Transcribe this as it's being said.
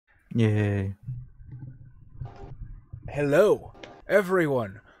Yay. Hello,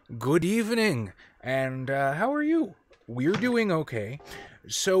 everyone. Good evening. And how are you? We're doing okay.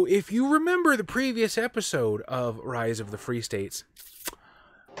 So, if you remember the previous episode of Rise of the Free States,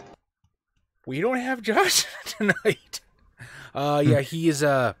 we don't have Josh tonight.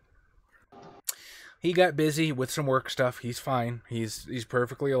 He got busy with some work stuff. He's fine. He's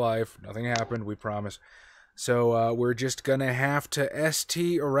perfectly alive. Nothing happened, we promise. So we're just gonna have to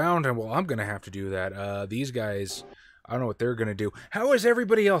ST around him. Well, I'm gonna have to do that. These guys, I don't know what they're gonna do. How is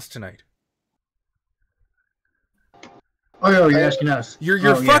everybody else tonight? Oh, you're asking us.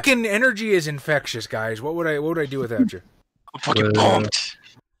 Your fucking energy is infectious, guys. What would I do without you? I'm fucking pumped.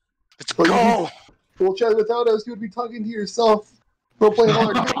 Let's go. We'll chat without us. You would be talking to yourself. We'll play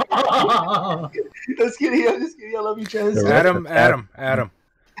hard. Just kidding. I love you, Chaz. Adam.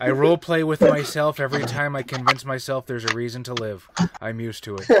 I role play with myself every time I convince myself there's a reason to live. I'm used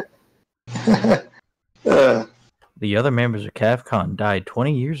to it. The other members of CAFCON died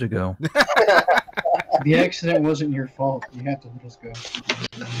 20 years ago. The accident wasn't your fault. You have to let us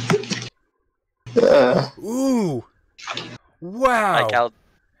go. Ooh. Wow. Like how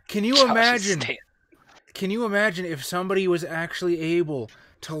Can you imagine? Can you imagine if somebody was actually able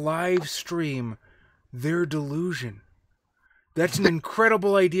to live stream their delusion? That's an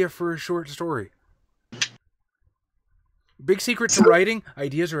incredible idea for a short story. Big secret to writing,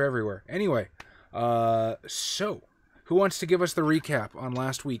 ideas are everywhere. Anyway, so, who wants to give us the recap on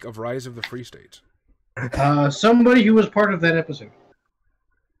last week of Rise of the Free States? Somebody who was part of that episode.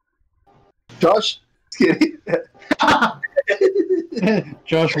 Josh? Just kidding.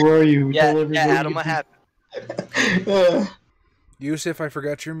 Josh, where are you? yeah, Adam, what happened? Yusuf, I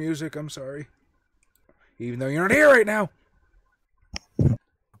forgot your music, I'm sorry. Even though you're not here right now.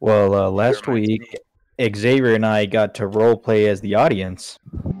 Well, last week, Xavier and I got to roleplay as the audience.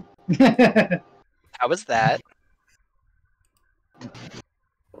 How was that?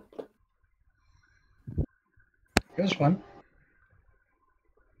 It was fun.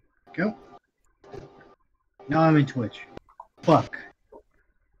 Go. Now I'm in Twitch. Fuck.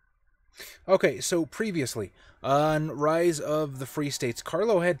 Okay, so previously, on Rise of the Free States,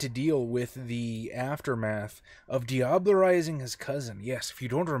 Carlo had to deal with the aftermath of diablerizing his cousin. Yes, if you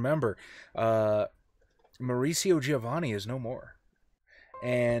don't remember, Mauricio Giovanni is no more.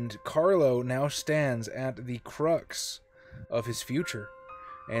 And Carlo now stands at the crux of his future,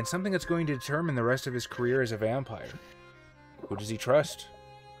 and something that's going to determine the rest of his career as a vampire. Who does he trust?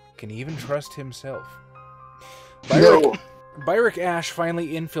 Can he even trust himself? Byrick Ash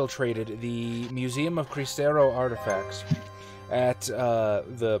finally infiltrated the Museum of Cristero artifacts at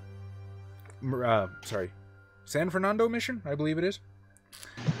San Fernando mission, I believe it is,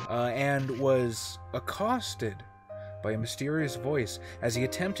 and was accosted by a mysterious voice as he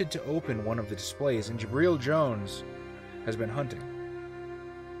attempted to open one of the displays, and Jabril Jones has been hunting.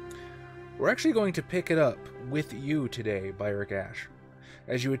 We're actually going to pick it up with you today, Byrick Ash,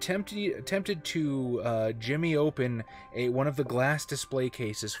 as you attempted to jimmy open one of the glass display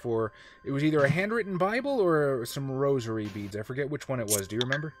cases for, it was either a handwritten Bible or some rosary beads. I forget which one it was. Do you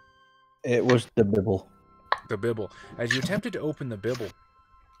remember? It was the Bible. The Bible. As you attempted to open the Bible,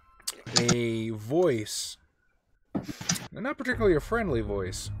 a voice, not particularly a friendly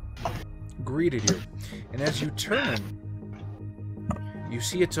voice, greeted you. And as you turn, you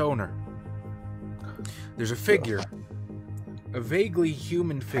see its owner. There's a figure, a vaguely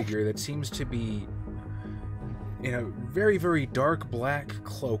human figure that seems to be in a very, very dark black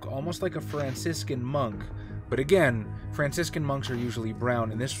cloak, almost like a Franciscan monk. But again, Franciscan monks are usually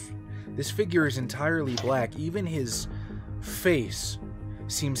brown, and this figure is entirely black. Even his face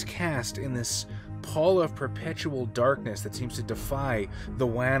seems cast in this pall of perpetual darkness that seems to defy the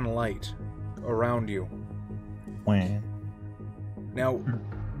wan light around you. When? Now,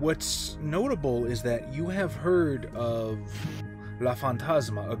 what's notable is that you have heard of La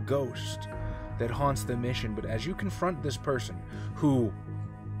Fantasma, a ghost that haunts the mission, but as you confront this person, who,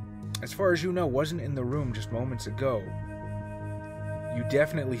 as far as you know, wasn't in the room just moments ago, you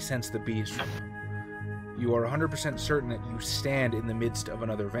definitely sense the beast from her. You are 100% certain that you stand in the midst of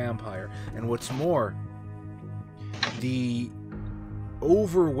another vampire, and what's more, the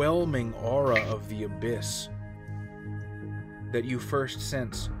overwhelming aura of the abyss that you first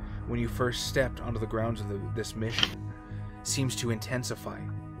sense when you first stepped onto the grounds of this mission seems to intensify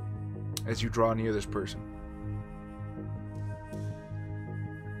as you draw near this person.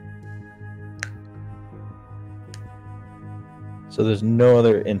 So there's no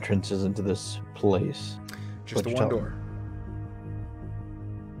other entrances into this place. Just the one door.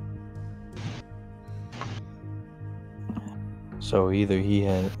 So either he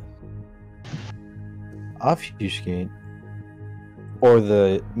had obfuscate, or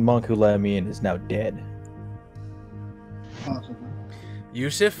the monk who let me in is now dead. Possibly.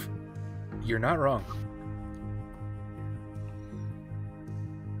 Yusuf, you're not wrong.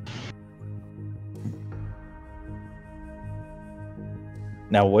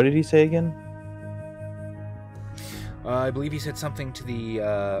 Now, what did he say again? I believe he said something to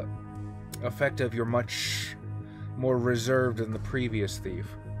the effect of you're much more reserved than the previous thief.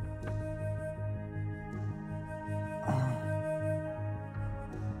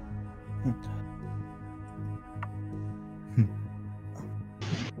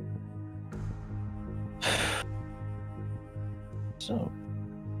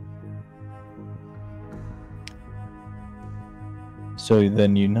 So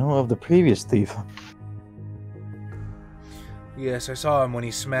then you know of the previous thief. Yes, I saw him when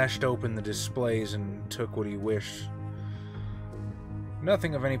he smashed open the displays and took what he wished.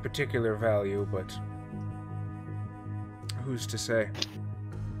 Nothing of any particular value, but who's to say?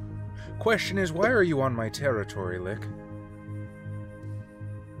 Question is, why are you on my territory, Lick?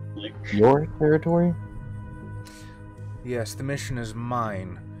 Your territory? Yes, the mission is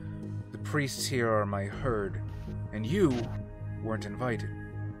mine. The priests here are my herd, and you weren't invited.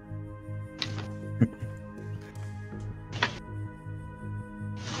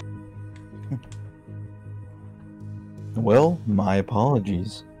 Well, my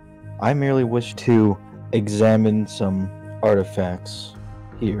apologies. I merely wish to examine some artifacts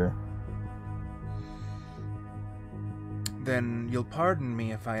here. Then you'll pardon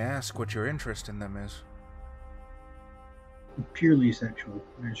me if I ask what your interest in them is. Purely sexual,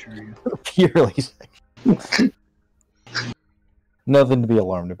 I assure you. Purely sexual. Nothing to be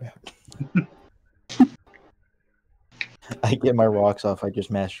alarmed about. I get my rocks off, I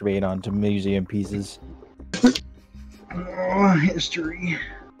just masturbate onto museum pieces. Oh, history.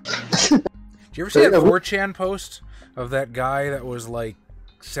 Did you ever see that 4chan post of that guy that was, like,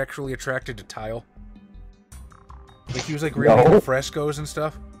 sexually attracted to tile? Like, he was, like, reading frescoes and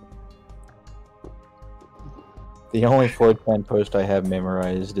stuff? The only 4chan post I have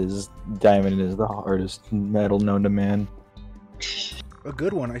memorized is Diamond is the hardest metal known to man. A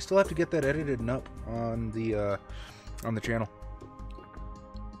good one. I still have to get that edited and up on the channel.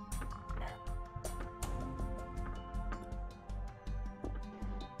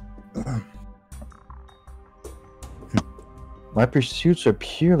 My pursuits are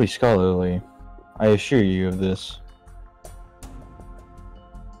purely scholarly. I assure you of this.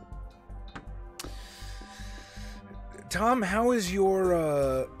 Tom, how is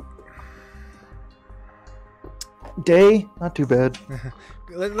your, Day? Not too bad.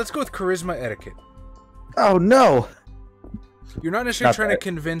 Let's go with charisma etiquette. Oh, no! You're not necessarily Not trying bad. to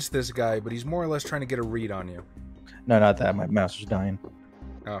convince this guy, but he's more or less trying to get a read on you. No, not that. My mouse is dying.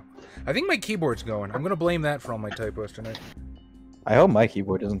 Oh. I think my keyboard's going. I'm going to blame that for all my typos tonight. I hope my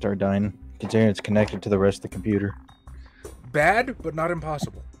keyboard doesn't start dying, considering it's connected to the rest of the computer. Bad, but not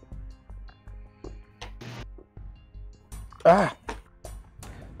impossible. Ah!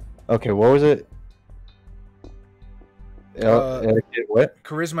 Okay, what was it? Etiquette, what?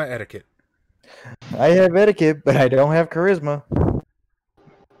 Charisma etiquette. I have etiquette, but I don't have charisma.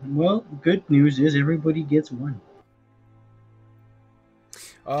 Well, good news is everybody gets one.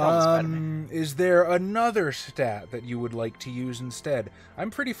 Is there another stat that you would like to use instead? I'm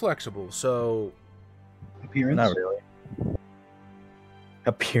pretty flexible, so... Appearance? Not really.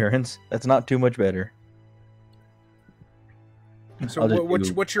 Appearance? That's not too much better. So I'll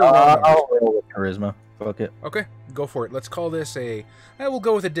just what's your roll number? I'll roll with charisma. Fuck it. Okay, go for it. Let's call this we'll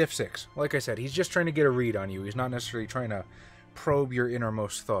go with a diff 6. Like I said, he's just trying to get a read on you. He's not necessarily trying to probe your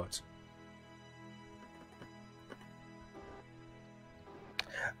innermost thoughts.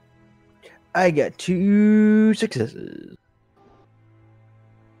 I got 2 successes.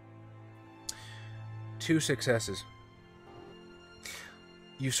 2 successes.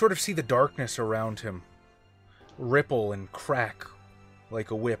 You sort of see the darkness around him ripple and crack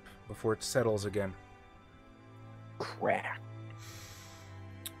like a whip before it settles again. Crack.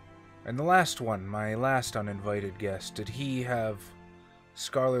 And the last one, my last uninvited guest, did he have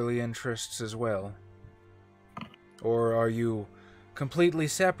scholarly interests as well? Or are you completely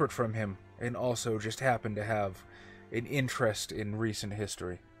separate from him and also just happen to have an interest in recent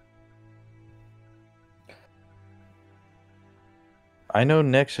history? I know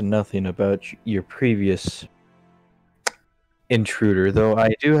next to nothing about your previous intruder, though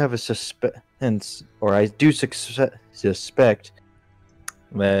I do have a suspect, or I do suspect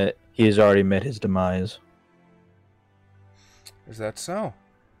that he has already met his demise. Is that so?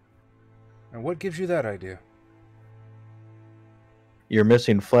 And what gives you that idea? your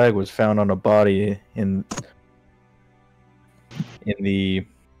missing flag was found on a body in the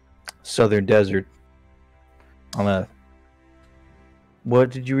southern desert. On a, what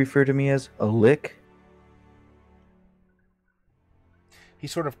did you refer to me as? A lick? He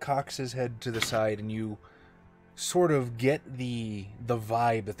sort of cocks his head to the side, and you sort of get the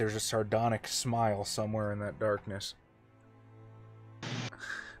vibe that there's a sardonic smile somewhere in that darkness.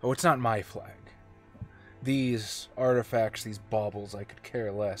 Oh, it's not my flag. These artifacts, these baubles, I could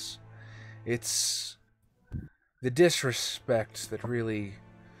care less. It's the disrespect that really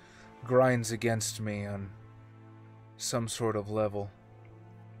grinds against me on some sort of level.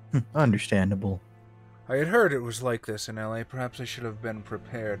 Understandable. I had heard it was like this in LA. Perhaps I should have been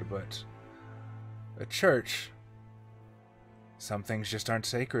prepared, but a church, some things just aren't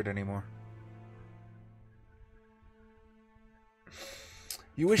sacred anymore.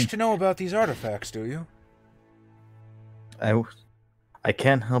 You wish to know about these artifacts, do you? I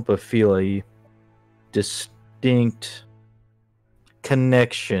can't help but feel a distinct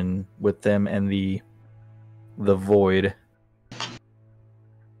connection with them and the void.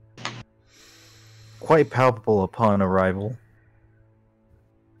 Quite palpable upon arrival.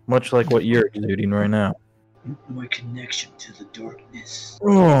 Much like what you're exuding right now. My connection to the darkness.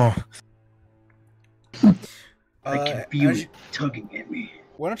 Oh. I can feel it tugging at me.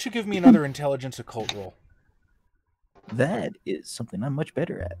 Why don't you give me another intelligence occult roll? That is something I'm much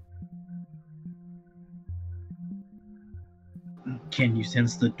better at. Can you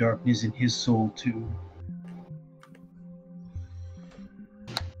sense the darkness in his soul too?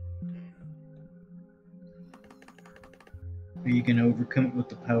 Are you gonna overcome it with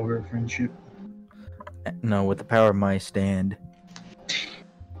the power of friendship? No, with the power of my stand.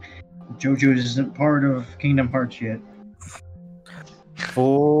 JoJo isn't part of Kingdom Hearts yet.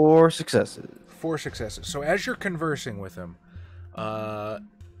 4 successes. 4 successes. So as you're conversing with him,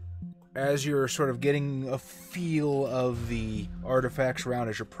 as you're sort of getting a feel of the artifacts around,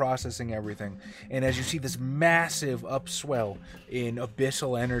 as you're processing everything, and as you see this massive upswell in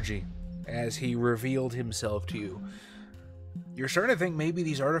abyssal energy as he revealed himself to you, you're starting to think maybe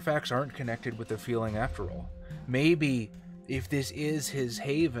these artifacts aren't connected with the feeling after all. Maybe if this is his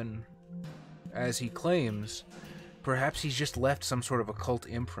haven, as he claims, perhaps he's just left some sort of occult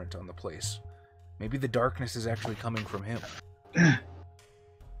imprint on the place. Maybe the darkness is actually coming from him. The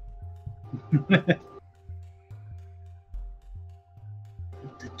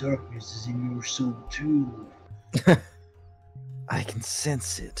darkness is in your soul too. I can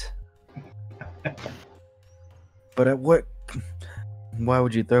sense it. But at what... Why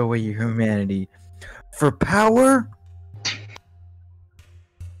would you throw away your humanity? For power?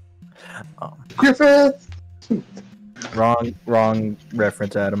 Griffith! Wrong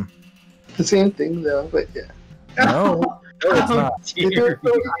reference, Adam. The same thing, though, but yeah. No, it's not. Dear.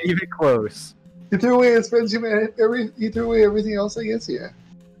 Not even close. You threw away his friend's humanity. You threw away everything else, I guess, yeah.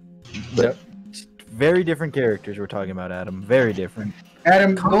 Yep. Very different characters we're talking about, Adam. Very different.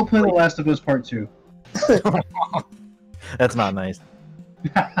 Adam, go play The Last of Us Part 2. That's not nice.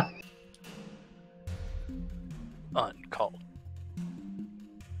 Uncalled.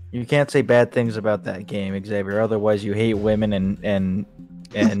 You can't say bad things about that game, Xavier. Otherwise, you hate women and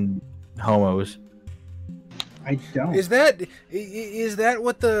homos. I don't. Is that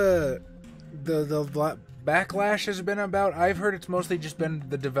what the backlash has been about? I've heard it's mostly just been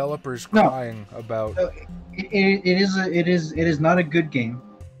the developers crying about. It is not a good game.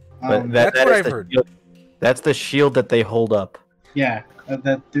 But that's what I've heard. That's the shield that they hold up. Yeah,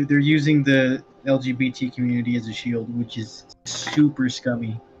 that they're using the LGBT community as a shield, which is super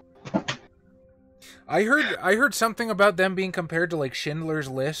scummy. I heard something about them being compared to like Schindler's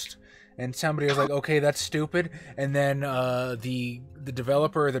List, and somebody was like, "Okay, that's stupid," and then the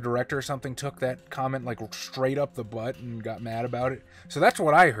developer or the director or something took that comment like straight up the butt and got mad about it. So that's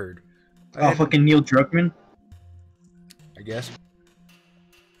what I heard. Fucking Neil Druckmann. I guess.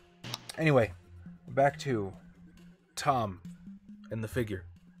 Anyway, back to Tom and the figure.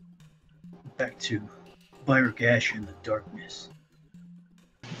 Back to Byrick Ash in the darkness.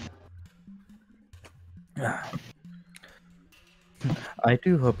 I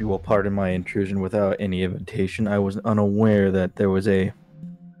do hope you will pardon my intrusion without any invitation. I was unaware that there was a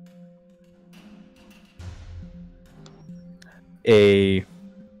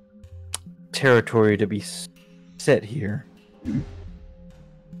territory to be set here.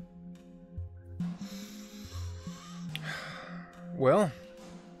 Well,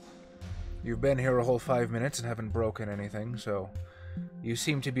 you've been here a whole 5 minutes and haven't broken anything, so you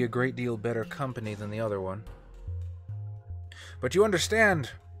seem to be a great deal better company than the other one. But you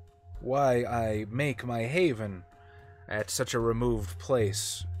understand why I make my haven at such a removed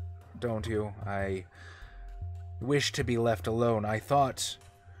place, don't you? I wish to be left alone. I thought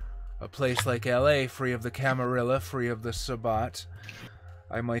a place like LA, free of the Camarilla, free of the Sabbat,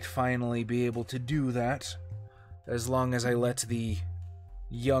 I might finally be able to do that, as long as I let the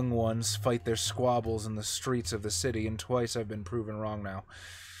young ones fight their squabbles in the streets of the city, and twice I've been proven wrong now.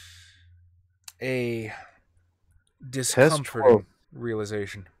 A discomforting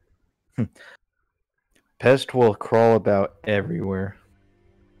realization. Pest will crawl about everywhere.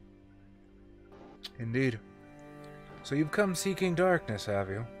 Indeed. So you've come seeking darkness, have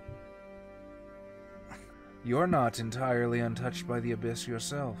you? You're not entirely untouched by the abyss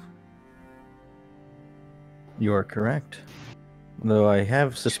yourself. You are correct. Though I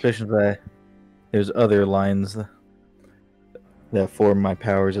have suspicions that there's other lines that form my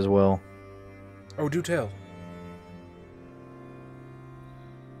powers as well. Oh, do tell.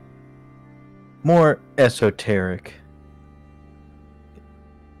 More esoteric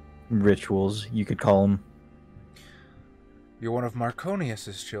rituals, you could call them. You're one of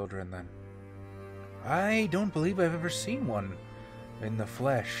Marconius's children, then. I don't believe I've ever seen one in the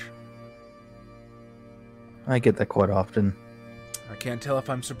flesh. I get that quite often. I can't tell if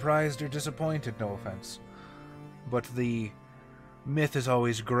I'm surprised or disappointed, no offense. But the myth is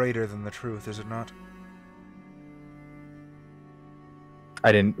always greater than the truth, is it not?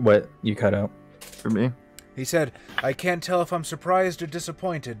 I didn't... What? You cut out for me? He said, I can't tell if I'm surprised or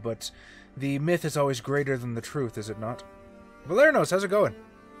disappointed, but the myth is always greater than the truth, is it not? Valernos, how's it going?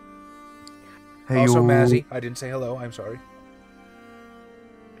 Hey, Also, yo. Mazzy. I didn't say hello, I'm sorry.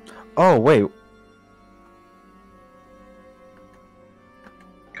 Oh, wait.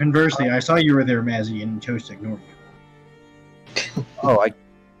 Conversely, I saw you were there, Mazzy, and chose to ignore you. Oh,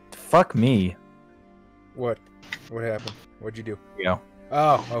 Fuck me. What? What happened? What'd you do? You know.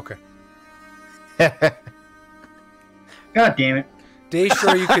 Oh, okay. God damn it.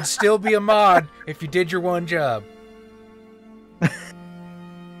 Daestra, you could still be a mod if you did your one job.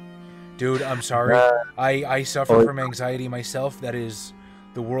 Dude, I'm sorry. I suffer from anxiety myself. That is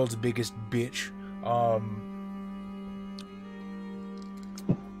the world's biggest bitch.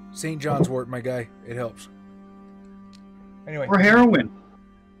 St. John's wort, my guy. It helps. Anyway. Or heroin.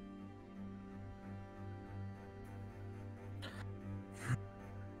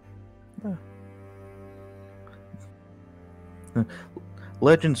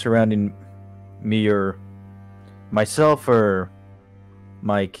 Legends surrounding me or myself or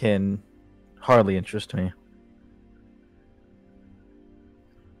my kin hardly interest me.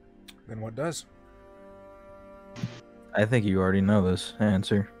 Then what does? I think you already know this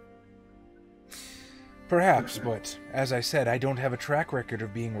answer. Perhaps, but as I said, I don't have a track record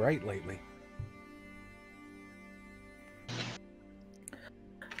of being right lately.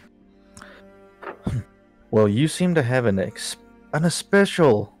 Well, you seem to have an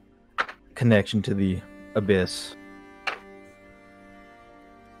special connection to the abyss.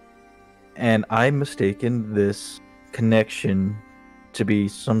 And I mistaken this connection to be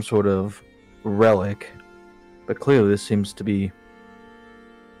some sort of relic. But clearly this seems to be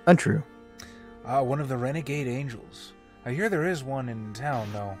untrue. One of the renegade angels. I hear there is one in town,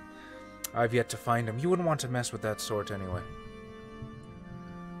 though. I've yet to find him. You wouldn't want to mess with that sort anyway.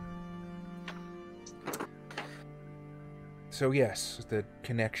 So yes, the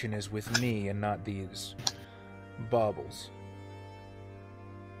connection is with me and not these baubles.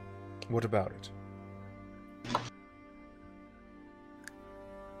 What about it?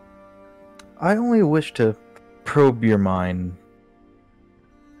 I only wish to probe your mind.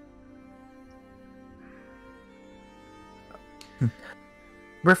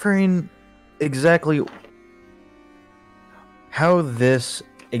 Referring exactly how this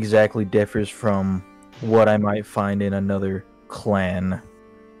exactly differs from what I might find in another clan.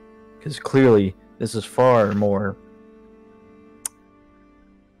 Because clearly this is far more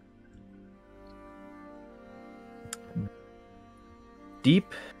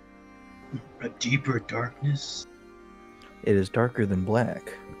deep. A deeper darkness? It is darker than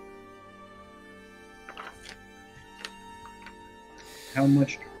black. How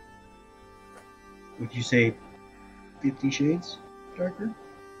much would you say? 50 shades darker?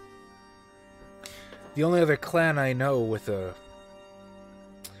 The only other clan I know with a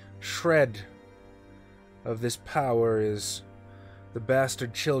shred of this power is the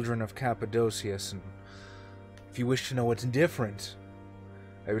bastard children of Cappadocius, and if you wish to know what's different,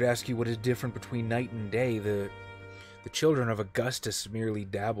 I would ask you what is different between night and day. The children of Augustus merely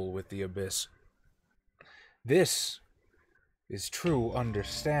dabble with the abyss. This is true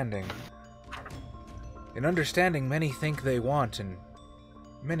understanding. An understanding many think they want, and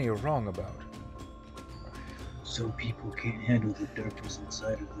many are wrong about. Some people can't handle the darkness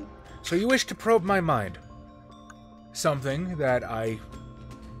inside of them. So you wish to probe my mind. Something that I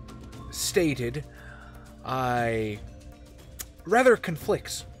stated I rather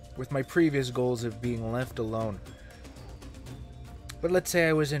conflicts with my previous goals of being left alone. But let's say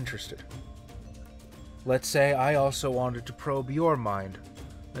I was interested. Let's say I also wanted to probe your mind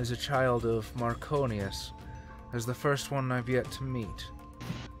as a child of Marconius, as the first one I've yet to meet.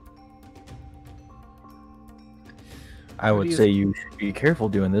 I would say you should be careful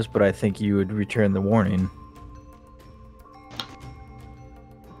doing this, but I think you would return the warning.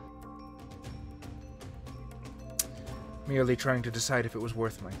 Merely trying to decide if it was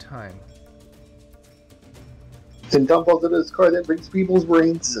worth my time. Then dump onto this car that brings people's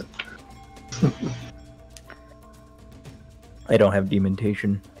brains. I don't have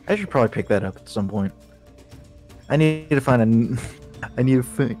dementation. I should probably pick that up at some point. I need to find a. I need to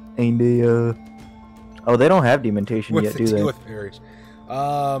find a. Oh, they don't have dementation yet, do they? With fairies.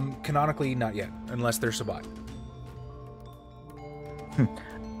 Canonically, not yet, unless they're Sabbat.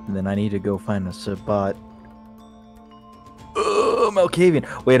 Then I need to go find a Sabbat. Oh,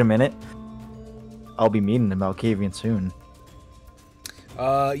 Malkavian. Wait a minute. I'll be meeting the Malkavian soon.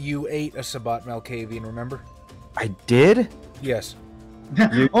 You ate a Sabbat Malkavian, remember? I did? Yes.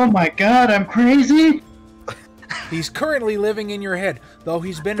 Oh my god, I'm crazy! He's currently living in your head, though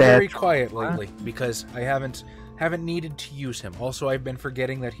he's been That's very quiet lately, because I haven't needed to use him. Also, I've been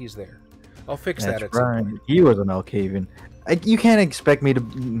forgetting that he's there. I'll fix that at some point. He was a Malkavian. You can't expect me to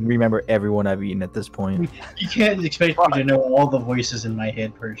remember everyone I've eaten at this point. You can't expect me to know all the voices in my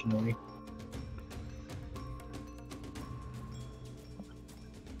head personally.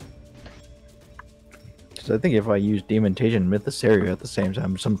 Because I think if I use dementation and Mythosaria at the same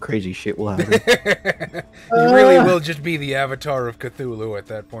time, some crazy shit will happen. You really will just be the avatar of Cthulhu at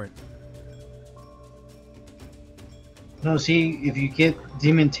that point. No, see, if you get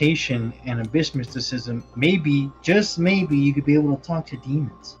dementation and abyss mysticism, maybe, just maybe, you could be able to talk to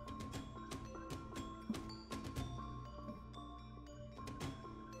demons.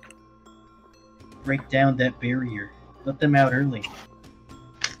 Break down that barrier. Let them out early.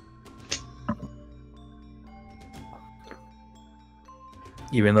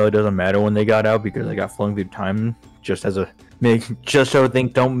 Even though it doesn't matter when they got out because I got flung through time, just so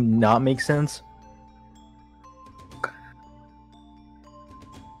things don't not make sense.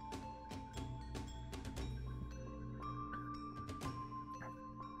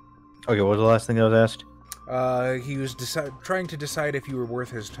 Okay, what was the last thing that was asked? He was trying to decide if you were worth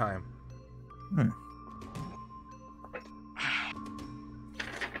his time.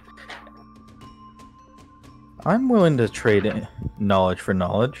 I'm willing to trade knowledge for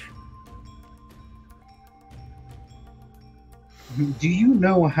knowledge. Do you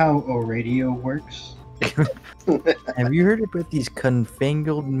know how a radio works? Have you heard about these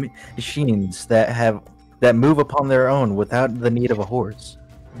confangled machines that move upon their own without the need of a horse?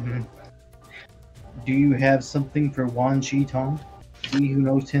 Do you have something for Wan Shi Tong? He who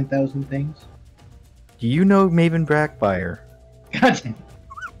knows 10,000 things? Do you know Maven Brackfire? God damn.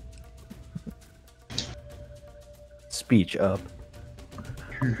 Speech up.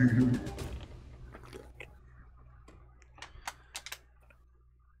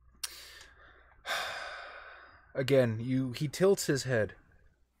 Again, he tilts his head,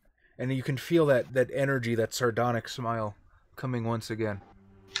 and you can feel that energy, that sardonic smile, coming once again.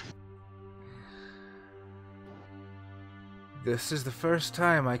 This is the first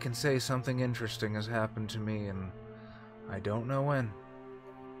time I can say something interesting has happened to me, and I don't know when.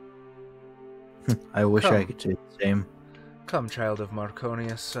 I wish I could say the same. Come, child of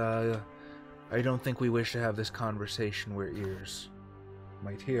Marconius. I don't think we wish to have this conversation where ears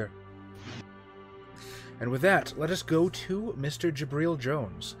might hear. And with that, let us go to Mr. Jabril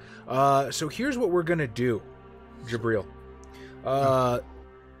Jones. So here's what we're going to do, Jabril.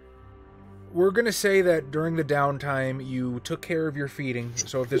 We're going to say that during the downtime, you took care of your feeding.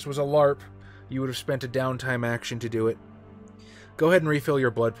 So if this was a LARP, you would have spent a downtime action to do it. Go ahead and refill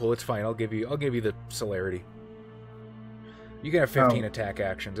your blood pool. It's fine. I'll give you the celerity. You can have 15 attack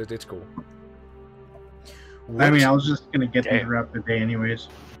actions. It's cool. I mean, I was just gonna get them throughout the day anyways.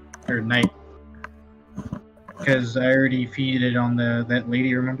 Or night. Because I already feeded on that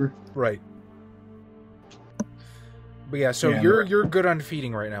lady, remember? Right. But yeah, so you're good on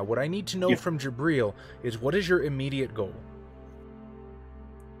feeding right now. What I need to know from Jabril is, what is your immediate goal?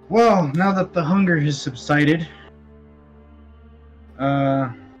 Well, now that the hunger has subsided,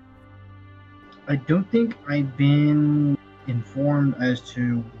 I don't think I've been informed as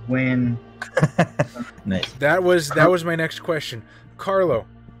to when. Nice. That was my next question, Carlo.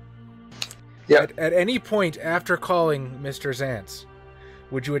 Yeah. At any point after calling Mr. Zantz,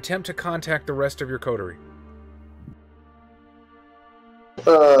 would you attempt to contact the rest of your coterie?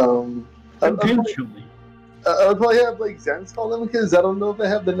 Eventually. I'll probably have like Zans call them because I don't know if I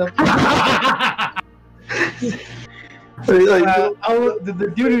have the number.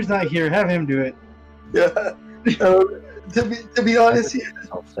 The dude who's not here, have him do it. Yeah. To be honest,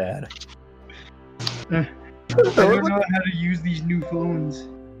 So sad. I don't know how to use these new phones.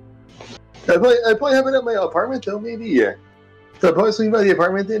 I probably have it at my apartment though. Maybe yeah. So I'll probably swing by the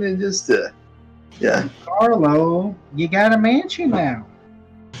apartment then and just yeah. Carlo, you got a mansion now.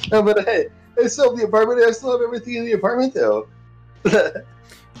 No, but hey, I still have the apartment. I still have everything in the apartment though.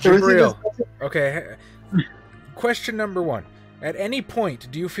 Jabril. Okay. Question number 1. At any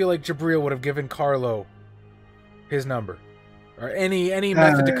point, do you feel like Jabril would have given Carlo his number? Or any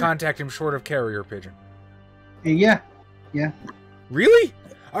method to contact him short of carrier pigeon? Yeah. Really?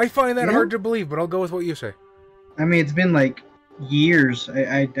 I find that hard to believe, but I'll go with what you say. I mean, it's been like years.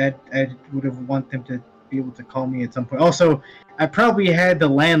 I would have want them to be able to call me at some point. Also, I probably had the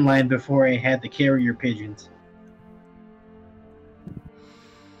landline before I had the carrier pigeons.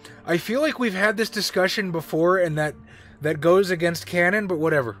 I feel like we've had this discussion before, and that goes against canon. But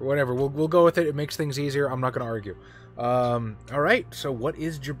whatever. We'll go with it. It makes things easier. I'm not going to argue. All right. So, what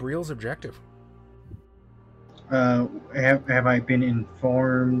is Jabril's objective? Have I been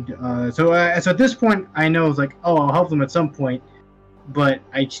informed? So at this point, I know it's like, oh, I'll help them at some point, but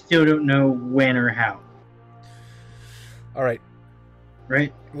I still don't know when or how. All right.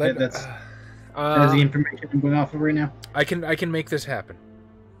 Right. That's the information I'm going off of right now. I can make this happen.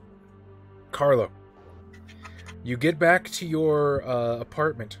 Carlo, you get back to your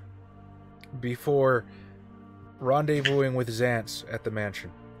apartment before rendezvousing with Zantz at the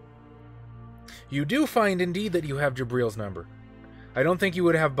mansion. You do find, indeed, that you have Jabril's number. I don't think you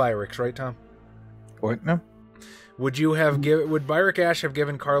would have Byric's, right, Tom? What? No. Would Byrick Ash have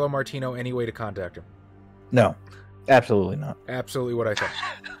given Carlo Martino any way to contact him? No. Absolutely not. Absolutely what I thought.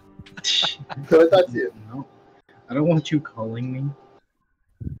 So I thought you. No. I don't want you calling me.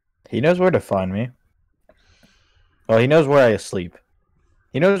 He knows where to find me. Well, he knows where I sleep.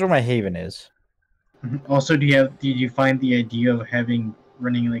 He knows where my haven is. Also, did you find the idea of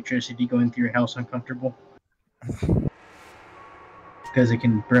running electricity going through your house uncomfortable? Because it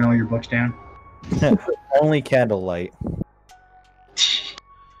can burn all your books down. Only candlelight.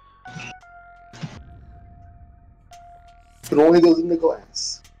 It only goes in the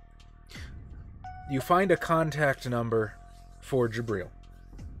glass. You find a contact number for Jabril.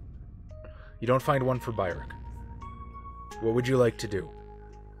 You don't find one for Byrick. What would you like to do?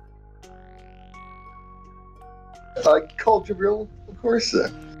 Call Jabril, of course.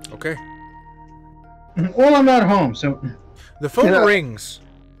 Okay. Well, I'm not home, so... The phone rings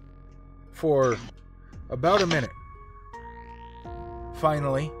for about a minute.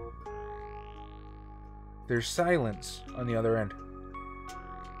 Finally, there's silence on the other end.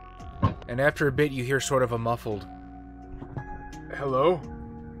 And after a bit, you hear sort of a muffled, "Hello?"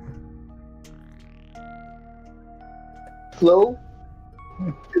 Hello?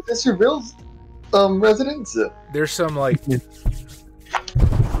 Is this Jabril's residence? There's some, like...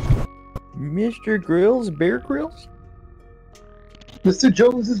 Mr. Grills? Bear Grills? Mr.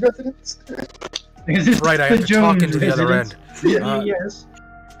 Jones's residence? Right, I have to talk into the other end. Yes.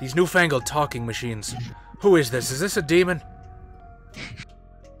 These newfangled talking machines. Who is this? Is this a demon?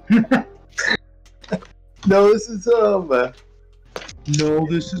 No, this is No,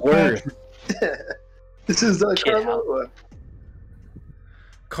 this is Patrick. This is Carlo.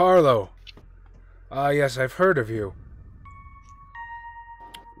 Carlo. Ah, yes, I've heard of you.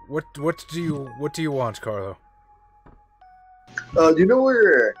 What do you want, Carlo? Do you know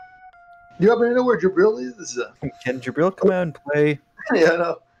where? Do you happen to know where Jabril is? Can Jabril come out and play? Yeah,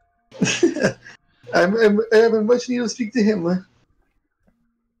 no. I have much need to speak to him.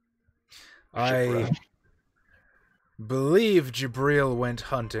 I believe Jabril went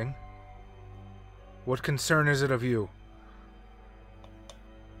hunting. What concern is it of you?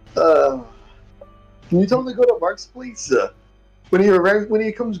 Can you tell him to go to Mark's place when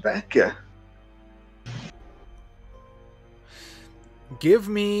he comes back? Give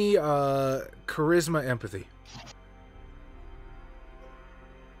me charisma empathy.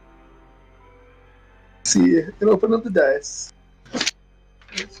 See, and open up the dice.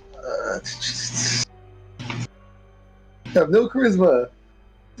 Have no charisma.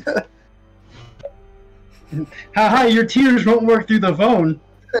 Haha, your tears won't work through the phone.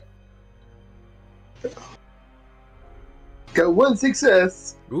 Got one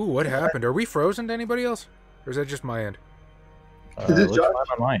success. Ooh, what happened? Are we frozen to anybody else? Or is that just my end? Is it Looks Josh? fine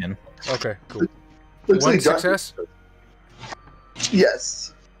on my end. Okay, cool. Looks One like Josh. success?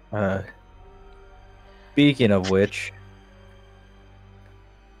 Yes. Speaking of which,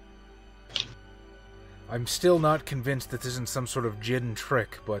 I'm still not convinced that this isn't some sort of Jin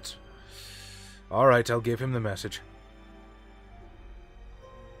trick, but... Alright, I'll give him the message.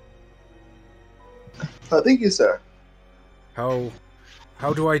 Thank you, sir. How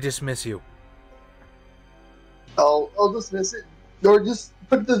do I dismiss you? I'll dismiss it, or just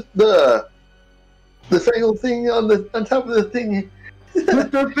put the strangle thing on top of the thing.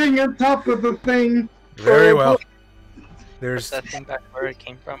 Put the thing on top of the thing. Very well. Put There's that thing back where it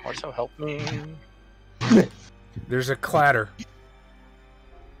came from, or so help me. there's a clatter,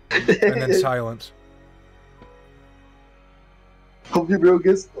 and then silence. Hope he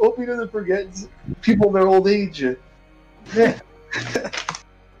doesn't forget people in their old age.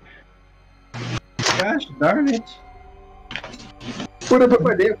 Gosh darn it. Put up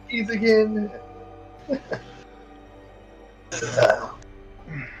my damn keys again.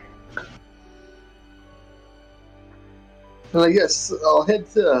 And I guess I'll head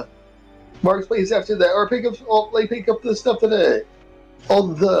to Mark's place after that, or pick up the stuff today. All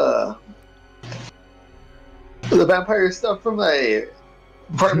the vampire stuff from my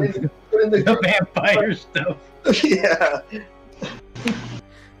apartment. Put in the vampire stuff. Yeah.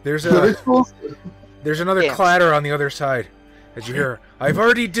 There's The a rituals. there's another Yeah. clatter on the other side. As you hear, "I've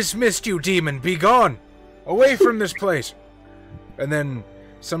already dismissed you, demon. Be gone, away from this place." And then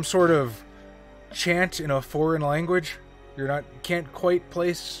some sort of chant in a foreign language. Can't quite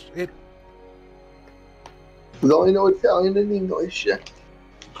place it. We only know Italian and English. And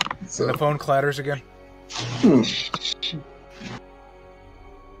the phone clatters again.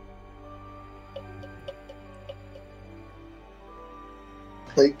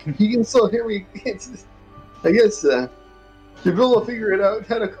 Like, he can still hear me. I guess, Jabil will figure it out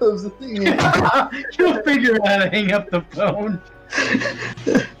how to close the thing. You'll figure out how to hang up the phone.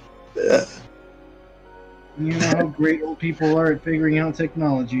 Yeah. You know how great old people are at figuring out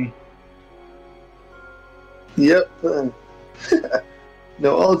technology. Yep.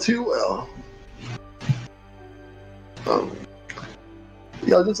 Know all too well.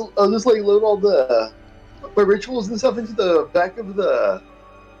 Yeah, I'll just like load all my rituals and stuff into the back of the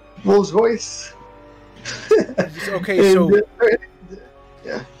Rolls Royce. Okay, so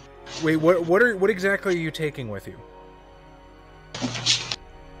yeah. wait, what exactly are you taking with you?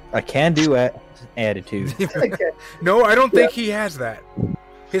 a can-do attitude. Okay. No, I don't think he has that.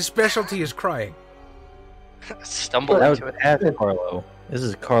 His specialty is crying. Stumble That was into it. past Carlo. This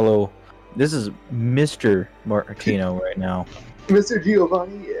is Carlo. This is Mr. Martino right now. Mr.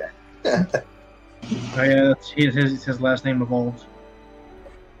 Giovanni, yeah. Oh yeah, that's his last name evolved.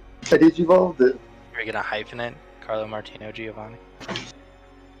 I did evolve it. Are you gonna hyphen it? Carlo Martino Giovanni.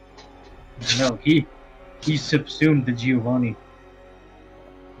 No, he subsumed the Giovanni.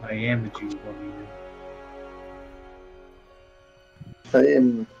 I am the Giovanni. I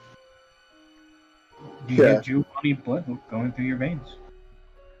am. You Yeah. get Giovanni blood going through your veins.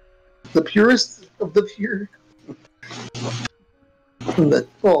 The purest of the pure.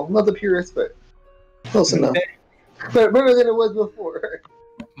 Well, not the purest, but close enough. But better than it was before.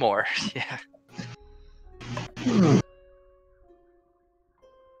 More, yeah.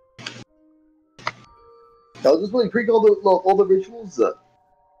 I'll just like create all the rituals.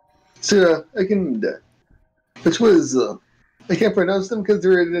 So I can. Which was I can't pronounce them because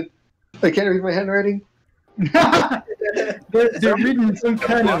I can't read my handwriting. They're written in some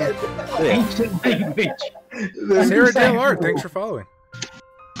kind of ancient language. Sarah Del Art, thanks for following.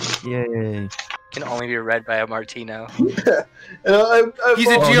 Yay. Can only be read by a Martino. And He's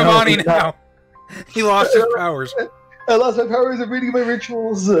a I Giovanni now. He lost his powers. lost my powers of reading my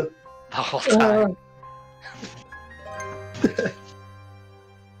rituals. The whole time.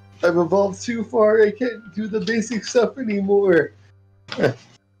 I've evolved too far. I can't do the basic stuff anymore.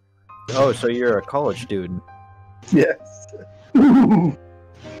 Oh, so you're a college student. Yes. All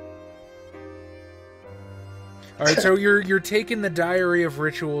right, so you're taking the diary of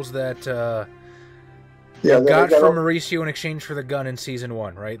rituals that Yeah. you got from Mauricio in exchange for the gun in season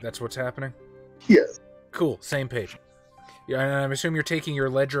 1, right? That's what's happening. Yes. Cool, same page. Yeah, and I'm assuming you're taking your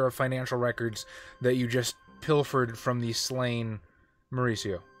ledger of financial records that you just pilfered from the slain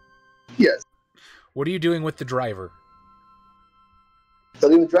Mauricio. Yes. What are you doing with the driver?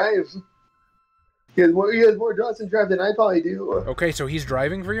 Doesn't even drive. He has more draws and drive than I probably do. Okay, so he's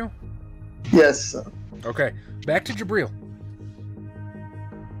driving for you? Yes. Okay, back to Jabril.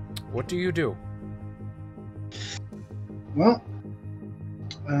 What do you do? Well,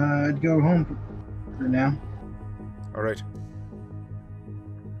 I'd go home for now. All right.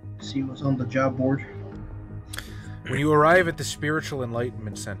 see what's on the job board. When you arrive at the Spiritual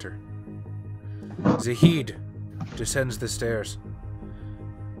Enlightenment Center, Zahid descends the stairs.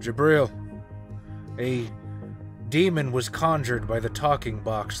 Jabril, a demon was conjured by the talking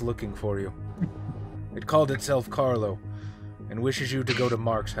box looking for you. It called itself Carlo and wishes you to go to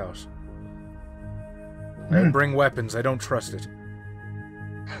Mark's house. And bring weapons. I don't trust it.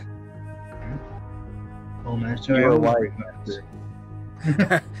 Oh, Master, You're I a always wise bring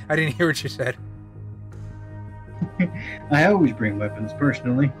weapons. I didn't hear what you said. I always bring weapons,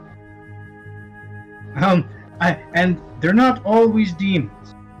 personally. And they're not always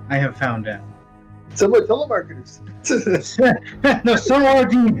demons, I have found out. Some are telemarketers. No, some are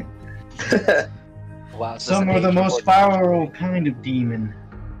demons. Wow, it Some doesn't are the age most well. foul kind of demon.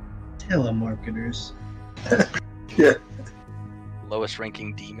 Telemarketers. Yeah. Lowest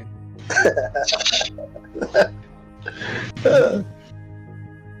ranking demon.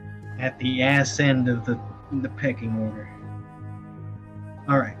 At the ass end of the pecking order.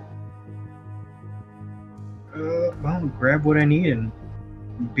 Alright. Well, grab what I need and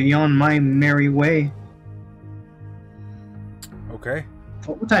be on my merry way. Okay.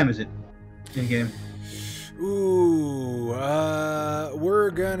 What time is it in game? Ooh, we're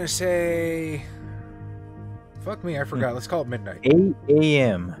gonna say... Fuck me, I forgot. Let's call it midnight. 8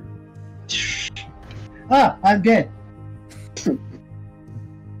 a.m. Ah, I'm dead.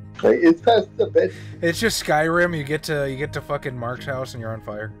 Like, it's past the bed. It's just Skyrim. You get to fucking Mark's house and you're on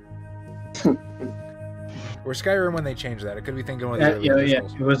fire. Or Skyrim when they changed that. It could be thinking one of the early Yeah.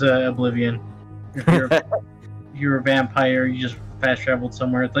 Souls. It was Oblivion. If you're a vampire, you just fast traveled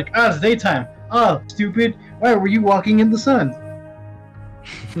somewhere. It's like, it's daytime. Oh, stupid. Why were you walking in the sun?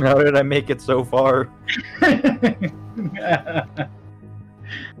 How did I make it so far?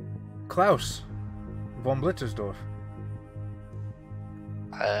 Klaus von Blitzersdorf.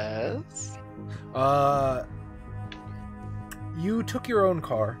 Yes. You took your own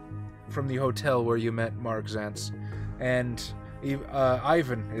car from the hotel where you met Mark Zantz, and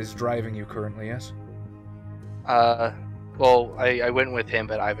Ivan is driving you currently, yes? Well, I went with him,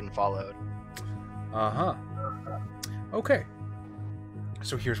 but Ivan followed. Uh-huh. Okay.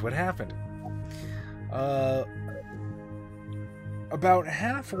 So here's what happened. About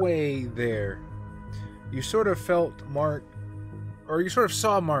halfway there, you sort of felt Mark, or you sort of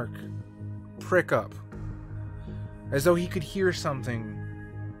saw Mark prick up, as though he could hear something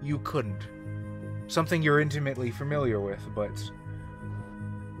you couldn't. Something you're intimately familiar with, but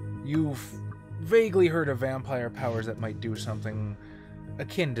you've vaguely heard of vampire powers that might do something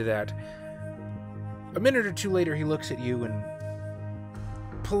akin to that. A minute or two later, he looks at you and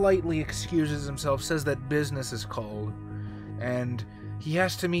politely excuses himself, says that business is called, and he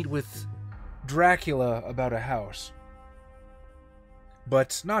has to meet with Dracula about a house.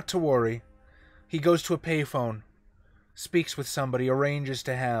 But not to worry. He goes to a payphone, speaks with somebody, arranges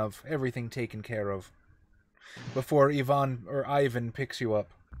to have everything taken care of before Ivan picks you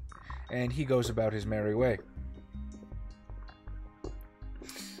up, and he goes about his merry way.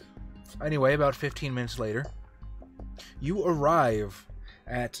 Anyway, about 15 minutes later, you arrive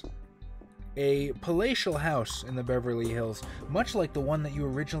at a palatial house in the Beverly Hills, much like the one that you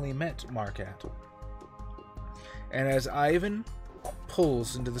originally met Mark at. And as Ivan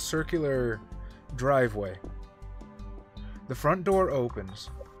pulls into the circular driveway, the front door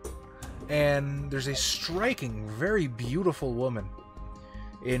opens, and there's a striking, very beautiful woman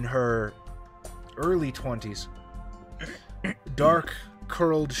in her early 20s. Dark,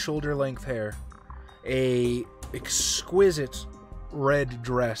 curled, shoulder-length hair. A exquisite red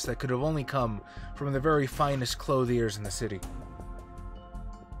dress that could have only come from the very finest clothiers in the city.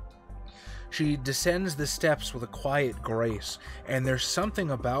 She descends the steps with a quiet grace, and there's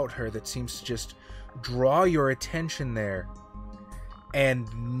something about her that seems to just draw your attention there and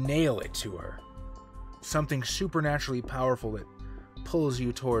nail it to her. Something supernaturally powerful that pulls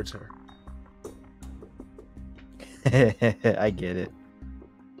you towards her. I get it.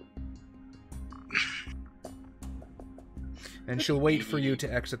 And she'll wait for you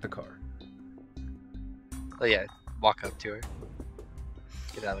to exit the car. Oh yeah, walk up to her.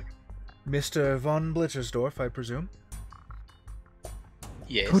 Get out of the... Mr. von Blitzersdorf, I presume?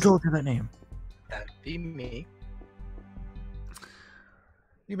 Yes, Who told you that name? that'd be me.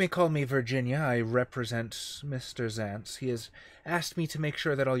 You may call me Virginia. I represent Mr. Zantz. He has asked me to make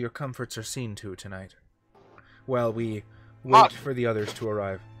sure that all your comforts are seen to tonight, while we wait for the others to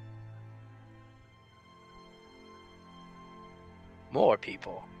arrive. More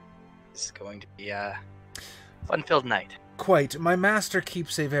people. This is going to be a fun-filled night. Quite. My master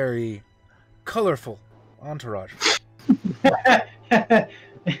keeps a very colorful entourage.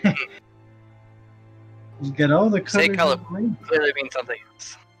 You get all the Say colors. color clearly means something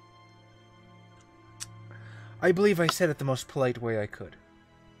else. I believe I said it the most polite way I could.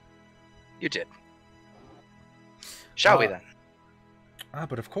 You did. Shall we then?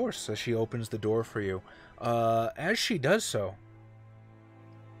 But of course, as she opens the door for you. As she does so,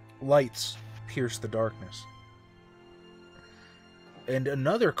 lights pierce the darkness. And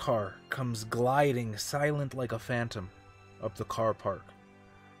another car comes gliding, silent like a phantom, up the car park.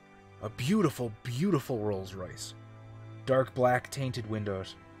 A beautiful, beautiful Rolls-Royce. Dark black tainted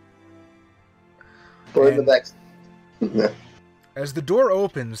windows. Or in the back. As the door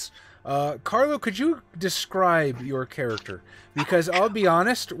opens, Carlo, could you describe your character? Because I'll be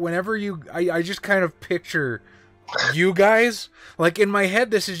honest, whenever I just kind of picture you guys. Like, in my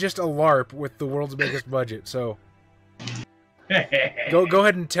head, this is just a LARP with the world's biggest budget, so... Go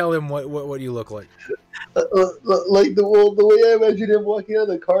ahead and tell him what you look like. Like the way I imagine him walking out of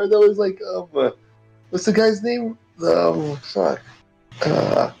the car, though, is like, what's the guy's name? Fuck.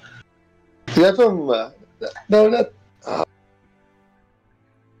 Is that from, no, not,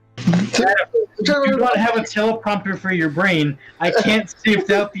 You do not have a teleprompter for your brain. I can't sift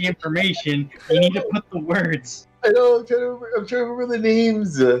out the information. You need to put the words. I know, I'm trying to remember the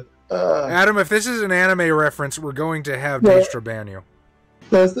names. Adam, if this is an anime reference, we're going to have Daestra ban you.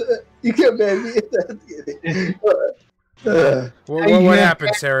 You can't ban me. What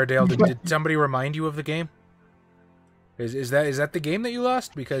happened, Sarah Dale? Did somebody remind you of the game? Is that the game that you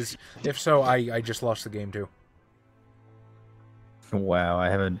lost? Because if so, I just lost the game too. Wow, I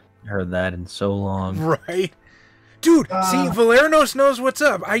haven't heard that in so long. Right, dude. See, Valernos knows what's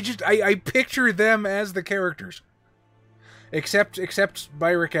up. I picture them as the characters. Except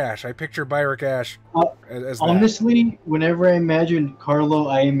Byrick Ash. I picture Byrick Ash as that. Honestly, whenever I imagined Carlo,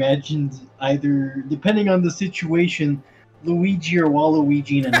 I imagined either, depending on the situation, Luigi or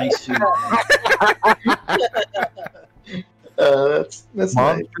Waluigi in a nice suit. That's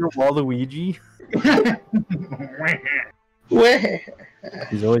Monster nice. Waluigi.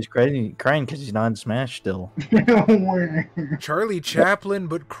 He's always crying because he's not in Smash still. Charlie Chaplin,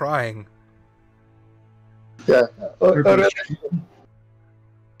 but crying. Yeah.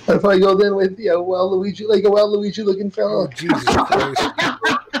 If I go then with Waluigi, like a Waluigi looking Oh, fella. Jesus Christ.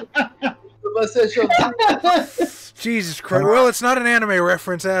 The mustache on- Jesus Christ. Well, it's not an anime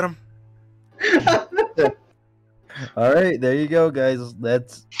reference, Adam. All right, there you go, guys.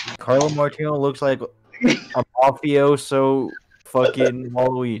 That's Carlo Martino looks like a mafioso fucking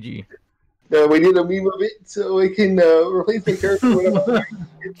Waluigi. We need a meme of it so we can replace the character. Whatever.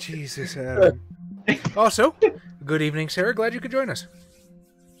 Jesus, Adam. Also, good evening, Sarah. Glad you could join us.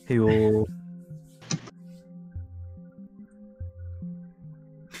 He will.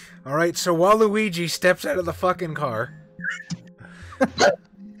 All right, so Waluigi steps out of the fucking car,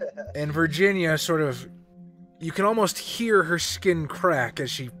 and Virginia sort of, you can almost hear her skin crack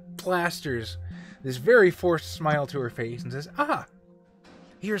as she plasters this very forced smile to her face and says, "Ah,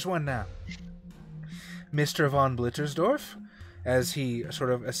 here's one now. Mr. von Blittersdorf," as he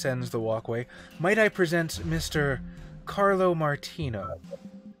sort of ascends the walkway, "might I present Mr. Carlo Martino?"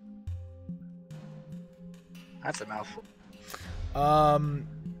 That's a mouthful.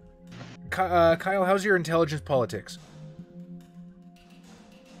 Kyle, how's your intelligence politics?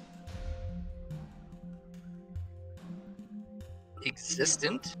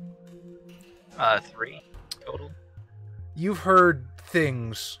 Existent? 3 total. You've heard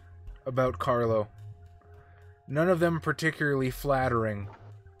things about Carlo. None of them particularly flattering,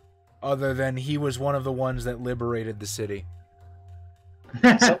 other than he was one of the ones that liberated the city.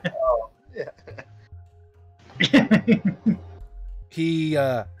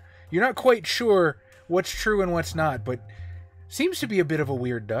 You're not quite sure what's true and what's not, but seems to be a bit of a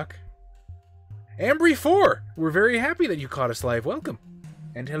weird duck. Ambry 4, we're very happy that you caught us live. Welcome.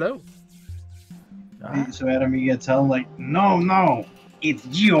 And hello. So Adam, you get tell him like, no, it's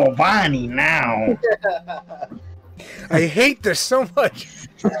Giovanni now. I hate this so much.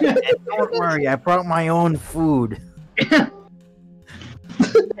 Don't worry, I brought my own food.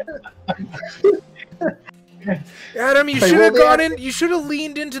 Adam, you should have gone in. You should have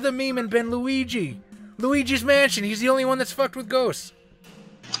leaned into the meme and been Luigi. Luigi's Mansion. He's the only one that's fucked with ghosts.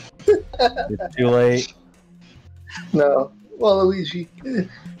 It's too late. No, Waluigi.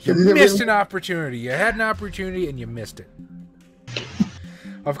 You missed an opportunity. You had an opportunity and you missed it.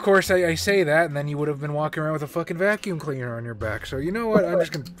 Of course, I say that, and then you would have been walking around with a fucking vacuum cleaner on your back. So you know what? I'm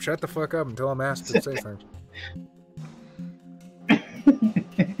just gonna shut the fuck up until I'm asked to say things.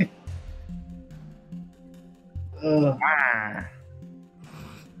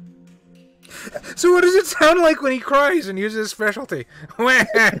 So what does it sound like when he cries and uses his specialty?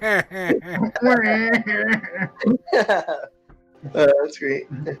 That's great.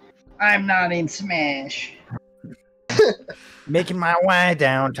 I'm not in Smash. Making my way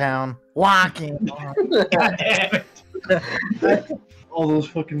downtown, walking. God damn it. All those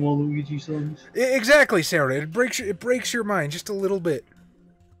fucking Waluigi songs. Exactly, Sarah. It breaks your mind just a little bit.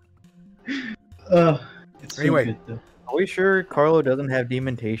 It's so Anyway. good, though. Are we sure Carlo doesn't have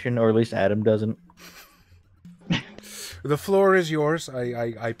dementation, or at least Adam doesn't? The floor is yours.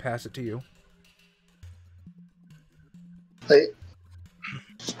 I pass it to you. Hey,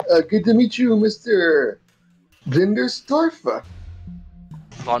 good to meet you, Mr. Blindersdorf.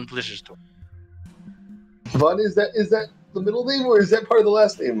 Von Blitzersdorf. Von, is that the middle name or is that part of the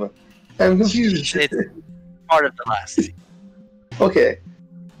last name? I'm confused. It's part of the last. Okay.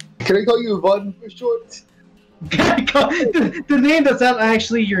 Can I call you Von for short? The name that's not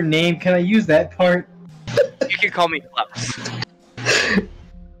actually your name. Can I use that part? You can call me Klaus.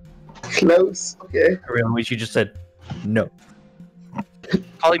 Klaus. Okay. I realize you just said no.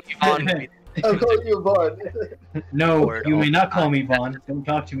 Calling me Von would be I'm calling you Von. No, Word you all may the not call time. me Vaughn. Don't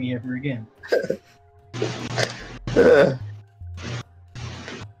talk to me ever again.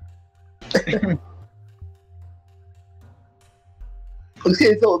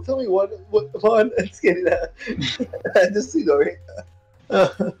 Okay, so tell me what Von. Let's get it out. Just so you know, right?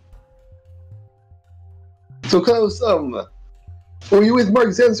 So Klaus, were you with Mark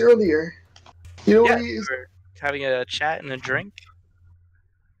Zenz earlier? You know Yeah, where he we is? were having a chat and a drink.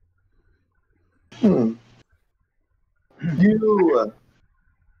 You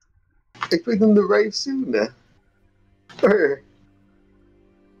expect them to arrive soon? Or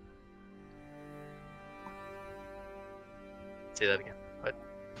Say that again.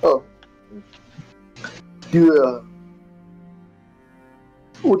 oh,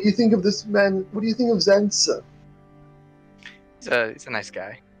 what do you think of this man? What do you think of Zenz? He's a nice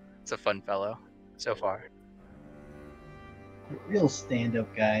guy. He's a fun fellow so far. Real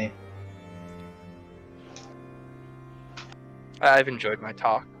stand-up guy. I've enjoyed my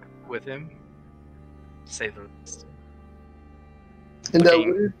talk with him, to say the least. And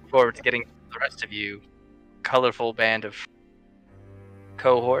Looking forward to getting the rest of you. Colorful band of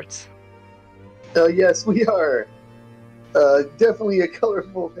cohorts. yes, we are definitely a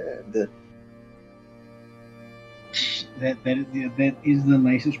colorful band. That is the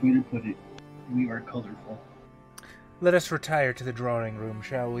nicest way to put it. We are colorful. Let us retire to the drawing room,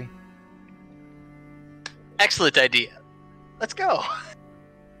 shall we? Excellent idea. Let's go.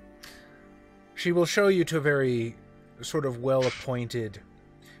 She will show you to a very sort of well-appointed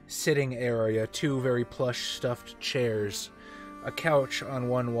sitting area, two very plush stuffed chairs, a couch on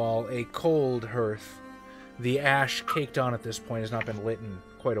one wall, a cold hearth. The ash caked on at this point has not been lit in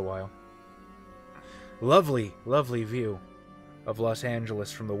quite a while. Lovely, lovely view of Los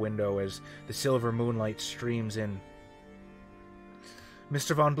Angeles from the window as the silver moonlight streams in.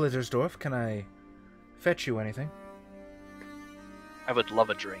 Mr. von Blitzersdorf, can I fetch you anything? I would love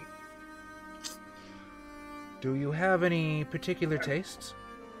a drink. Do you have any particular tastes?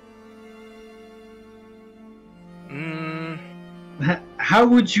 How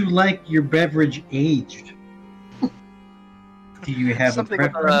would you like your beverage aged? Do you have Something a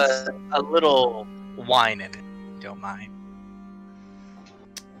with preference? a little wine in it. Don't mind.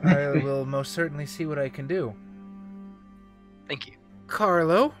 I will most certainly see what I can do. Thank you.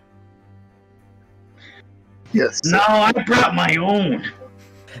 Carlo? Yes. No, I brought my own.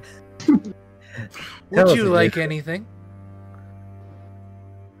 Would us you again. like anything?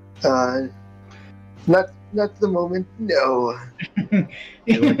 Not at the moment. No.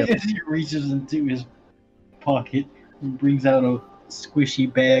 He reaches into his pocket and brings out a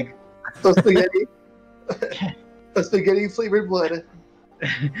squishy bag. A spaghetti. A spaghetti flavored blood.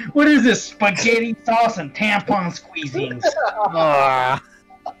 What is this? Spaghetti sauce and tampon squeezings. Ah,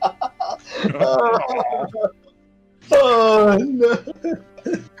 Oh no.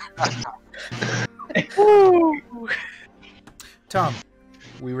 Tom,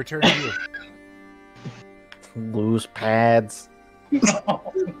 we return to you. loose pads.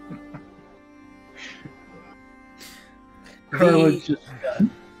 Carlo just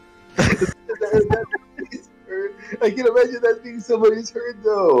I can imagine that being somebody's hurt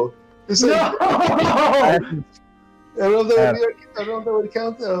though. It's like, no. I don't know if that would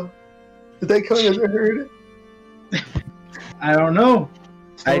count though. Did that count as a herd? I don't know.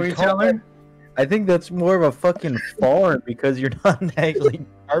 I'd call Storyteller. I think that's more of a fucking farm because you're not actually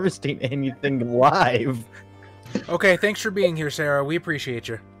harvesting anything live. Okay, thanks for being here, Sarah. We appreciate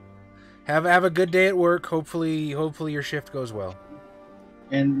you. Have a good day at work. Hopefully your shift goes well.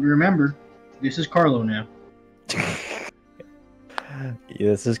 And remember, This is Carlo now.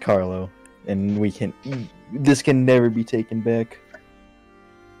 This is Carlo, and this can never be taken back.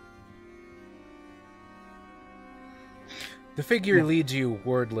 The figure leads you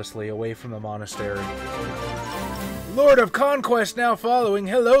wordlessly away from the monastery. Lord of Conquest now following.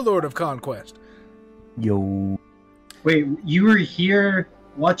 Hello, Lord of Conquest. Yo. Wait, you were here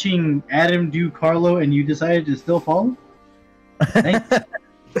watching Adam do Carlo, and you decided to still follow? Thanks.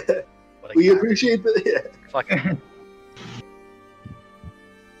 We appreciate that. Yeah. Fuck it.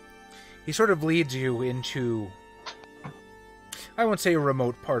 He sort of leads you into, I won't say a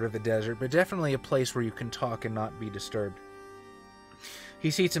remote part of the desert, but definitely a place where you can talk and not be disturbed.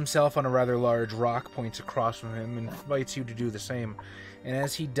 He seats himself on a rather large rock, points across from him, and invites you to do the same. And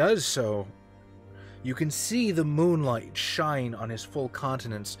as he does so, you can see the moonlight shine on his full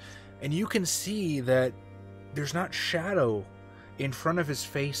countenance, and you can see that there's not shadow in front of his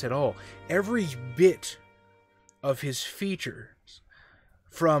face at all. Every bit of his features,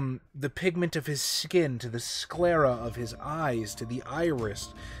 from the pigment of his skin to the sclera of his eyes to the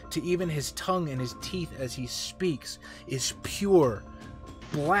iris to even his tongue and his teeth as he speaks, is pure,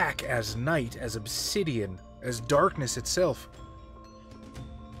 black as night, as obsidian, as darkness itself.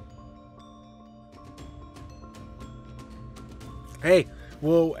 Hey,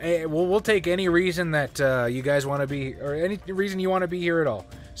 we'll take any reason that you guys want to be, or any reason you want to be here at all.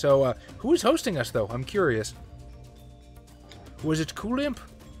 So, who's hosting us, though? I'm curious. Was it Coolimp?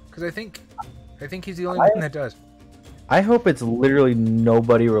 Because I think he's the only one that does. I hope it's literally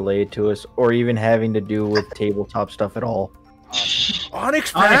nobody related to us, or even having to do with tabletop stuff at all.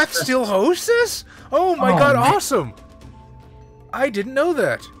 Onyx Path still hosts us? Oh my god, man. awesome! I didn't know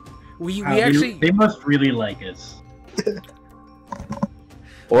that. We actually... They must really like us.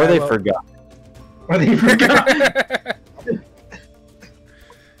 Or they forgot. Or they forgot.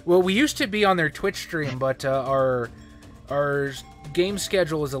 Well, we used to be on their Twitch stream, but our game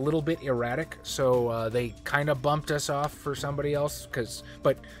schedule is a little bit erratic, so they kind of bumped us off for somebody else.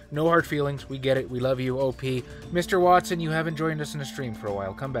 But no hard feelings. We get it. We love you, OP. Mr. Watson, you haven't joined us in a stream for a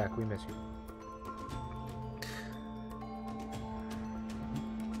while. Come back. We miss you.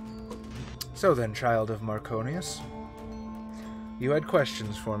 So then, child of Marconius, you had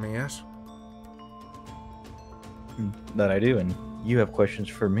questions for me, yes? That I do, and you have questions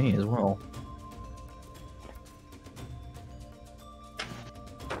for me as well.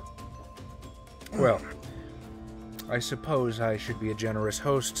 Well, I suppose I should be a generous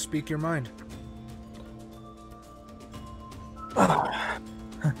host. Speak your mind.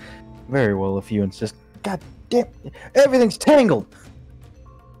 Very well, if you insist. God damn, everything's tangled!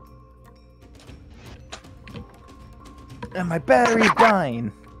 And my battery's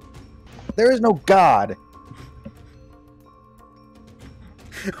dying. There is no God.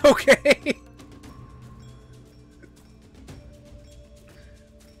 Okay.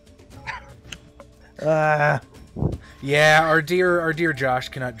 Yeah, our dear Josh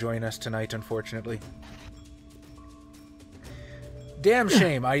cannot join us tonight, unfortunately. Damn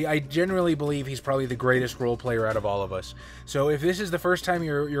shame. I genuinely believe he's probably the greatest role player out of all of us. So if this is the first time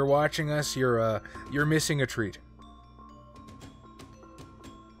you're watching us, you're missing a treat.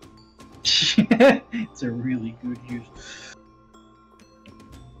 It's a really good use.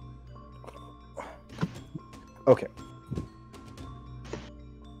 Okay.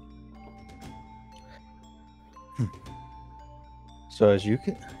 So as you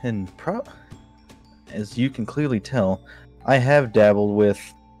can clearly tell, I have dabbled with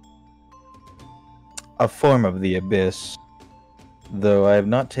a form of the abyss, though I have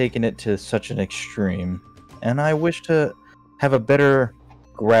not taken it to such an extreme, and I wish to have a better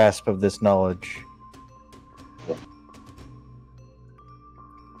grasp of this knowledge.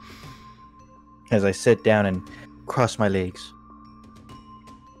 As I sit down and cross my legs.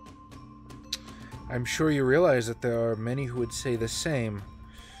 I'm sure you realize that there are many who would say the same.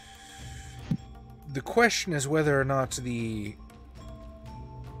 The question is whether or not the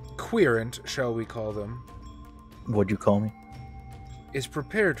querent, shall we call them, What'd you call me? is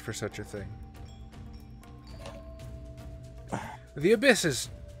prepared for such a thing. The abyss is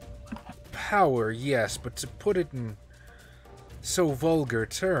power, yes, but to put it in so vulgar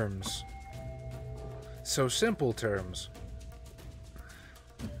terms, so simple terms,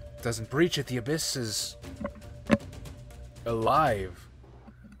 doesn't breach it. The abyss is alive,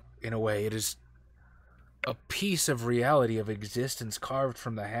 in a way. It is a piece of reality, of existence, carved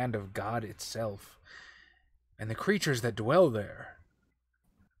from the hand of God itself. And the creatures that dwell there,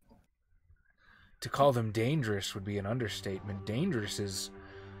 to call them dangerous would be an understatement. Dangerous is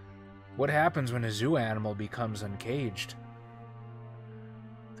what happens when a zoo animal becomes uncaged.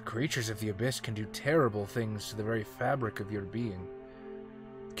 The creatures of the abyss can do terrible things to the very fabric of your being,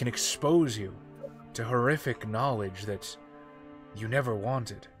 can expose you to horrific knowledge that you never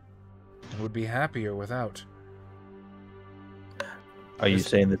wanted and would be happier without. Are you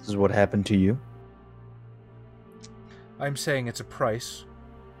saying this is what happened to you? I'm saying it's a price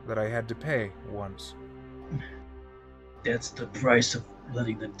that I had to pay once. That's the price of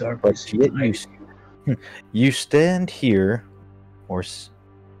letting the darkness But yet invade you. you stand here, or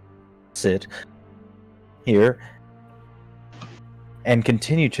sit here, and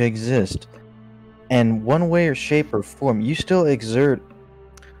continue to exist. And one way or shape or form, you still exert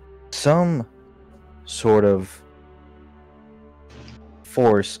some sort of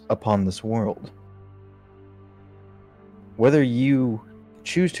force upon this world. Whether you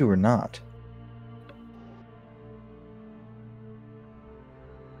choose to or not.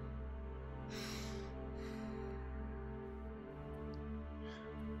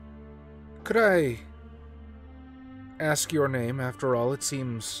 Could I ask your name? After all, it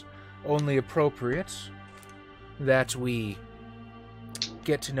seems only appropriate that we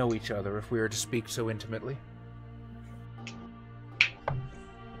get to know each other if we are to speak so intimately.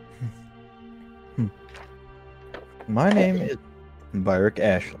 My name is Byrick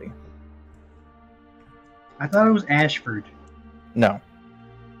Ashley. I thought it was Ashford. No.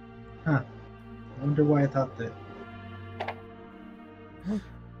 I wonder why I thought that.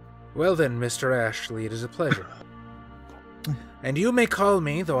 Well then, Mr. Ashley, it is a pleasure. And you may call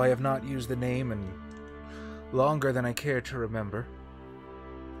me, though I have not used the name in longer than I care to remember,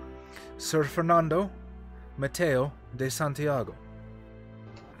 Sir Fernando Mateo de Santiago.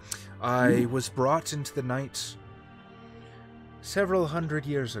 I was brought into the night several hundred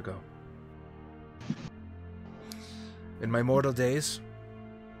years ago. In my mortal days,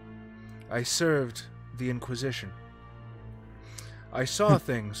 I served the Inquisition. I saw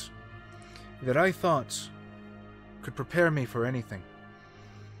things that I thought could prepare me for anything.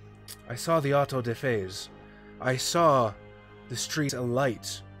 I saw the auto de fes. I saw the streets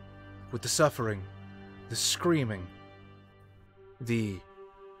alight with the suffering, the screaming, the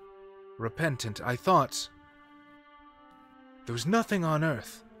repentant. I thought there was nothing on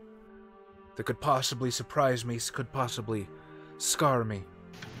earth that could possibly surprise me, could possibly scar me,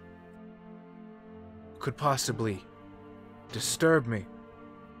 could possibly disturb me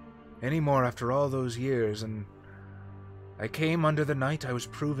anymore after all those years, and I came under the night. I was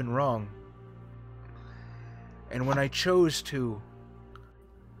proven wrong. And when I chose to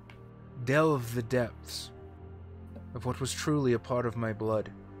delve the depths of what was truly a part of my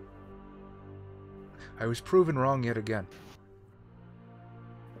blood, I was proven wrong yet again.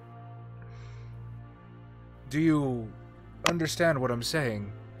 Do you understand what I'm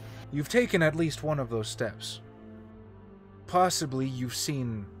saying? You've taken at least one of those steps. Possibly you've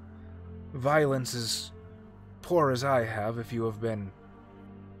seen violence as poor as I have if you have been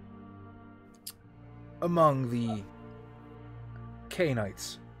among the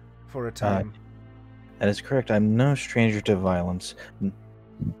Cainites for a time. That is correct. I'm no stranger to violence.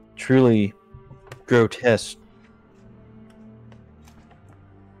 Truly grotesque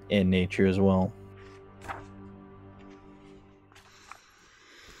in nature as well.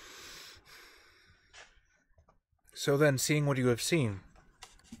 So then, seeing what you have seen,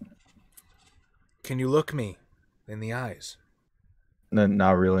 can you look me in the eyes? No,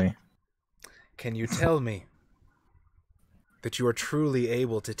 not really. Can you tell me that you are truly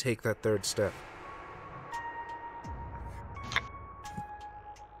able to take that third step?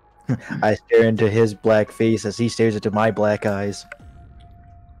 I stare into his black face as he stares into my black eyes.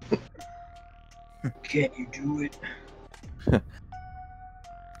 Can you do it?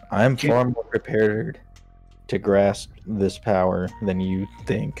 I'm far more prepared to grasp this power than you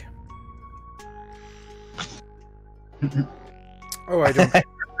think. Oh, I don't...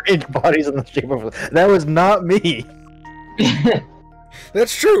 Arrange bodies in the shape of... That was not me!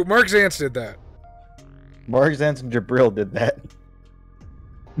 That's true! Mark Zantz did that. Mark Zantz and Jabril did that.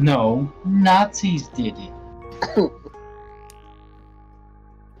 No, Nazis did it.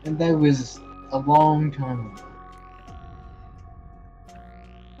 And that was a long time ago.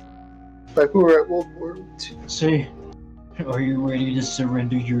 Like we were at World War II. Say, are you ready to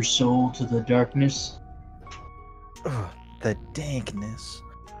surrender your soul to the darkness? Ugh, the dankness.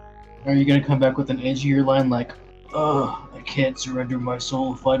 Are you gonna come back with an edgier line like, ugh, I can't surrender my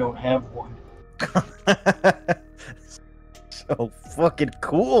soul if I don't have one? So fucking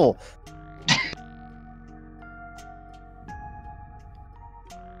cool.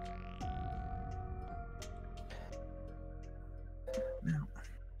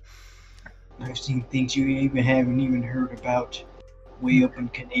 I've seen things you haven't even heard about. way up in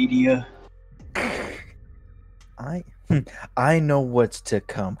Canada. I know what's to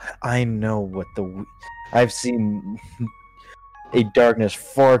come. I know what I've seen a darkness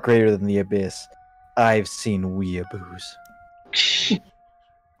far greater than the abyss. I've seen weeaboos.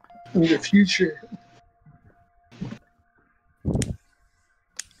 In the future.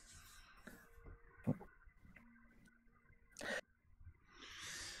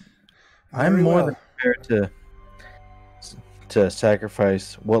 I'm Very more well. than prepared to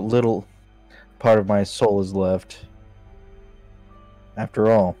sacrifice what little part of my soul is left.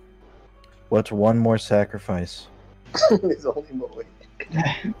 After all, what's one more sacrifice? There's only one way.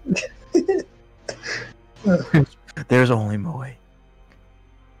 There's only Moe.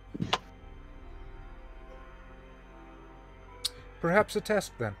 Perhaps a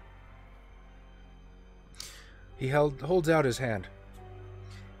test, then. He holds out his hand,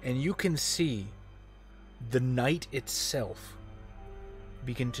 and you can see the night itself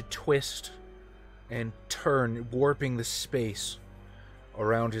begin to twist and turn, warping the space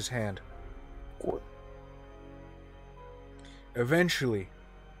around his hand. Eventually,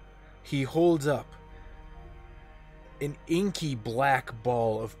 he holds up an inky black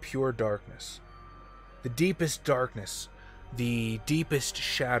ball of pure darkness. The deepest darkness, the deepest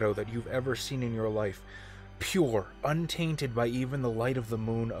shadow that you've ever seen in your life. Pure, untainted by even the light of the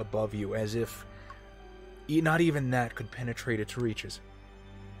moon above you, as if not even that could penetrate its reaches.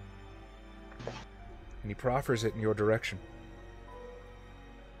 And he proffers it in your direction.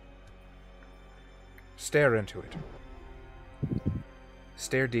 Stare into it.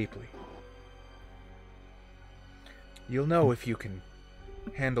 Stare deeply. You'll know if you can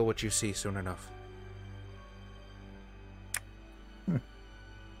handle what you see soon enough.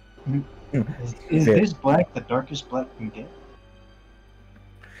 Is this black the darkest black we can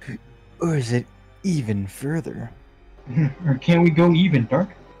get? Or is it even further? Or can we go even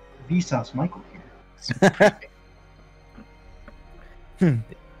darker? Vsauce Michael here.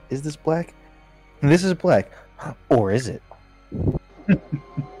 Is this black? This is black. Or is it?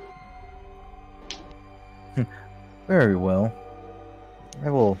 Very well. I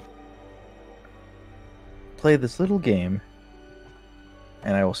will play this little game,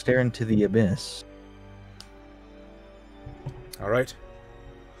 and I will stare into the abyss. Alright.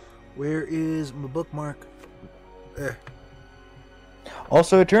 Where is my bookmark?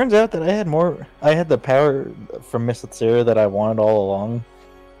 Also, it turns out that I had the power from Miss Sarah that I wanted all along.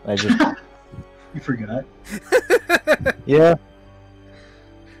 I just... You forgot. Yeah.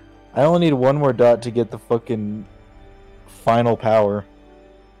 I only need one more dot to get the fucking final power.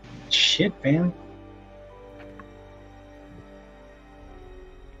 Shit, fam.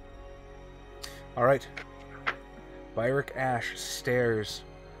 Alright. Byrick Ash stares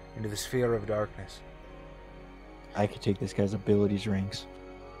into the sphere of darkness. I could take this guy's abilities ranks.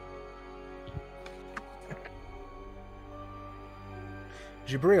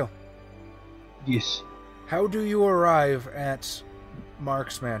 Jibril, Yes. how do you arrive at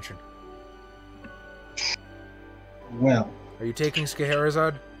Mark's mansion? Well, Are you taking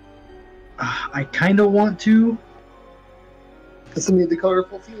Scheherazade? I kind of want to. Doesn't need the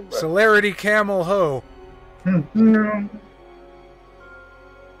colorful theme. Bro. Celerity Camel Ho! No.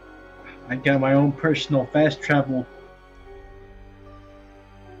 I got my own personal fast travel.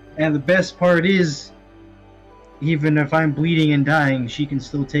 And the best part is, even if I'm bleeding and dying, she can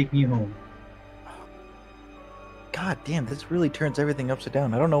still take me home. God damn, this really turns everything upside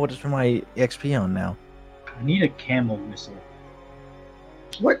down. I don't know what to spend my XP on now. I need a camel whistle.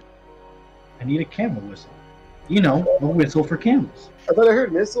 What? I need a camel whistle. You know, a whistle for camels. I thought I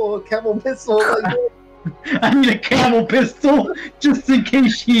heard missile, camel missile. Like, I need a camel pistol just in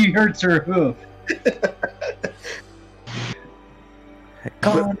case she hurts her hoof.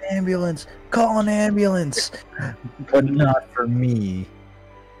 Call an ambulance! Call an ambulance! But not for me.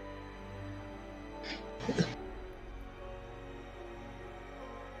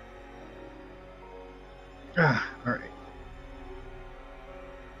 Alright.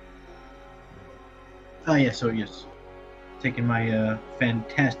 Oh, yes, yes. Taking my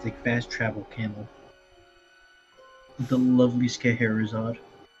fantastic fast travel camel. The lovely Scheherazade.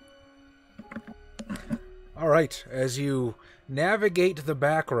 Alright, as you navigate the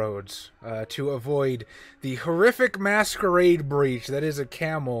back roads to avoid the horrific masquerade breach that is a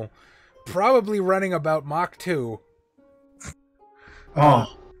camel, probably running about Mach 2.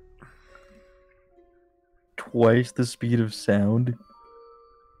 Oh. Twice the speed of sound.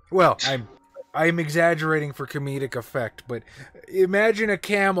 Well, I'm exaggerating for comedic effect, but imagine a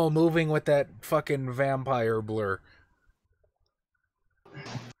camel moving with that fucking vampire blur.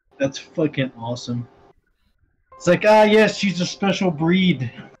 That's fucking awesome. It's like, ah, yes, she's a special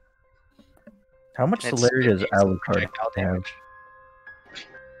breed. How much It's- celerity does it's Alucard projectile have? damage.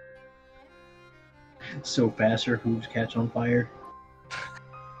 So fast her hooves catch on fire.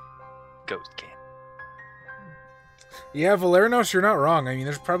 Ghost can. Yeah, Valernos, you're not wrong. I mean,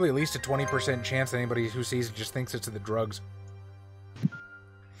 there's probably at least a 20% chance that anybody who sees it just thinks it's the drugs.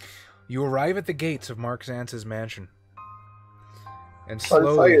 You arrive at the gates of Mark Zantz's mansion. And On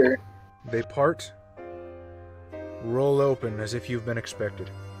slowly, fire. they part, roll open as if you've been expected.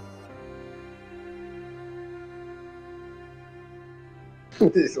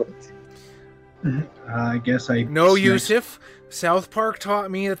 I guess I... No, snatched- Yusuf. South Park taught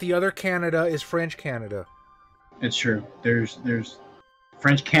me that the other Canada is French Canada. It's true. There's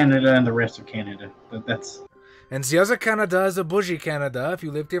French Canada and the rest of Canada. That's... And the other Canada is a bougie Canada. If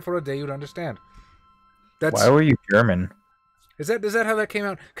you lived here for a day, you'd understand. That's Why were you German? is that how that came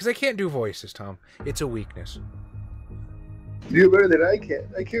out? Because I can't do voices, Tom. It's a weakness. You do better than I can.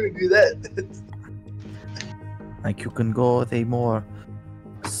 I can't do that. Like, you can go with a more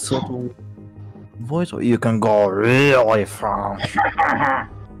subtle voice, or you can go really French.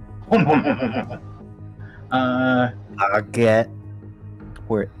 Baguette,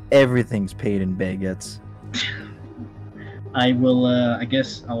 where everything's paid in baguettes. I will, I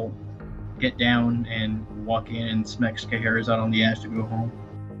guess I'll get down and walk in and smack Scheherazade on the ass to go home.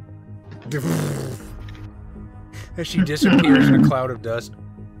 As she disappears in a cloud of dust.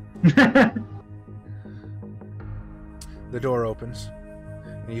 The door opens,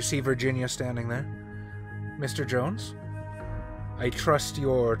 and you see Virginia standing there. Mr. Jones, I trust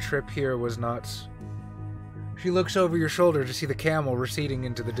your trip here was not... She looks over your shoulder to see the camel receding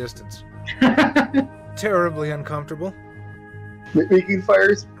into the distance. Terribly uncomfortable. Making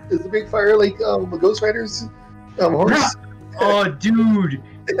fires is the big fire like the Ghost Rider's horse. Oh, dude!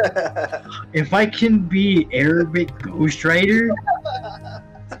 If I can be Arabic Ghost Rider,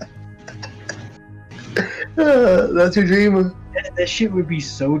 That's your dream. that shit would be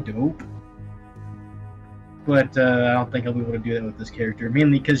so dope. But I don't think I'll be able to do that with this character.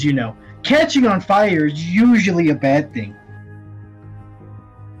 Mainly because, you know, catching on fire is usually a bad thing.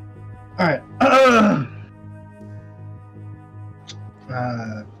 Alright.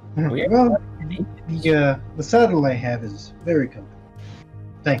 Well, the saddle I have is very comfortable.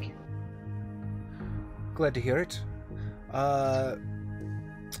 Thank you. Glad to hear it.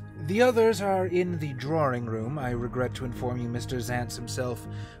 The others are in the drawing room. I regret to inform you Mr. Zantz himself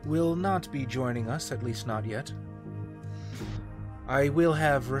will not be joining us, at least not yet. I will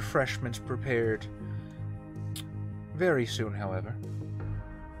have refreshments prepared very soon, however.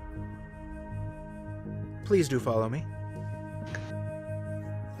 Please do follow me.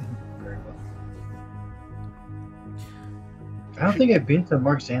 Very well. I don't think I've been to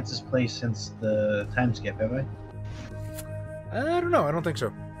Mark Zantz's place since the time skip, have I? I don't know. I don't think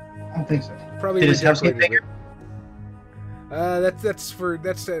so. I don't think so. Probably Did his house get redecorated bigger? it.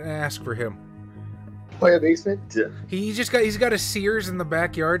 That's an ask for him. Play a basement. He's got a Sears in the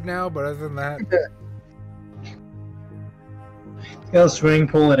backyard now, but other than that, Got a swimming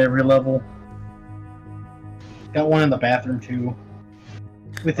pool at every level. Got one in the bathroom too,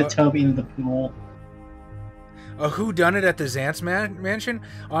 with a tub in the pool. a whodunit at the Zantz mansion.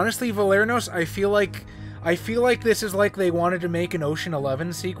 Honestly, Valernos, I feel like this is like they wanted to make an Ocean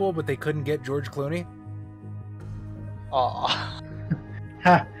 11 sequel, but they couldn't get George Clooney. Aw.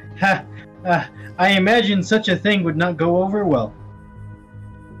 Ha ha! I imagine such a thing would not go over well.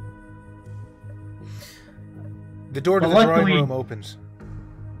 The door to Well, the drawing luckily- room opens.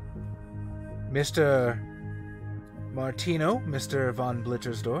 Mr. Martino, Mr. von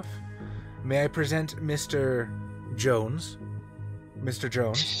Blittersdorf. May I present Mr. Jones? Mr.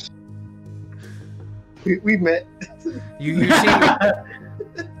 Jones. We met.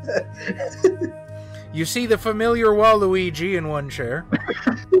 You see the familiar Waluigi in one chair.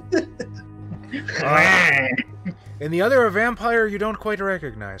 In the other, a vampire you don't quite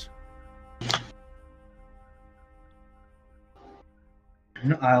recognize.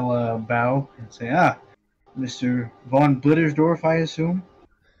 I'll bow and say, Mr. von Blittersdorf, I assume?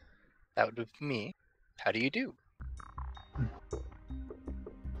 That would be me. How do you do?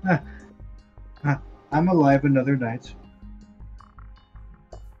 I'm alive another night.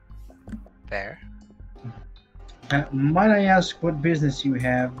 There. Might I ask what business you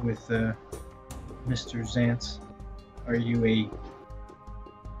have with Mr. Zantz? Are you a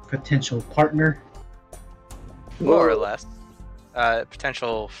potential partner? More or less.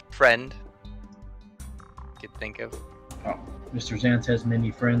 Potential friend. Could think of. Oh, Mr. Zantz has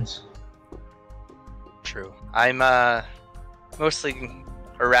many friends. True. I'm mostly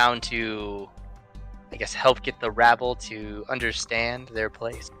around to I guess, help get the rabble to understand their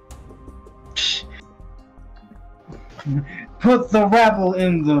place. Put the rabble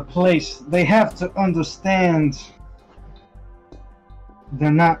in the place. They have to understand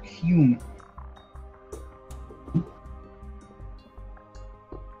they're not human.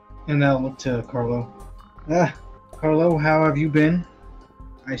 And I'll look to Carlo. Carlo, how have you been?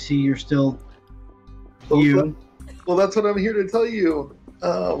 I see you're still you. Well, that's what I'm here to tell you.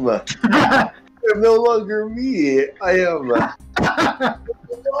 I'm no longer me. I am.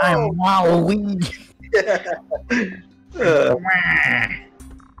 I'm Waluigi.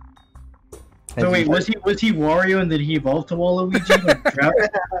 So wait, was he Wario and then he evolved to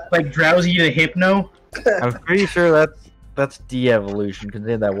Waluigi? Like Drowsy to Hypno? I'm pretty sure that's de-evolution because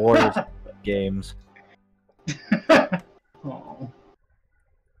they had that Warriors games. Oh.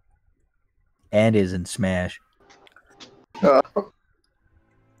 And is in Smash. So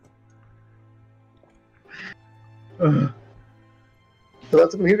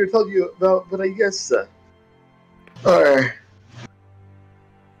that's what I'm here to tell you about, but I guess, our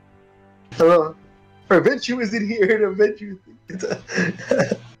Venture isn't here, and Venture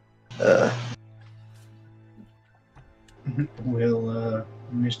Will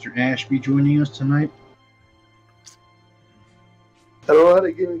Mr. Ash be joining us tonight? I don't know how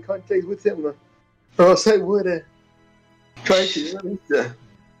to get in contact with him, or else I would try to.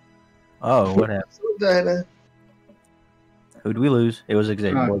 Oh, what happened? Who'd we lose? It was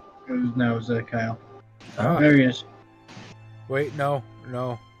Xavier. No, it was Kyle. Oh. There he is. Wait, no.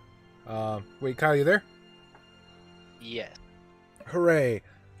 Wait, Kyle, you there? Yes. Hooray.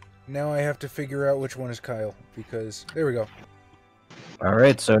 Now I have to figure out which one is Kyle, because... There we go.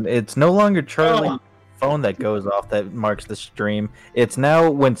 Alright, so it's no longer Charlie's phone that goes off that marks the stream. It's now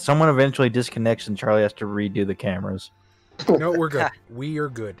when someone eventually disconnects and Charlie has to redo the cameras. No, we're good. We are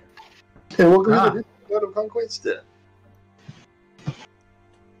good. And welcome to the God of Conquest.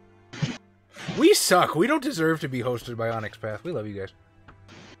 We suck. We don't deserve to be hosted by Onyx Path. We love you guys.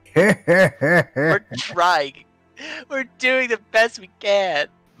 We're trying. We're doing the best we can.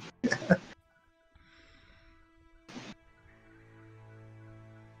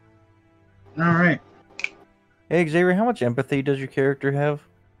 Alright. Hey, Xavier, how much empathy does your character have?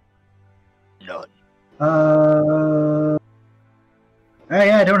 None.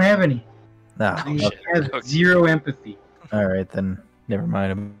 Yeah, I don't have any. Nah. He has zero empathy. Alright, then never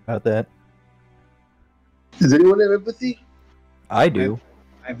mind about that. Does anyone have empathy? I do.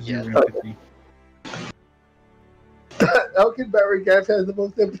 I have zero empathy. How can Barry Gaff have the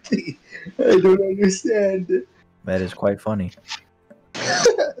most empathy? I don't understand. That is quite funny.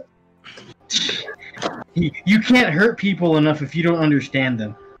 You can't hurt people enough if you don't understand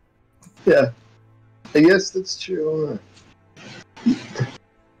them. Yeah. I guess that's true.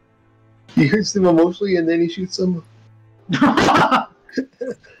 He hurts them emotionally and then he shoots them.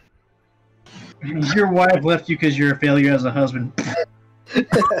 Your wife left you because you're a failure as a husband.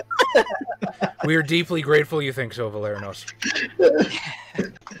 We are deeply grateful you think so, Valerinos.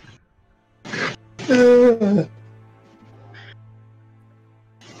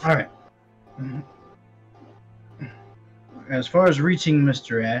 Alright. As far as reaching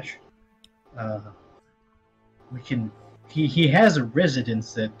Mr. Ash, we can... He has a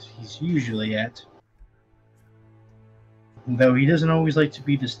residence that he's usually at. Though he doesn't always like to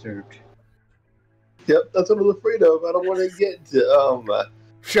be disturbed. Yep, that's what I'm afraid of. I don't want to get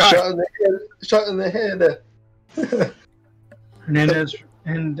shot in the head.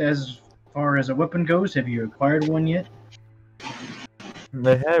 And as far as a weapon goes, have you acquired one yet?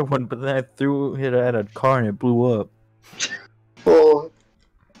 I had one, but then I threw it at a car and it blew up. Well,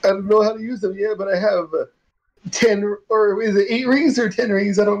 I don't know how to use them yet, but I have 10, or is it 8 rings or 10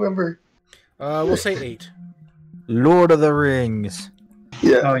 rings? I don't remember. We'll say 8. Lord of the Rings.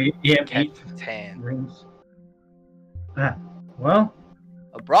 Yeah. Oh, you have 8 10. rings. Well,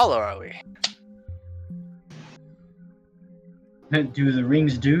 A brawler, are we? do the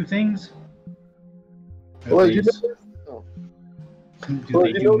rings do things? Well, Do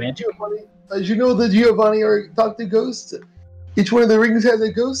they do magic? As you know, the Giovanni are talk to ghosts. Each one of the rings has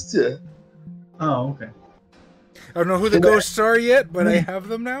a ghost. Oh, okay. I don't know who the ghosts are yet, but I have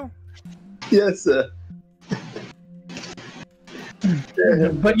them now. Yes.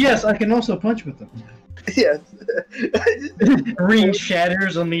 But yes, I can also punch with them. Yes. Ring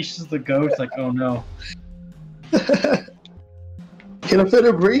shatters, unleashes the ghost. Like, oh no. Can I fit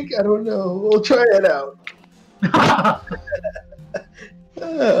a break? I don't know. We'll try it out.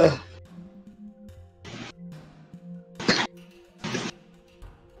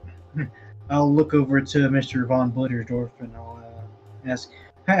 I'll look over to Mr. Von Blittersdorf and I'll ask,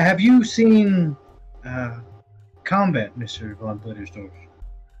 have you seen combat, Mr. von Blittersdorf?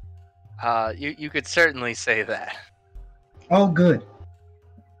 You could certainly say that. Oh, good.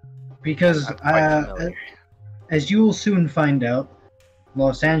 Because I'm quite familiar. as you will soon find out,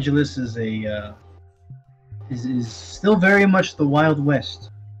 Los Angeles is a is still very much the Wild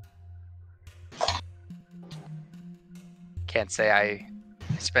West. Can't say I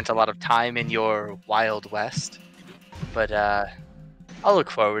spent a lot of time in your Wild West, but I'll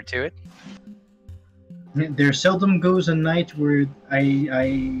look forward to it. There seldom goes a night where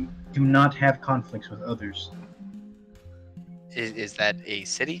I do not have conflicts with others. Is that a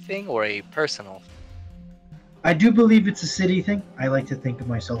city thing or a personal? I do believe it's a city thing. I like to think of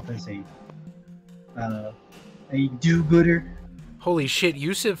myself as a do-gooder. Holy shit,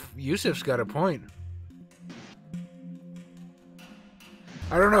 Yusuf's got a point.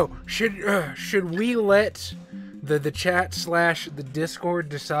 I don't know. Should we let the chat / the Discord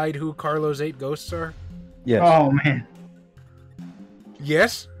decide who Carlo's 8 ghosts are? Yes. Oh man.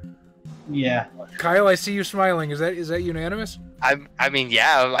 Yes? Yeah. Kyle, I see you smiling. Is that unanimous? I mean,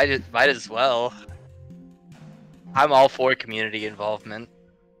 yeah, might as well. I'm all for community involvement.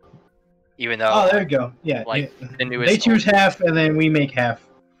 Even though... Oh, there you go. Yeah. Like, yeah. the newest... They choose half, and then we make half.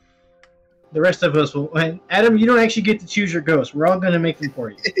 The rest of us will... And Adam, you don't actually get to choose your ghosts. We're all going to make them for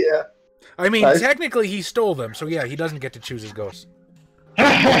you. Yeah. I mean, technically he stole them, so yeah, he doesn't get to choose his ghosts.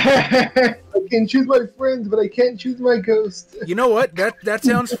 I can choose my friends, but I can't choose my ghost. You know what? That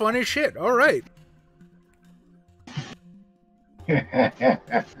sounds fun as shit. All right.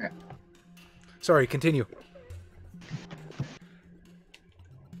 Sorry, continue.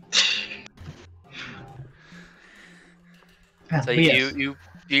 So Yes. you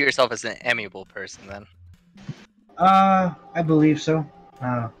view yourself as an amiable person, then? I believe so.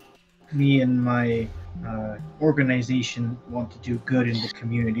 Me and my organization want to do good in the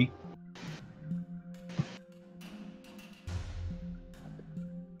community.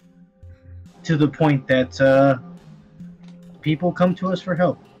 To the point that people come to us for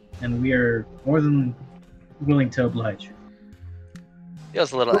help, and we are more than willing to oblige.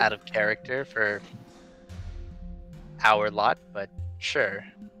 Feels a little out of character for our lot, but sure.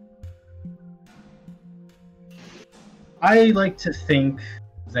 I like to think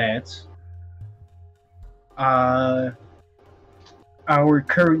that our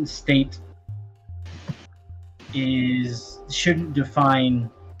current state shouldn't define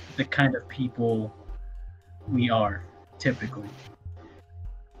the kind of people we are, typically.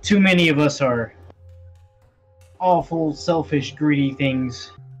 Too many of us are awful, selfish, greedy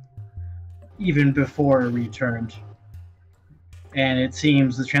things even before we returned. And it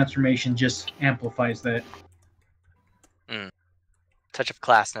seems the transformation just amplifies that. Touch of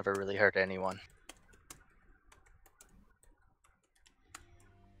class never really hurt anyone.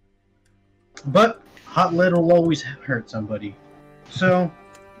 But hot lead will always hurt somebody. So,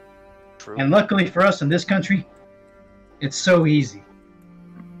 True. and luckily for us in this country, it's so easy.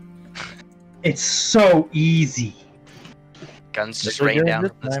 It's so easy. Guns just They're rain doing down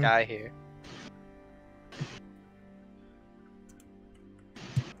this from the time. sky here.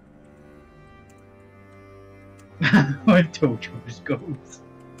 I told you it goes.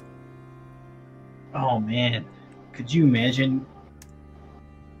 Oh man, could you imagine?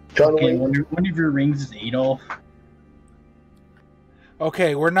 John Okay, Wayne. one of your rings is Adolf.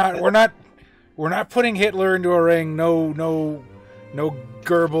 Okay, we're not putting Hitler into a ring. No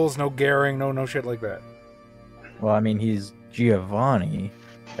Goebbels, no Goering, no shit like that. Well, I mean, he's Giovanni,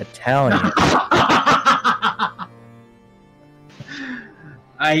 Italian.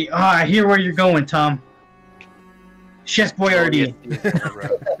 I hear where you're going, Tom. Chef Boyardee.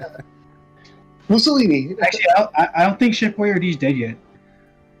 Mussolini. Actually, I don't think Chef Boyardee's dead yet.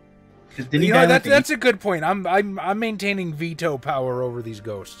 'Cause didn't he You know, die that's a good point. I'm maintaining veto power over these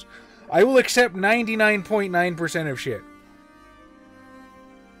ghosts. I will accept 99.9% of shit.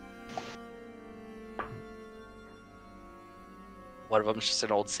 One of them's just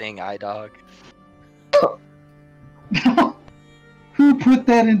an old seeing eye dog. Who put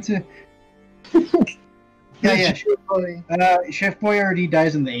that into? Yeah. Funny. Chef Boyardee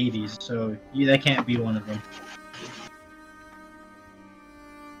dies in the 80s, so that can't be one of them.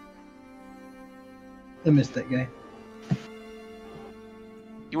 I missed that guy.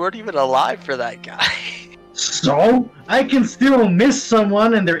 You weren't even alive for that guy. So? I can still miss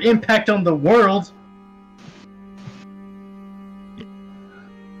someone and their impact on the world.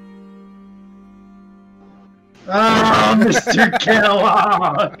 Ah, Mr.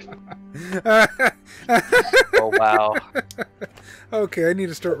 Kellogg! Oh wow. Okay, I need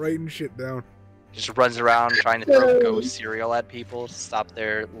to start writing shit down. Just runs around trying to throw ghost cereal at people to stop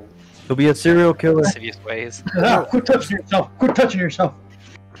their He'll be a serial killer. lascivious ways. Quit touching yourself! Quit touching yourself!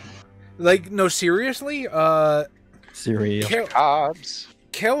 Like, no, seriously? Cereal. Cobbs.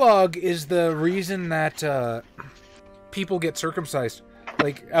 Kellogg is the reason that people get circumcised.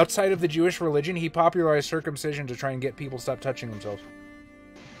 Like, outside of the Jewish religion, he popularized circumcision to try and get people to stop touching themselves.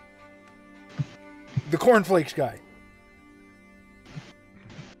 The cornflakes guy.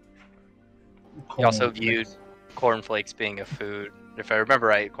 He also viewed cornflakes being a food, if I remember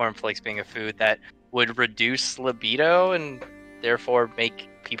right, cornflakes being a food that would reduce libido and therefore make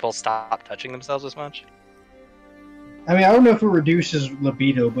people stop touching themselves as much. I mean, I don't know if it reduces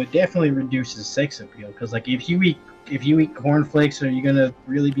libido, but definitely reduces sex appeal. Because, like, if you eat cornflakes, are you gonna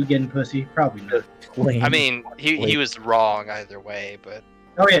really be getting pussy? Probably not. I mean, he was wrong either way, but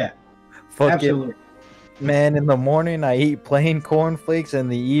Oh yeah, Fuck absolutely. it. Man, in the morning I eat plain cornflakes, and in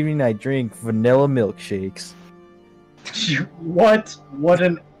the evening I drink vanilla milkshakes. What? What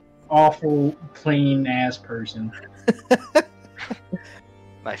an awful plain ass person.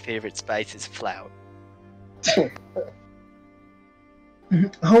 my favorite spice is flour.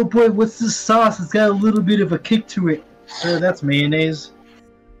 Oh boy, what's this sauce? It's got a little bit of a kick to it. Sir, that's mayonnaise.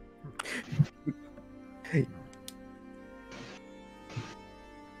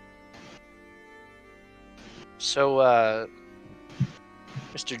 So,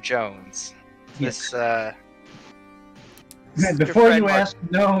 Mr. Jones, Yes. this Before friend you Mark- ask,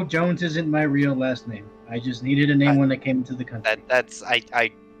 no, Jones isn't my real last name. I just needed a name when I came into the country. that's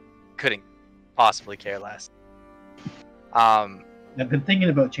I couldn't possibly care less. I've been thinking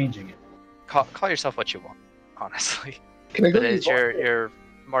about changing it. Call yourself what you want, honestly. Can I go But to it's your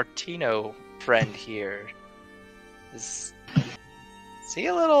Martino friend here. Is he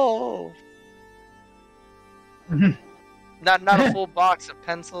a little Mhm. not a full box of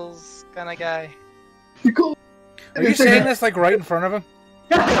pencils kind of guy? Cool. Are you saying this like right in front of him?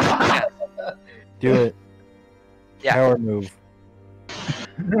 Do it. Yeah. Power move.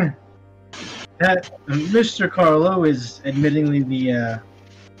 That Mr. Carlo is admittingly the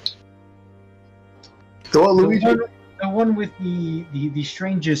Waluigi. one with the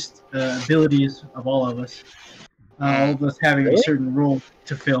strangest abilities of all of us. All of us having a certain role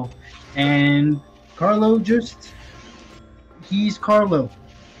to fill, and Carlo he's Carlo,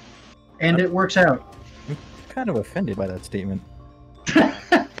 and it works out. I'm kind of offended by that statement.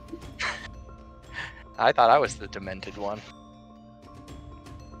 I thought I was the demented one.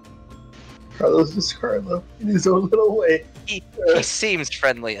 Carlos is Carlo in his own little way. He seems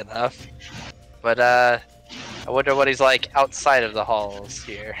friendly enough, but I wonder what he's like outside of the halls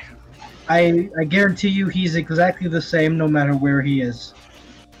here. I guarantee you he's exactly the same no matter where he is.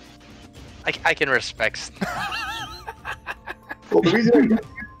 I can respect. Well, the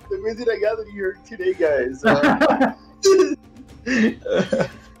reason I gathered here today, guys. I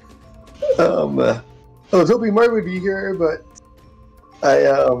was hoping Mark would be here, but I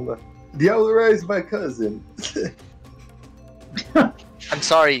diablerized my cousin. I'm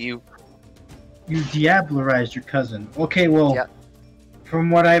sorry, you. You diablerized your cousin. Okay, well, Yeah. from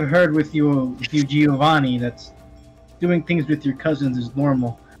what I've heard with you Giovanni, that's doing things with your cousins is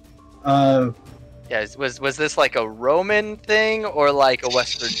normal. Yeah, was this like a Roman thing or like a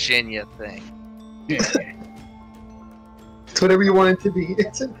West Virginia thing? It's whatever you want it to be.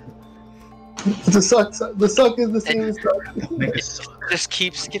 The suck is the same as suck. Make it suck. Just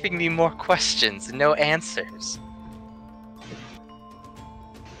keeps giving me more questions and no answers.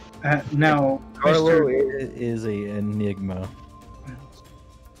 Now, Carlo Mr. is a enigma.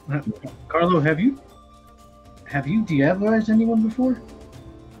 Carlo, have you diablerized anyone before?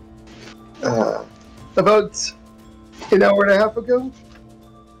 About an hour and a half ago.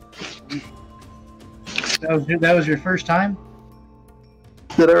 That was your first time?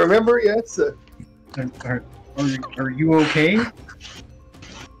 Did I remember? Yes. Are you okay?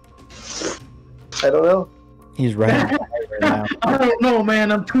 I don't know. He's right now. I don't know,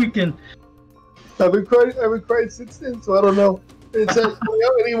 man. I'm tweaking. I've been crying since then, so I don't know. It's not coming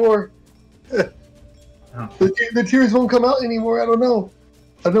out anymore. The tears won't come out anymore. I don't know.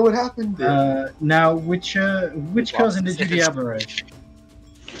 I don't know what happened. Now, which cousin did you diablerize?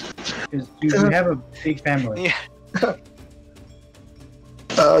 Because you have a big family. Yeah.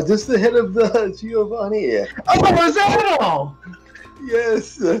 Just the head of the Giovanni. Oh, was that all?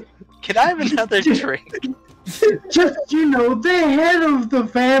 Yes. Can I have another drink? Just, the head of the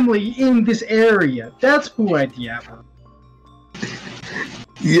family in this area. That's who I diablerized.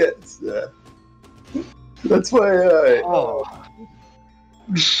 Yes. That's why. Oh.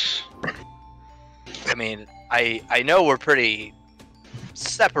 I mean, I know we're pretty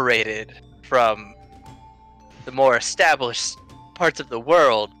separated from the more established parts of the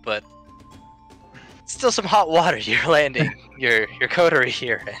world, but still some hot water you're landing your coterie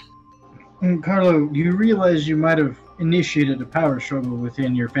here in. And Carlo, you realize you might have initiated a power struggle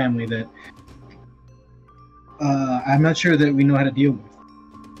within your family that I'm not sure that we know how to deal with.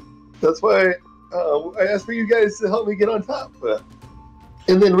 That's why I asked for you guys to help me get on top.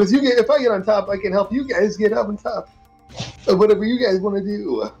 And then with you, if I get on top, I can help you guys get up on top of whatever you guys want to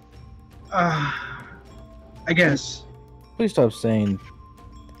do. I guess. Please stop saying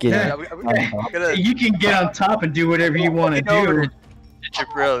get Yeah, on. You can get on top and do whatever you want to do.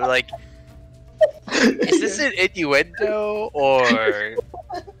 Bro, like, is this an innuendo or?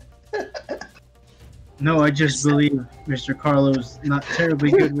 No, I just believe Mr. Carlo's not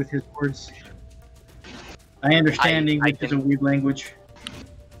terribly good with his words. I understand English is a weird language.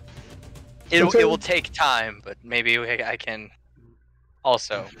 It will take time, but maybe I can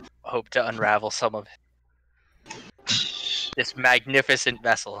also hope to unravel some of this magnificent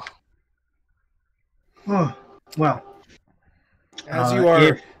vessel. Oh, well.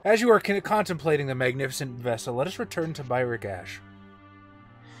 As you are contemplating the magnificent vessel, let us return to Byrick Ash.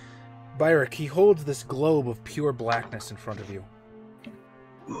 Byrick, he holds this globe of pure blackness in front of you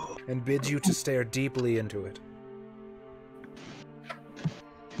and bids you to stare deeply into it.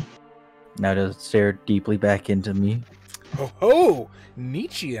 Now to stare deeply back into me. Oh ho!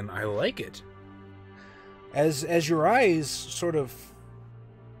 Nietzschean, I like it. As your eyes sort of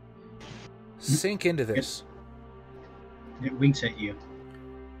sink into this. It winks at you.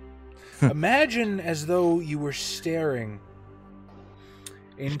 Imagine as though you were staring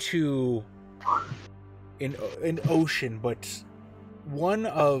into an ocean, but one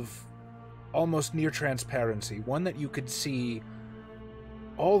of almost near transparency, one that you could see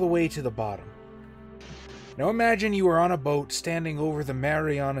all the way to the bottom. Now imagine you are on a boat standing over the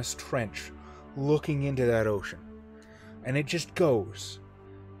Marianas Trench, looking into that ocean. And it just goes.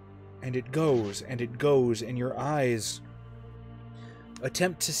 And it goes, and it goes, and your eyes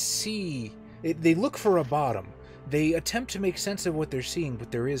attempt to see. They look for a bottom. They attempt to make sense of what they're seeing,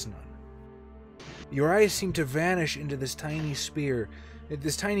 but there is none. Your eyes seem to vanish into this tiny sphere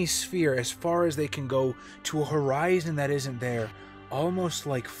as far as they can go to a horizon that isn't there, almost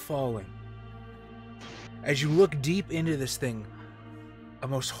like falling. As you look deep into this thing, a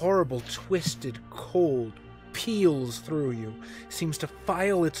most horrible, twisted, cold peels through you, seems to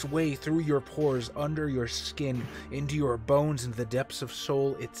file its way through your pores, under your skin, into your bones, into the depths of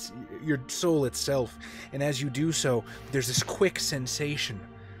your soul itself. And as you do so, there's this quick sensation,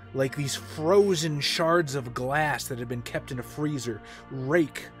 like these frozen shards of glass that had been kept in a freezer,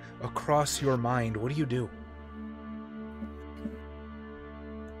 rake across your mind. What do you do?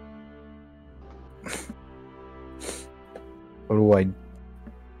 What do I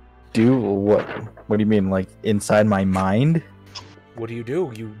do? What do you mean, like inside my mind? What do?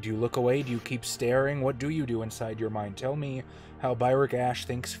 Do you look away? Do you keep staring? What do you do inside your mind? Tell me how Byrick Ash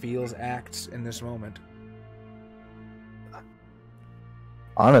thinks, feels, acts in this moment.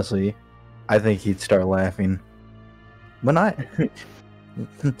 Honestly, I think he'd start laughing. But not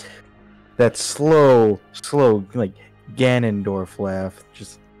that slow, like Ganondorf laugh.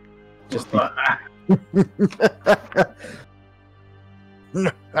 Just In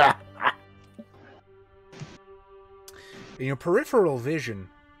your peripheral vision,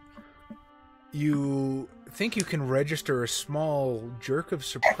 you think you can register a small jerk of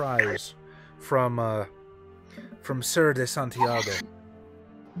surprise from Sir de Santiago.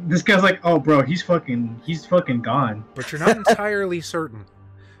 This guy's like, oh, bro, he's fucking gone. But you're not entirely certain,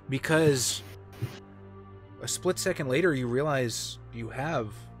 because a split second later you realize you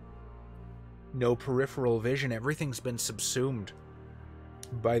have no peripheral vision. Everything's been subsumed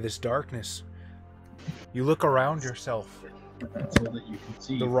by this darkness. You look around yourself. That's all that you can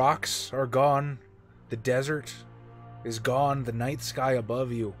see. The rocks are gone. The desert is gone. The night sky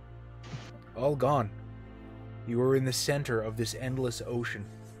above you, all gone. You are in the center of this endless ocean.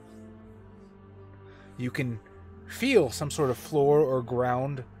 You can feel some sort of floor or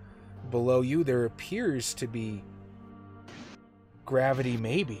ground below you. There appears to be gravity,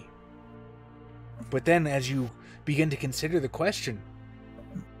 maybe. But then as you begin to consider the question,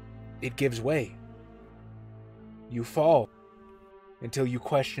 it gives way. You fall until you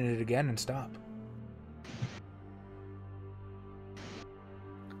question it again and stop.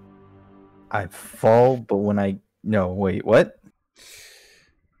 I fall, but no, wait, what?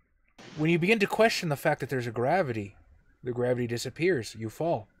 When you begin to question the fact that there's a gravity, the gravity disappears. You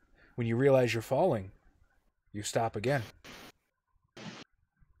fall. When you realize you're falling, you stop again.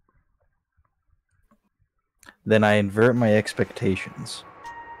 Then I invert my expectations.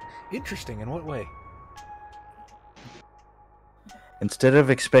 Interesting. In what way? Instead of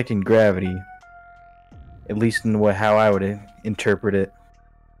expecting gravity, at least in how I would interpret it,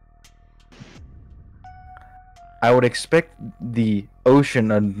 I would expect the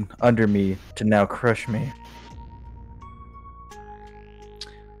ocean under me to now crush me.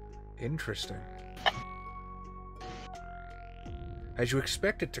 Interesting. As you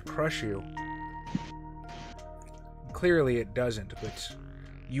expect it to crush you, clearly it doesn't, but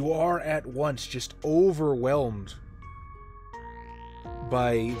you are at once just overwhelmed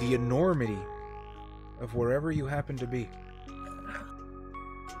by the enormity of wherever you happen to be.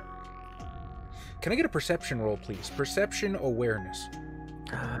 Can I get a perception roll, please? Perception awareness.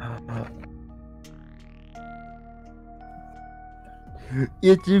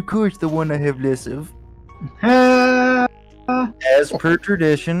 It's of course the one I have less of. As per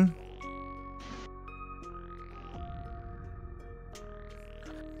tradition.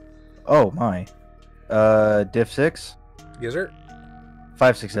 Oh my. Diff 6? Yes, sir.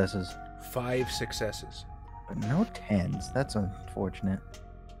 5 successes. 5 successes. But no 10s. That's unfortunate.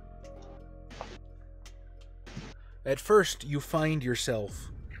 At first, you find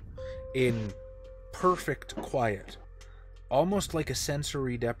yourself in perfect quiet, almost like a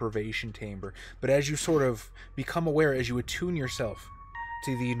sensory deprivation chamber. But as you sort of become aware, as you attune yourself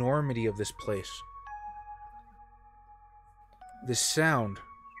to the enormity of this place, this sound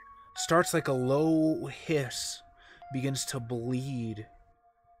starts like a low hiss, begins to bleed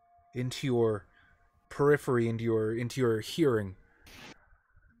into your periphery, into your hearing.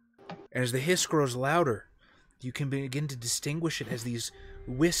 And as the hiss grows louder, you can begin to distinguish it as these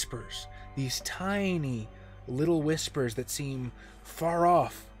whispers, these tiny little whispers that seem far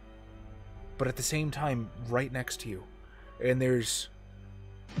off, but at the same time right next to you. And there's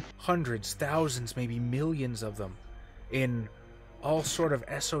hundreds, thousands, maybe millions of them in all sort of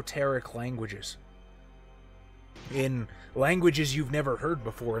esoteric languages. In languages you've never heard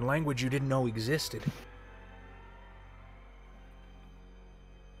before, in language you didn't know existed.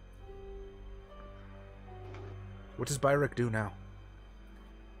 What does Byrek do now?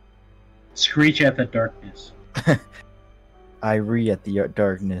 Screech at the darkness. I re at the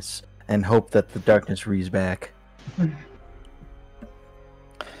darkness and hope that the darkness rees back.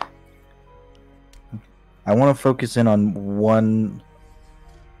 I want to focus in on one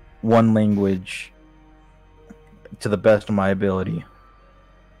language to the best of my ability.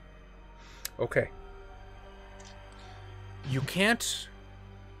 Okay. You can't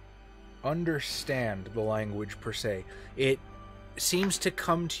understand the language per se. It seems to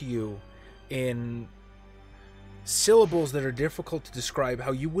come to you in syllables that are difficult to describe,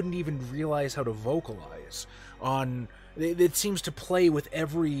 how you wouldn't even realize how to vocalize. It seems to play with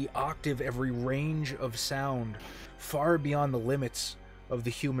every octave, every range of sound, far beyond the limits of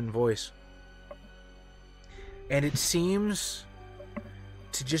the human voice. And it seems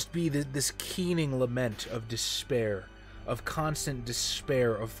to just be this keening lament of despair, of constant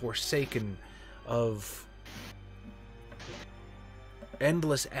despair, of forsaken, of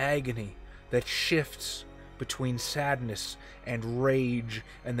endless agony that shifts between sadness and rage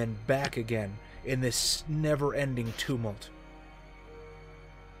and then back again in this never-ending tumult.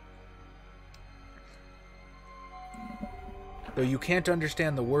 Though you can't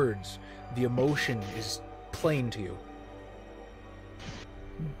understand the words, the emotion is plain to you.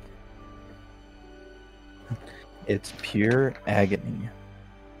 It's pure agony.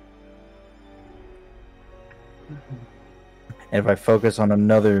 And if I focus on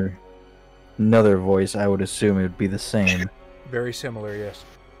another voice, I would assume it would be the same. Very similar, yes.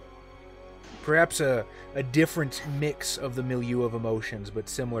 Perhaps a different mix of the milieu of emotions, but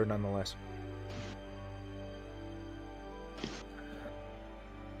similar nonetheless.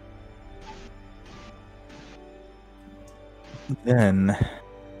 Then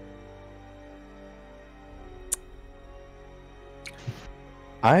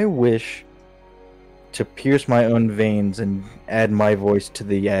I wish to pierce my own veins and add my voice to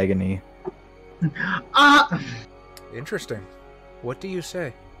the agony. Interesting. What do you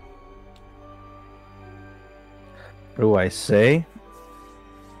say? What do I say?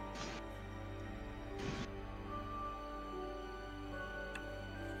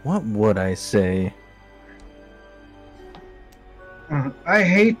 What would I say? I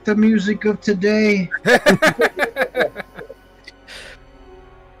hate the music of today.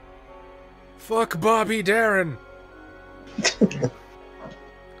 Fuck Bobby Darin.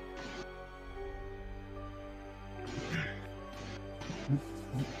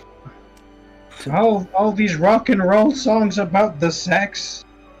 All these rock and roll songs about the sex.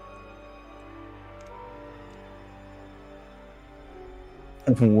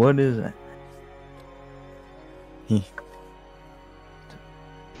 What is it?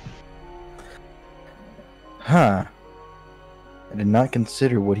 Huh. I did not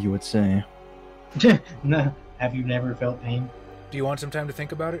consider what he would say. No, have you never felt pain? Do you want some time to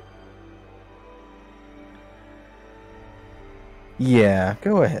think about it? Yeah,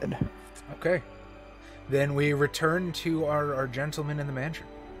 go ahead. Okay. Then we return to our gentleman in the mansion.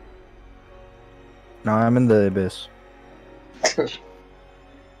 No, I'm in the abyss.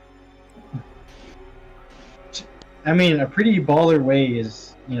 I mean, a pretty baller way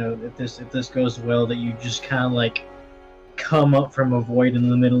is, you know, if this goes well, that you just kind of like come up from a void in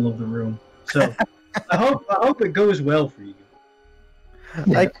the middle of the room. So I hope it goes well for you.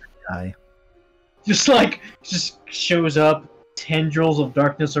 I could die. Just shows up, tendrils of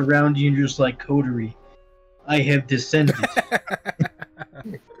darkness around you, and you're just like, coterie, I have descended.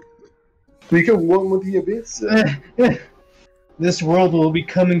 Become one with the abyss. This world will be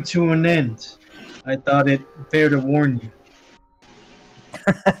coming to an end. I thought it fair to warn you.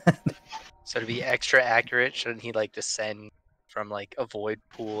 So to be extra accurate, shouldn't he like descend from like a void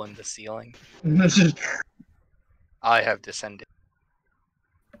pool in the ceiling? I have descended.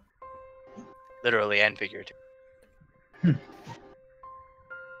 Literally and figuratively.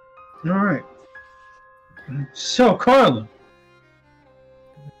 Alright. So, Carla,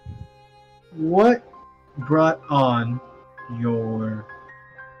 what brought on your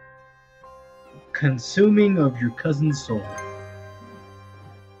consuming of your cousin's soul?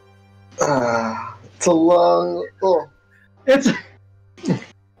 It's a long. Oh. It's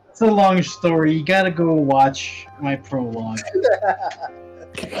a long story. You gotta go watch my prologue.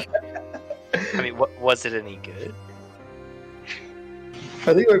 I mean, was it any good?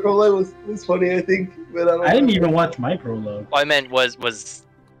 I think my prologue was funny. I think, but I didn't even watch my prologue. Well, I meant was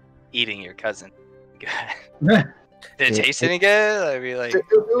eating your cousin good? Did it taste any good? I mean, like,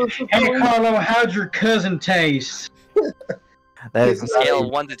 Hey, Carlo, how'd your cousin taste? That is scale of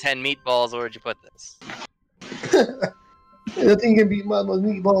 1 to 10 meatballs. Where'd you put this? Nothing can beat Mama's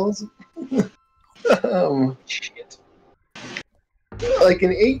meatballs. Shit. Like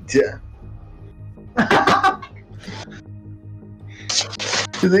an 8.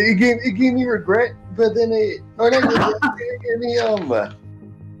 It gave me regret, but then it gave me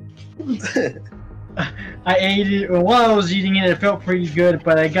I ate it while I was eating it. It felt pretty good,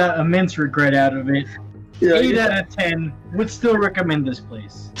 but I got immense regret out of it. Yeah, 8 out of 10. Would still recommend this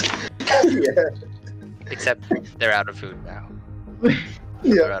place. Yeah. Except they're out of food now. Yeah.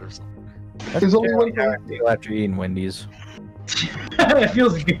 They're out of stuff. There's only one how I thing. feel after eating Wendy's. It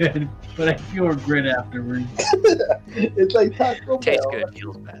feels good, but I feel regret afterwards. It's like Taco Tastes Bell. good,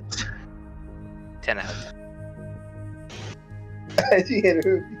 feels bad. 10 out of 10. I see it.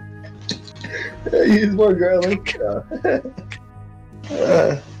 Use more garlic.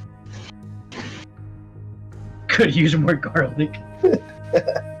 Could use more garlic.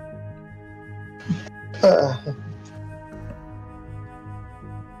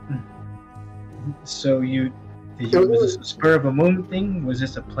 So was this a spur of a moment thing? Was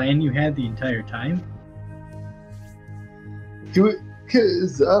this a plan you had the entire time?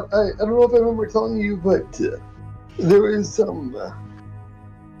 Because I don't know if I remember telling you, but there was some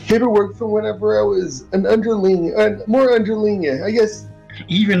paperwork from whenever I was an underling, more underling, I guess.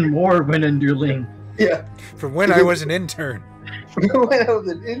 Even more when underling. Yeah. From when I was an intern. When I was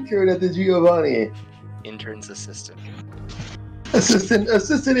an intern at the Giovanni. Intern's assistant.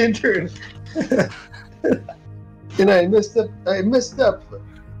 Assistant intern. And I messed up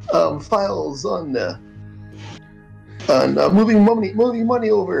files on moving money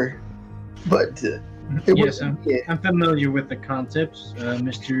over, but yes, I'm familiar with the concepts.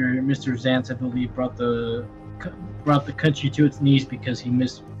 Mr. Zantz, I believe, brought the country to its knees because he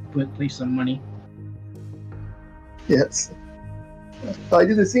misplaced some money. Yes, I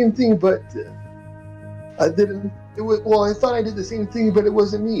did the same thing, but I didn't. I thought I did the same thing, but it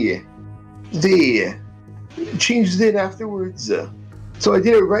wasn't me. They changed it afterwards, so I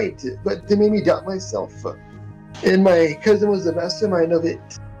did it right. But they made me doubt myself, and my cousin was the mastermind of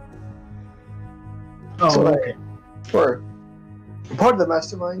it. Oh, so okay. Or part of the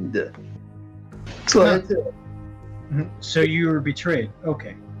mastermind. So I had to. So you were betrayed.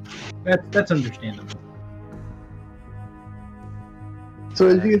 Okay, that's understandable. So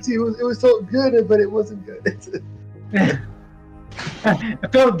as you can see, it was so good, but it wasn't good.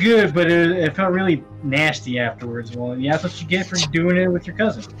 It felt good, but it felt really nasty afterwards. Well, yeah, that's what you get for doing it with your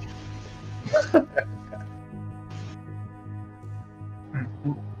cousin.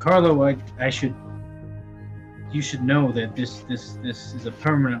 Carlo, you should know that this is a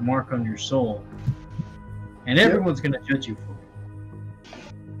permanent mark on your soul, and everyone's gonna judge you for it.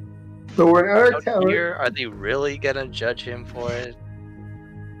 But we're in our Out tower. here, are they really gonna judge him for it?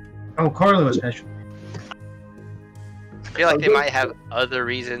 Oh, Carlo especially. I feel like they might have other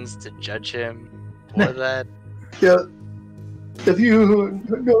reasons to judge him for that. Yeah. If you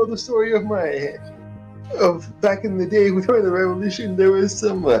know the story of back in the day before the revolution, there was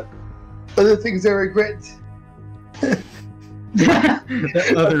some other things I regret.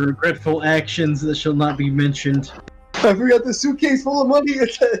 The other regretful actions that shall not be mentioned. I forgot the suitcase full of money.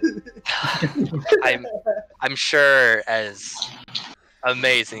 I'm sure, as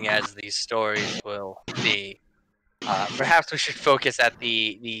amazing as these stories will be, perhaps we should focus at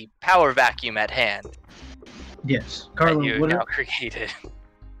the power vacuum at hand Yes, that Carlo. you now created.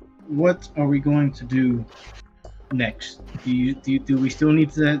 What are we going to do next? Do we still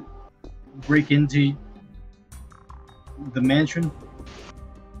need to break into the mansion?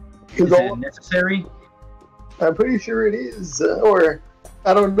 Is that necessary? I'm pretty sure it is, or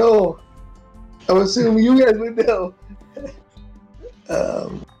I don't know. I would assume you guys would know.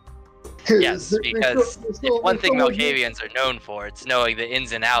 Yes, because if one thing Malkavians are known for, it's knowing the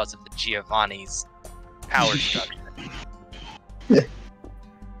ins and outs of the Giovanni's power structure.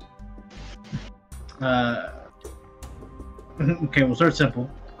 Okay, we'll start simple,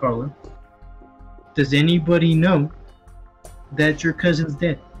 Carlo. Does anybody know that your cousin's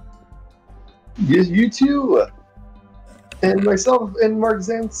dead? Yes, you too, and myself and Mark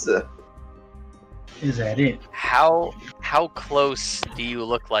Zantz. Is that it? How close do you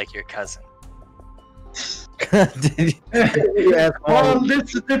look like your cousin? Well,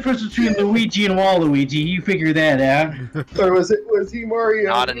 that's the difference between Luigi and Waluigi. You figure that out. Or was he Mario?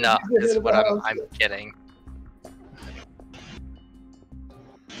 Not enough is what I'm getting.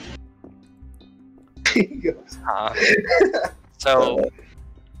 So,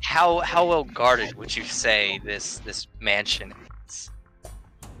 how well guarded would you say this mansion is?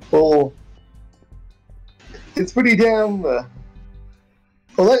 Well, it's pretty damn. Well,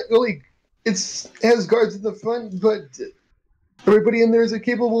 that really, it has guards in the front, but everybody in there is a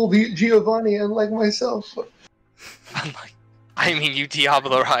capable Giovanni, unlike myself. I mean, you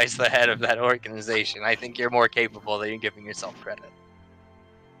Diablo-rise the head of that organization. I think you're more capable than you're giving yourself credit.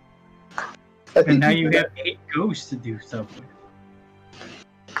 And now you have 8 ghosts to do stuff with.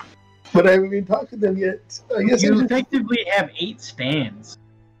 But I haven't even talked to them yet. I guess you effectively have 8 stands.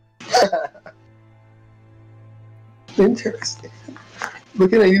 Interesting. But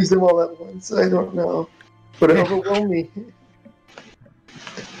can I use them all at once? I don't know. But it overwhelmed me.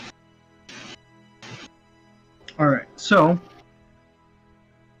 Alright, so...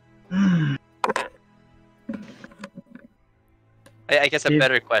 I guess a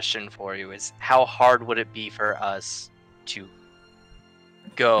better question for you is, how hard would it be for us to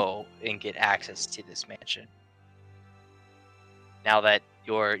go and get access to this mansion? Now that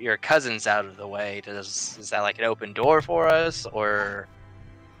your cousin's out of the way, is that like an open door for us, or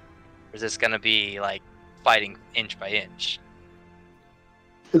is this gonna be like fighting inch by inch?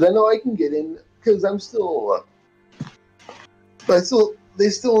 Because I know I can get in, because I'm still... they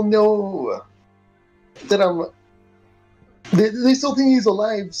still know that I'm... They still think he's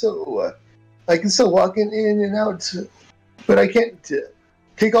alive, so I can still walk in and out, but I can't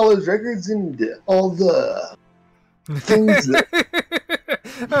take all his records and all the things that...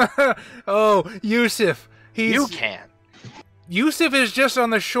 Oh, Yusuf. You can. Yusuf is just on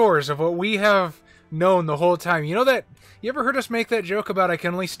the shores of what we have known the whole time. You know that... You ever heard us make that joke about I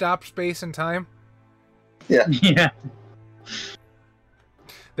can only stop space and time? Yeah. Yeah.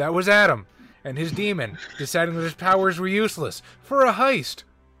 That was Adam and his demon deciding that his powers were useless for a heist.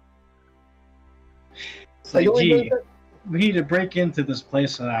 It's like, gee, we need to break into this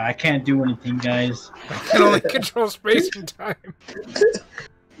place. I can't do anything, guys. I can only control space and time.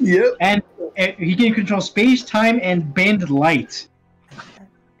 Yep. And he can control space, time, and bend light.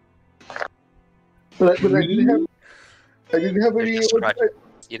 But I didn't have any...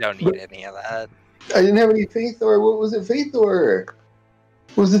 You don't need any of that. I didn't have any faith, or what was it? Faith, or...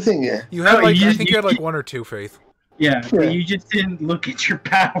 What was the thing? Yeah. You had I think you had like 1 or 2 faith. Yeah, but you just didn't look at your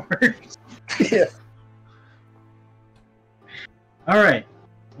powers. Yeah. Alright.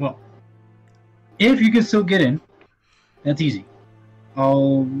 Well, if you can still get in, that's easy.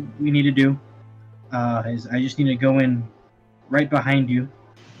 All we need to do is I just need to go in right behind you,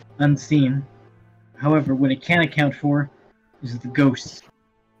 unseen. However, what it can account for is the ghosts.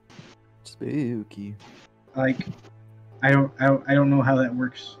 Spooky. Like, I don't know how that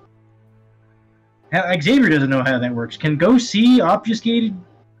works. Xavier doesn't know how that works. Can ghosts see obfuscated?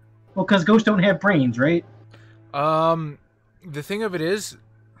 Well, because ghosts don't have brains, right? The thing of it is,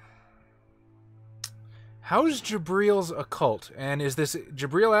 How's Jabril's occult? And is this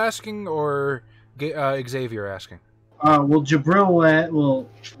Jabril asking or Xavier asking? Well, Jabril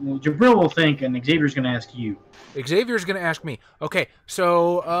will think, and Xavier's going to ask you. Xavier's going to ask me. Okay,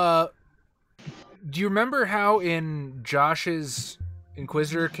 so do you remember how in Josh's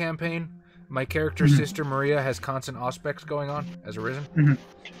Inquisitor campaign, my character's sister Maria has constant auspex going on as Arisen? Mm-hmm.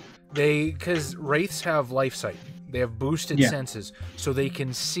 Because Wraiths have life sight. They have boosted senses, so they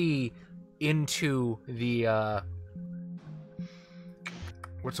can see into the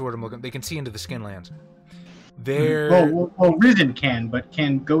what's the word I'm looking? They can see into the Skinlands. Well, Risen can, but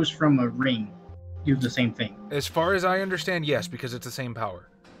can goes from a ring do the same thing? As far as I understand, yes, because it's the same power.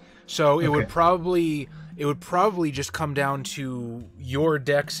 So it would probably just come down to your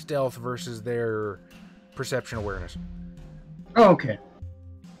dex stealth versus their perception awareness. Oh, okay.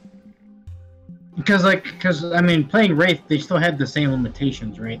 Because I mean, playing Wraith, they still had the same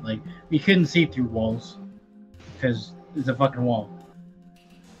limitations, right? Like, you couldn't see through walls because it's a fucking wall.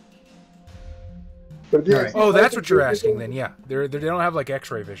 Right. Oh, that's what you're asking then. Yeah, they don't have like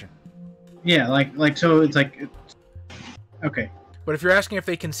X-ray vision. Yeah, like so it's like okay. But if you're asking if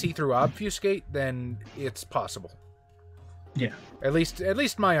they can see through obfuscate, then it's possible. Yeah. At least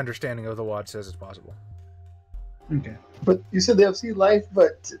my understanding of the WAD says it's possible. Okay. But you said they have seen life,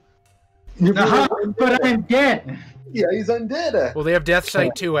 but but I'm dead. Yeah, he's undead. Well, they have death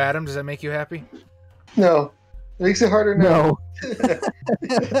sight too, Adam. Does that make you happy? No. It makes it harder now. No.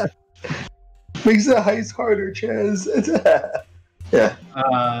 Makes the heist harder, Chaz. Yeah.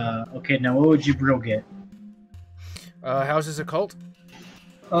 Okay, now what would Jibril get? How's his occult?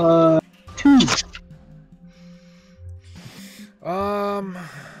 2.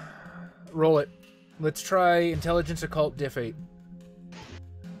 Roll it. Let's try intelligence occult diff 8.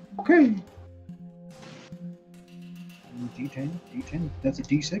 Okay. D10. That's a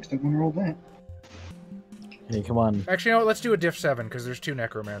D6. I'm gonna roll that. Hey, come on. Actually, you know what? Let's do a diff 7 because there's 2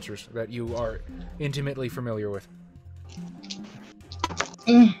 necromancers that you are intimately familiar with.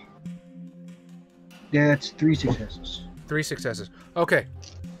 Yeah, it's 3 successes. 3 successes. Okay.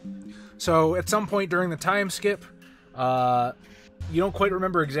 So at some point during the time skip, you don't quite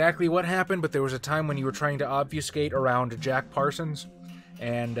remember exactly what happened, but there was a time when you were trying to obfuscate around Jack Parsons,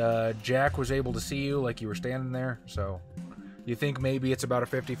 and Jack was able to see you like you were standing there, so you think maybe it's about a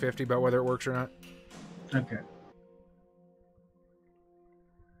 50-50 about whether it works or not? Okay.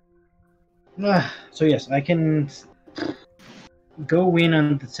 So yes, I can go in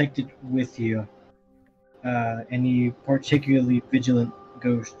undetected with you. Any particularly vigilant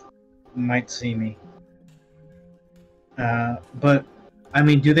ghost might see me. But, I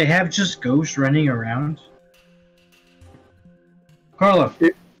mean, do they have just ghosts running around? Carlo,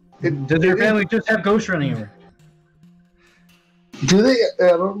 does your family just have ghosts running around? Do they? I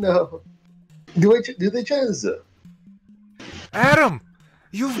don't know. Do they Chaz? Adam!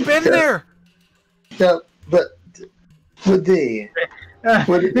 You've been there! Yeah, but would they?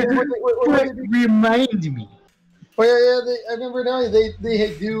 Would they Remind me. Oh yeah. I remember now.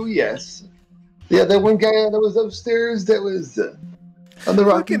 They do. Yes. Yeah, that one guy that was upstairs that was on the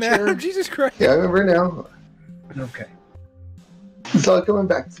rocking chair. Adam, Jesus Christ! Yeah, I remember now. Okay. It's all coming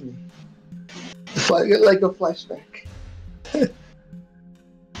back to me. Like a flashback. Yeah.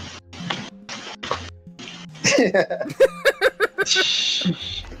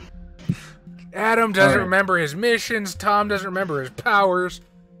 Adam doesn't remember his missions. Tom doesn't remember his powers.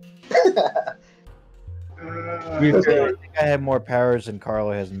 I think I have more powers than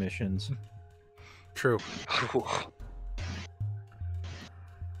Carlo has missions. True.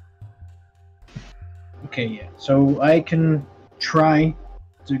 Okay, yeah. So I can try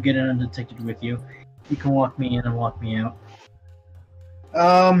to get it undetected with you. You can walk me in and walk me out.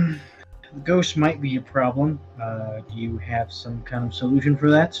 The ghost might be a problem. Do you have some kind of solution for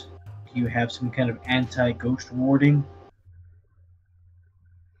that? Do you have some kind of anti-ghost warding?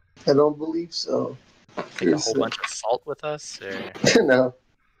 I don't believe so. Take a whole bunch of salt with us? Or... No.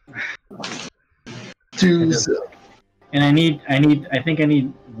 And I think I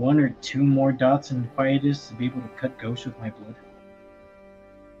need 1 or 2 more dots in quietus to be able to cut ghosts with my blood.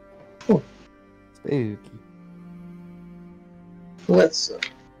 Oh. Spooky. Let's.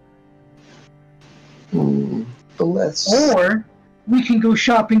 Or we can go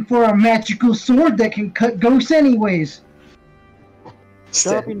shopping for a magical sword that can cut ghosts anyways.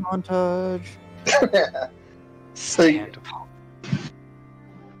 Shopping montage. Stand.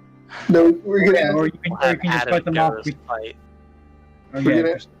 No, we're gonna. Or you can just fight them off. Fight.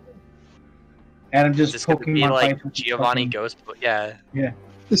 Adam just This could poking be my like fight. Giovanni Ghost, but yeah. Yeah.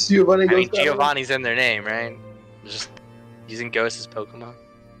 This Giovanni I mean, goes down. Giovanni's in their name, right? Just using ghosts as Pokemon.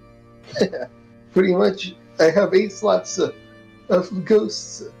 pretty much, I have 8 slots of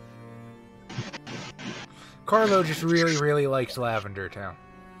ghosts. Carlo just really likes Lavender Town.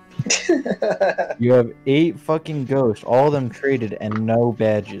 You have 8 fucking ghosts, all of them traded, and no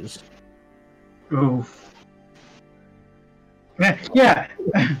badges. Oof. Yeah.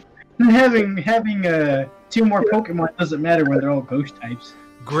 having 2 more Pokemon doesn't matter when they're all ghost types.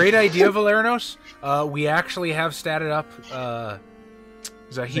 Great idea, Valerinos. We actually have statted up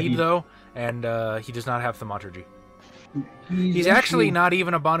Zahid, though, and he does not have Thaumaturgy. He's actually not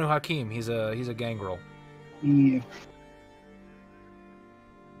even a Banu Hakim. He's a Gangrel. Yeah.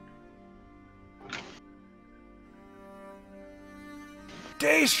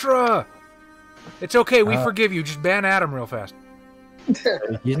 Daestra! It's okay, we forgive you. Just ban Adam real fast.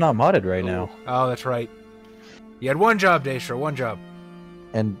 He's not modded right now. Oh, that's right. You had 1 job, Daestra, 1 job.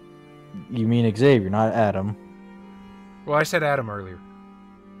 And you mean Xavier, not Adam. Well, I said Adam earlier.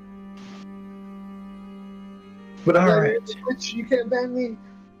 But I'm Alright. not Twitch, you can't ban me.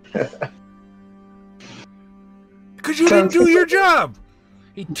 Because you didn't do your job!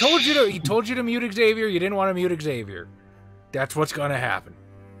 He told you to mute Xavier, you didn't want to mute Xavier. That's what's gonna happen.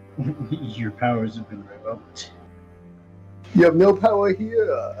 Your powers have been revoked. You have no power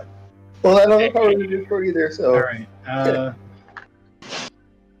here. Well, I don't have power in the Discord either, so... Alright,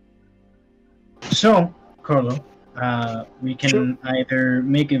 so, Carlo, we can either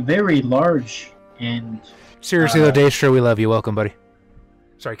make a very large and... Seriously though, Daestra, we love you. Welcome, buddy.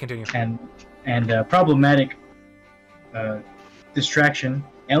 Sorry, continue. And problematic distraction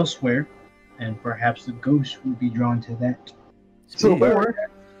elsewhere, and perhaps the ghost will be drawn to that. So where?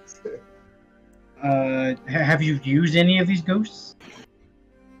 Have you used any of these ghosts?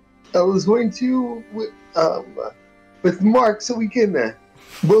 I was going to with Mark so we can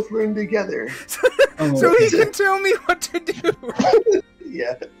both learn together. So he can tell me what to do.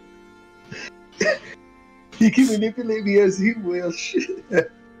 Yeah. He can manipulate me as he will.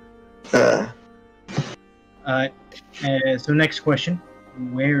 So next question: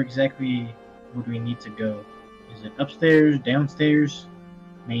 where exactly would we need to go? Is it upstairs, downstairs,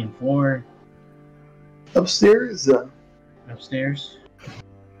 main floor? Upstairs? Upstairs?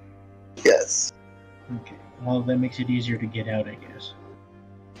 Yes. Okay. Well, that makes it easier to get out, I guess.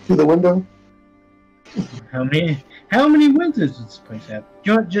 Through the window? How many windows does this place have?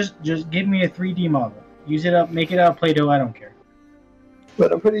 Just give me a 3D model. Use it up, make it out of Play-Doh, I don't care.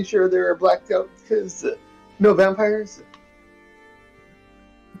 But I'm pretty sure they're blacked out because no vampires.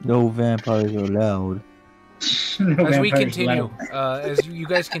 No vampires are allowed. No As we vampires continue, allowed. as you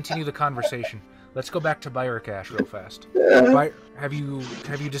guys continue the conversation, let's go back to Byrakash real fast. Have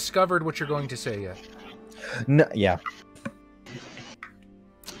you discovered what you're going to say yet? No, yeah.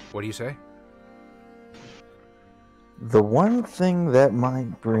 What do you say? The one thing that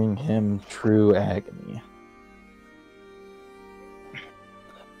might bring him true agony.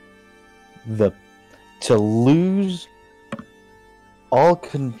 To lose all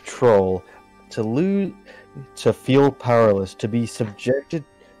control, to feel powerless, to be subjected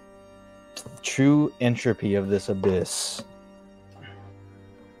to the true entropy of this abyss.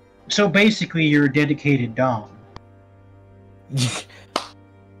 So basically, you're a dedicated Dom.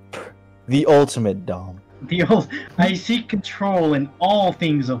 The ultimate Dom. I seek control in all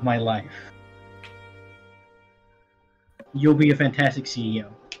things of my life. You'll be a fantastic CEO.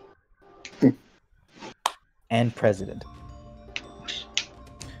 And president.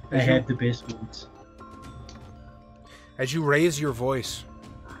 I had the best words. As you raise your voice,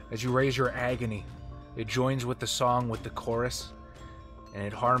 as you raise your agony, it joins with the song, with the chorus, and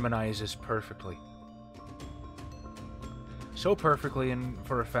it harmonizes perfectly. So perfectly, and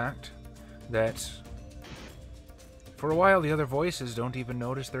for a fact, that for a while the other voices don't even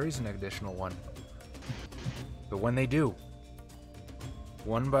notice there is an additional one. But when they do,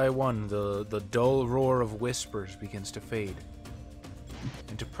 one by one, the dull roar of whispers begins to fade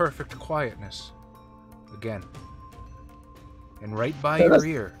into perfect quietness again. And right by your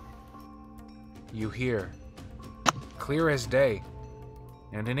ear, you hear, clear as day,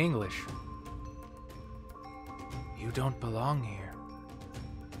 and in English, "You don't belong here."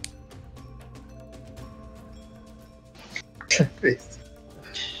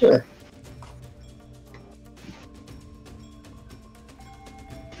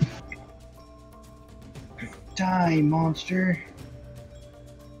 Die, monster.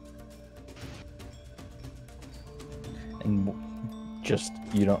 And just,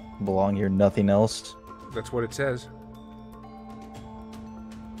 you don't belong here, nothing else. That's what it says.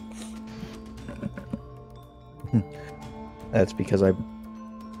 That's because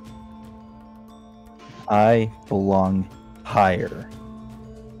I belong higher.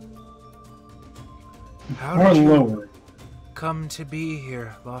 How Or did you lower. come to be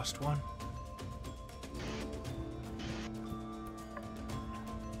here, Lost One?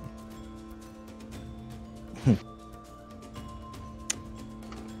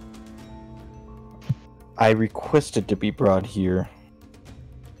 I requested to be brought here.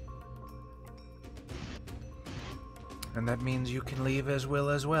 And that means you can leave as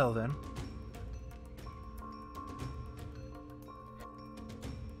well, then?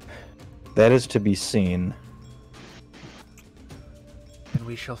 That is to be seen. And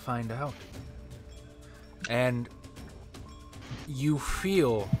we shall find out. And you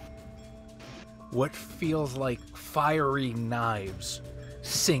feel what feels like fiery knives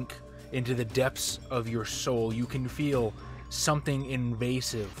sink into the depths of your soul. You can feel something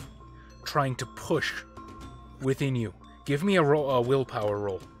invasive trying to push within you. Give me a willpower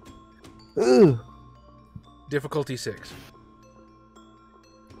roll. Ugh. Difficulty 6.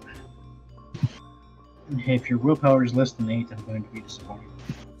 Hey, if your willpower is less than 8, I'm going to be disappointed.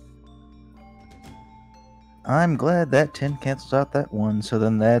 I'm glad that 10 cancels out that 1, so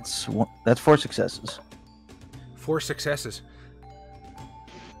then that's 4 successes. 4 successes.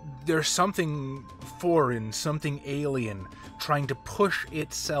 There's something foreign, something alien, trying to push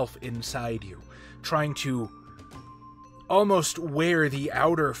itself inside you, trying to almost wear the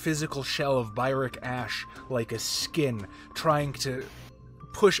outer physical shell of Byrrhic ash like a skin, trying to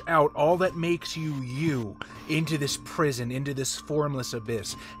push out all that makes you into this prison, into this formless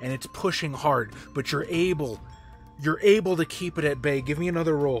abyss, and it's pushing hard, but you're able to keep it at bay. Give me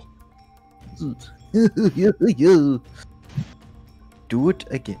another roll. Do it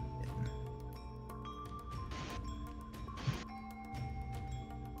again.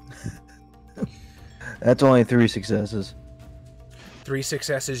 That's only 3 successes. 3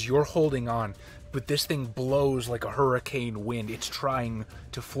 successes, you're holding on, but this thing blows like a hurricane wind. It's trying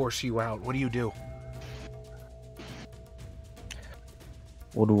to force you out. What do you do?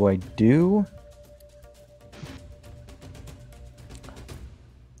 What do I do?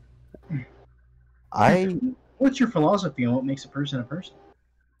 What's your philosophy on what makes a person a person?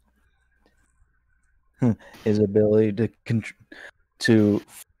 His ability to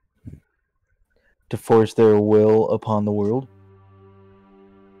force their will upon the world.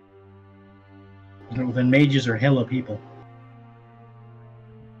 Well, then mages are hella people.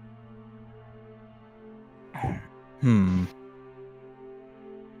 And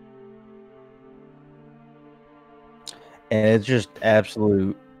it's just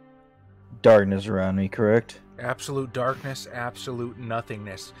absolute darkness around me, correct? Absolute darkness, absolute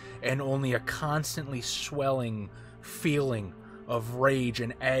nothingness, and only a constantly swelling feeling of rage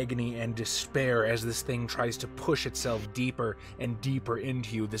and agony and despair as this thing tries to push itself deeper and deeper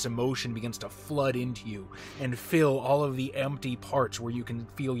into you. This emotion begins to flood into you and fill all of the empty parts where you can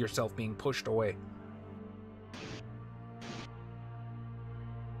feel yourself being pushed away.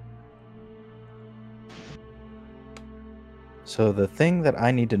 So the thing that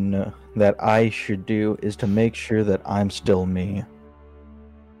I need to know, that I should do, is to make sure that I'm still me.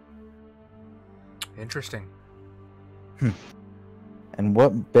 Interesting. And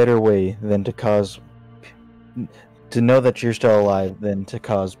what better way than to know that you're still alive than to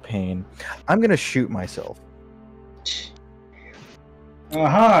cause pain? I'm gonna shoot myself.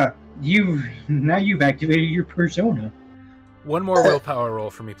 Aha! Now you've activated your persona. One more willpower roll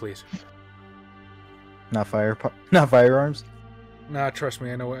for me, please. Not firearms. Nah, trust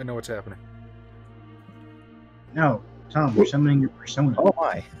me, I know what's happening. No, Tom, you're summoning your persona. Oh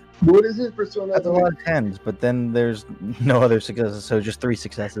my! What is his persona? That's a lot of 10s, but then there's no other successes, so just 3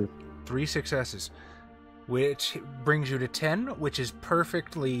 successes. 3 successes, which brings you to 10, which is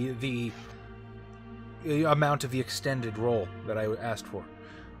perfectly the amount of the extended roll that I asked for.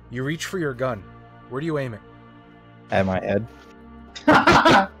 You reach for your gun. Where do you aim it? At my head.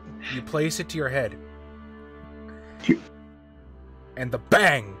 You place it to your head. And the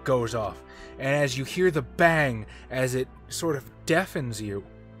bang goes off. And as you hear the bang, as it sort of deafens you,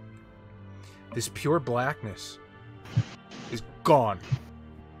 this pure blackness is gone.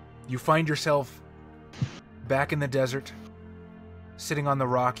 You find yourself back in the desert, sitting on the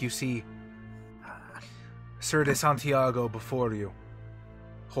rock. You see Sir de Santiago before you,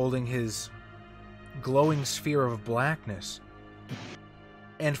 holding his glowing sphere of blackness.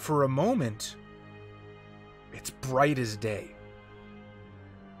 And for a moment, it's bright as day.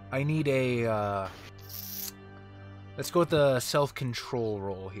 I need a, let's go with the self-control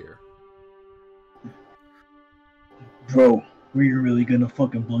roll here. Bro, were you really gonna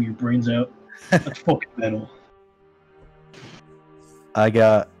fucking blow your brains out? That's fucking metal. I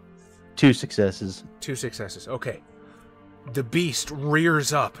got 2 successes. 2 successes, okay. The beast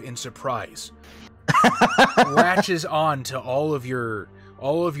rears up in surprise, latches on to all of your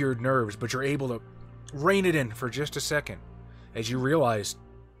nerves, but you're able to rein it in for just a second as you realize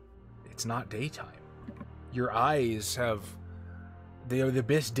it's not daytime. Your eyes have... the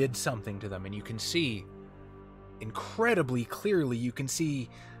abyss did something to them, and you can see incredibly clearly, you can see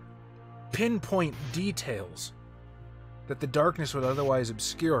pinpoint details that the darkness would otherwise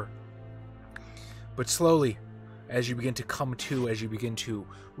obscure. But slowly, as you begin to come to, as you begin to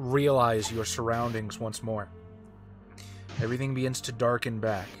realize your surroundings once more, everything begins to darken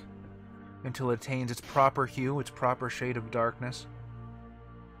back until it attains its proper hue, its proper shade of darkness.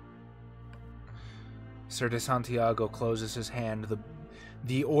 Sir de Santiago closes his hand.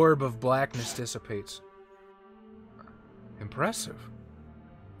 The orb of blackness dissipates. Impressive.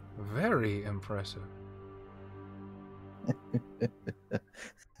 Very impressive.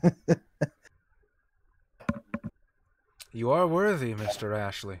 You are worthy, Mr.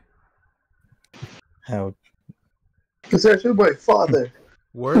 Ashley. How? It's actually my father.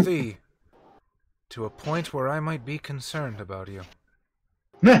 Worthy to a point where I might be concerned about you.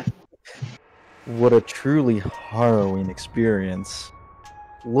 What a truly harrowing experience.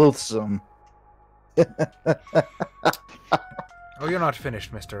 Loathsome. Oh, you're not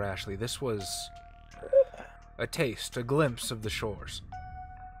finished, Mr. Ashley. This was a taste, a glimpse of the shores.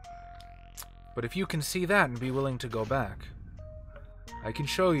 But if you can see that and be willing to go back, I can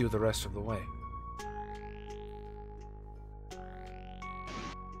show you the rest of the way.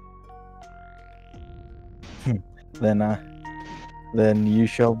 Then you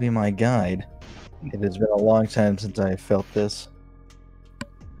shall be my guide. It has been a long time since I felt this.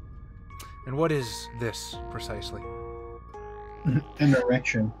 And what is this, precisely? An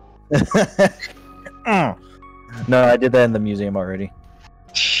erection. No, I did that in the museum already.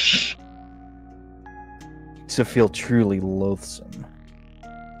 To feel truly loathsome.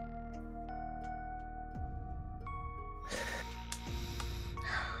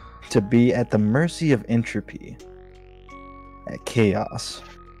 To be at the mercy of entropy. At chaos.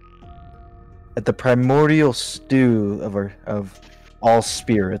 At the primordial stew of all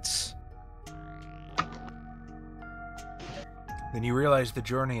spirits. Then you realize the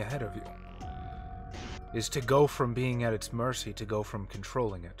journey ahead of you is to go from being at its mercy to go from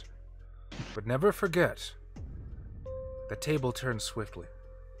controlling it. But never forget, the table turns swiftly.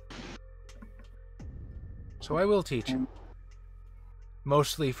 So I will teach you.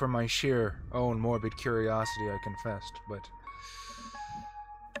 Mostly for my sheer own morbid curiosity, I confessed, but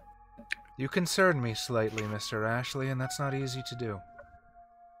you concern me slightly, Mr. Ashley, and that's not easy to do.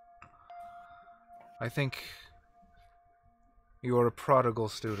 I think you are a prodigal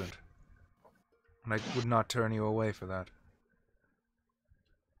student, and I would not turn you away for that.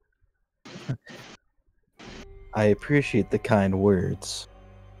 I appreciate the kind words.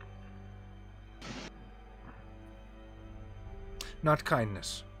 Not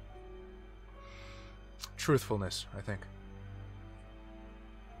kindness. Truthfulness, I think.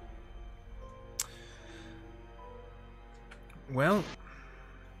 Well,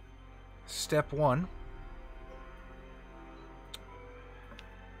 step one.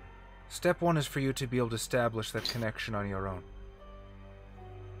 Step one is for you to be able to establish that connection on your own.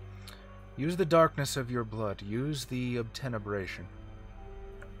 Use the darkness of your blood. Use the obtenebration.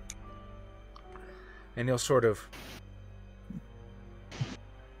 And you'll sort of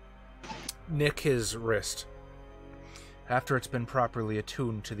nick his wrist. After it's been properly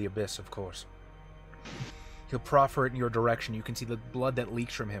attuned to the abyss, of course. He'll proffer it in your direction. You can see the blood that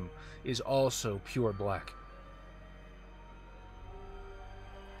leaks from him is also pure black.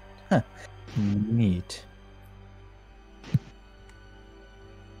 Huh. Neat.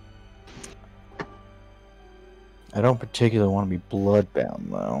 I don't particularly want to be bloodbound,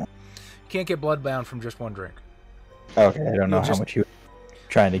 though. You can't get bloodbound from just one drink. Okay, I don't know how much you're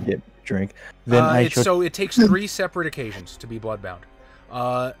trying to get drink. Then so it takes 3 separate occasions to be bloodbound.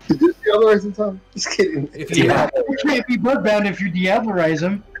 Deodorize him, Tom. Just kidding. If you You can't be bloodbound if you deodorize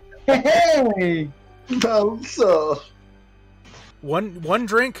him. Hey! So one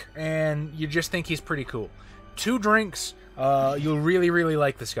drink and you just think he's pretty cool. 2 drinks, you'll really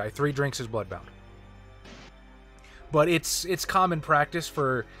like this guy. 3 drinks is bloodbound. But it's common practice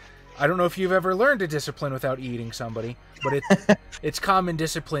for, I don't know if you've ever learned a discipline without eating somebody, but it's common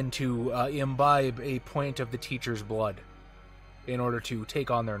discipline to imbibe a point of the teacher's blood in order to take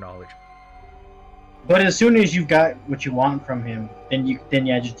on their knowledge. But as soon as you've got what you want from him, then you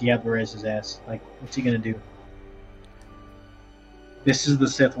just deodorize his ass. Like, what's he gonna do? This is the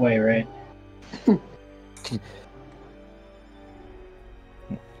Sith way, right?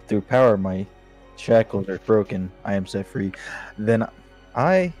 Through power, my shackles are broken. I am set free. Then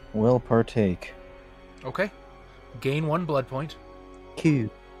I will partake. Okay. Gain 1 blood point.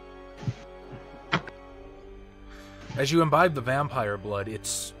 Cute. As you imbibe the vampire blood,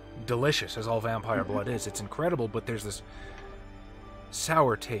 it's delicious, as all vampire blood is. It's incredible, but there's this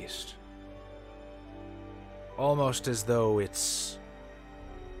sour taste. Almost as though it's...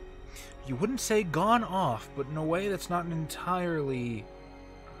 You wouldn't say gone off, but in a way that's not an entirely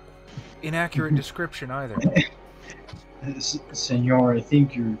inaccurate description either. Senor, I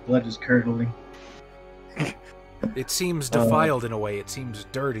think your blood is curdling. It seems defiled in a way. It seems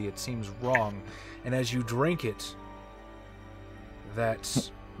dirty. It seems wrong. And as you drink it, that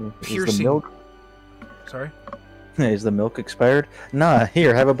piercing... Is the milk... Sorry? Is the milk expired? Nah,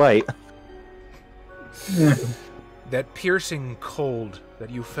 here, have a bite. That piercing cold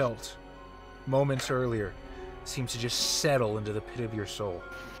that you felt moments earlier seems to just settle into the pit of your soul.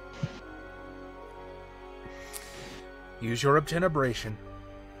 Use your obtenebration.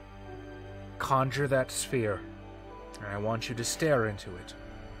 Conjure that sphere, and I want you to stare into it.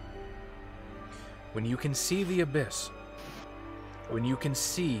 When you can see the abyss, when you can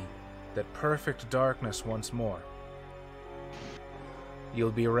see that perfect darkness once more,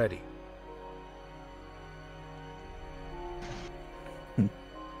 you'll be ready. And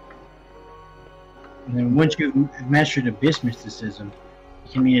then once you've mastered abyss mysticism,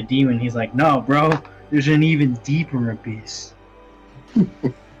 you can meet a demon. He's like, no, bro, there's an even deeper abyss.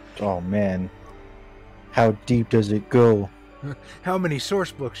 Oh, man. How deep does it go? How many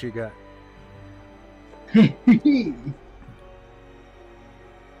source books you got?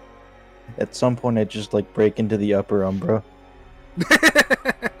 At some point, I just, like, break into the upper umbra.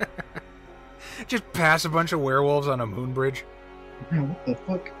 Just pass a bunch of werewolves on a moon bridge. What the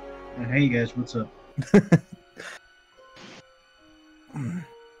fuck? Hey guys, what's up? I'm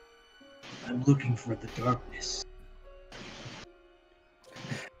looking for the darkness.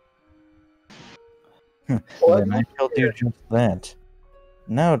 Then I shall do just that.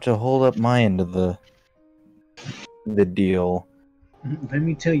 Now to hold up my end of the deal. Let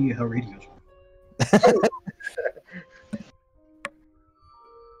me tell you how radios work.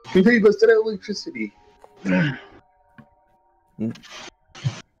 Can you busted out electricity?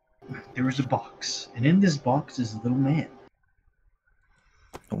 There was a box, and in this box is a little man.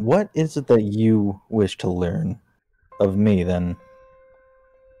 What is it that you wish to learn of me, then?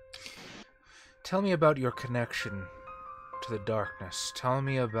 Tell me about your connection to the darkness. Tell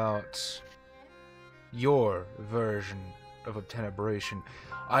me about your version of obtenebration.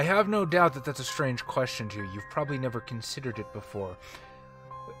 I have no doubt that that's a strange question to you. You've probably never considered it before.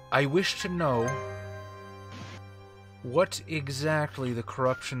 I wish to know what exactly the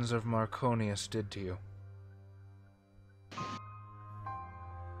corruptions of Marconius did to you.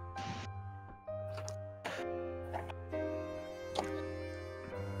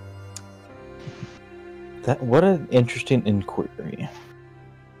 What an interesting inquiry.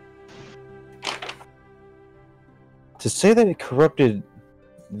 To say that it corrupted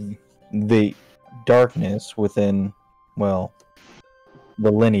the darkness within, well,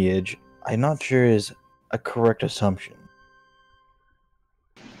 the lineage, I'm not sure is a correct assumption.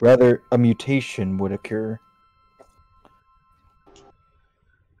 Rather, a mutation would occur.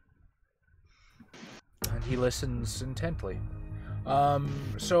 And he listens intently.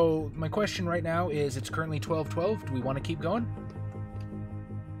 So my question right now is, it's currently 12:12. Do we want to keep going?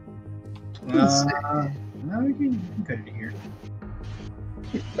 No, we can cut it here.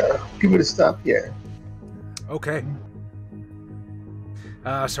 Give it a stop here. Okay.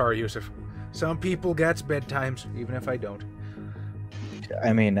 Sorry, Yusuf. Some people gets bedtimes, even if I don't.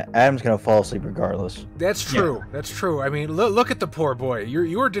 I mean, Adam's gonna fall asleep regardless. That's true. Yeah. That's true. I mean, look at the poor boy.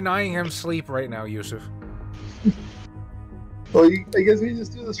 You're denying him sleep right now, Yusuf. Well, I guess we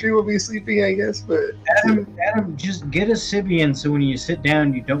just do the stream of me sleeping, I guess, but... Adam, just get a Sibian so when you sit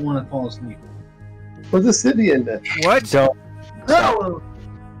down, you don't want to fall asleep. What's a Sibian then? What? Don't. No!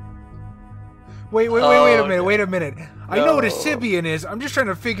 Wait a minute. No. I know what a Sibian is. I'm just trying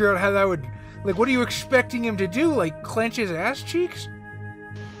to figure out how that would... Like, what are you expecting him to do? Like, clench his ass cheeks?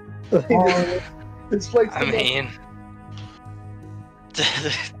 It's like... I mean...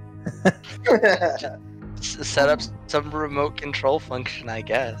 set up some remote control function, I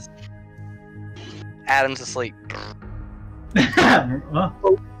guess. Adam's asleep.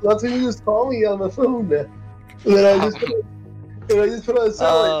 Oh, that's when you just call me on the phone. And then I just put on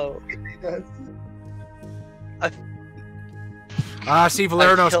silent. See,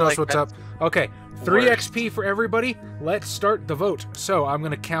 Valerinos knows what's up. Okay, 3 XP for everybody. Let's start the vote. So, I'm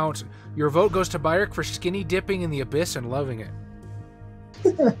going to count. Your vote goes to Bayek for skinny dipping in the abyss and loving it.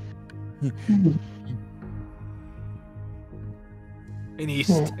 In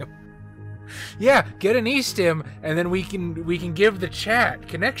East. Yeah, get an eStim, and then we can give the chat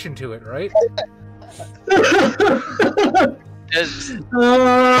connection to it, right?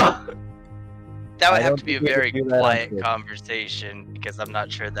 That would have to be a very quiet conversation because I'm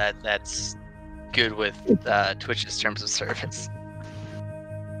not sure that that's good with Twitch's terms of service.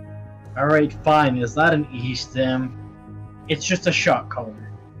 All right, fine. It's not an eStim. It's just a shot caller.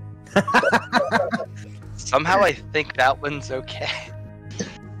 Somehow I think that one's okay.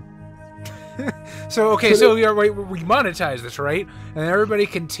 So we monetize this, right? And everybody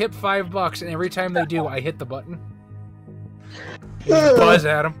can tip $5, and every time they do, I hit the button. Buzz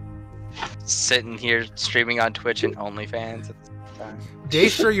at them. Sitting here streaming on Twitch and OnlyFans at the same time.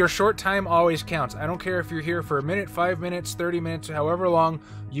 Daestra, your short time always counts. I don't care if you're here for a minute, 5 minutes, 30 minutes, however long,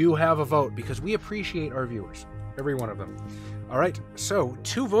 you have a vote because we appreciate our viewers. Every one of them. All right, so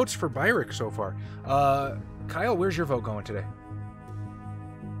 2 votes for Byrick so far. Kyle, where's your vote going today?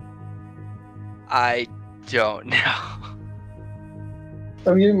 I don't know.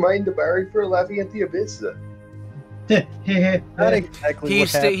 I'm giving mine to Barry for laughing at the abyss. Not exactly what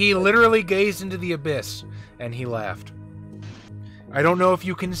happened. He literally gazed into the abyss, and he laughed. I don't know if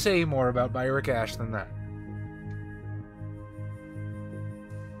you can say more about Byrick Ash than that.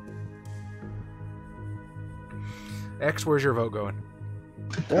 X, where's your vote going?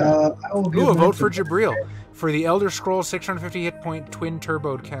 I will give Ooh, a mine vote to for Jabril for the Elder Scrolls 650 hit point twin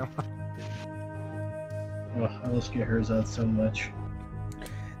turboed camera. I will get hers out so much.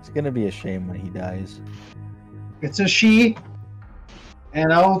 It's gonna be a shame when he dies. It's a she,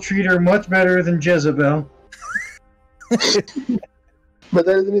 and I will treat her much better than Jezebel. But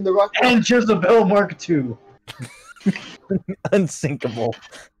that doesn't mean the rock. And Jezebel Mark II. Unsinkable.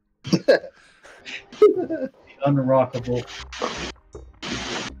 Unrockable.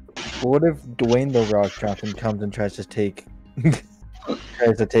 What if Dwayne the Rock Johnson comes and tries to take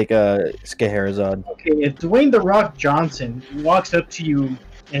Scheherazade? Okay, if Dwayne the Rock Johnson walks up to you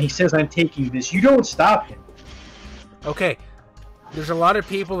and he says, "I'm taking this," you don't stop him. Okay, there's a lot of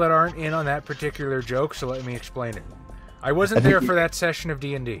people that aren't in on that particular joke, so let me explain it. I wasn't there for that session of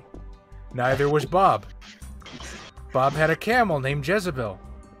D&D. Neither was Bob. Bob had a camel named Jezebel.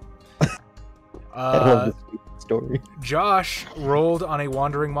 I love this story. Josh rolled on a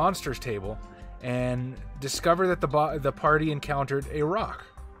Wandering Monsters table and discovered that the party encountered a rock.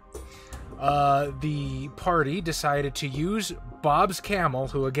 The party decided to use Bob's camel,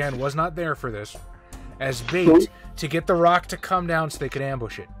 who again was not there for this, as bait to get the rock to come down so they could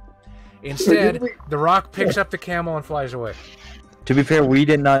ambush it. Instead, the rock picks up the camel and flies away. To be fair, we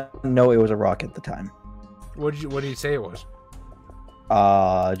did not know it was a rock at the time. What did he say it was?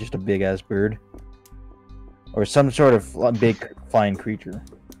 Just a big ass bird, or some sort of big flying creature.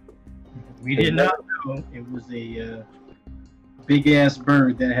 We did not know it was a big ass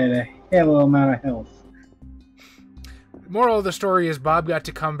bird that had a hell of amount of health. Moral of the story is Bob got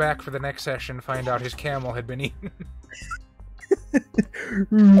to come back for the next session and find out his camel had been eaten.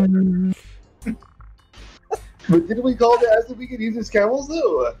 But didn't we call to ask if we could use his camels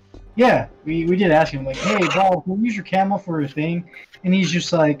though? Yeah, we did ask him, like, "Hey, Bob, can we use your camel for a thing?" And he's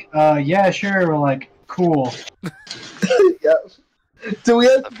just like, "Yeah, sure." We're like, "Cool." Yeah. So we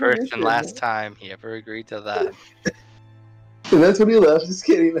had The first and last time he ever agreed to that. And that's when he left. Just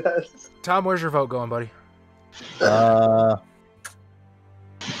kidding, man. Tom, where's your vote going, buddy?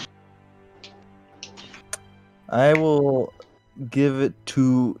 I will give it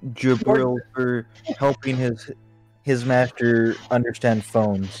to Jabril for helping his master understand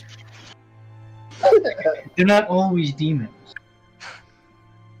phones. They're not always demons,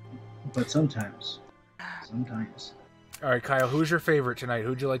 but sometimes. Sometimes. All right, Kyle, who's your favorite tonight?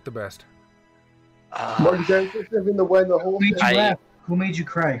 Who'd you like the best? Mark Jensen in the win the whole Who made you laugh? Who made you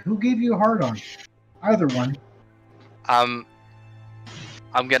cry? Who gave you a hard on? Either one. I'm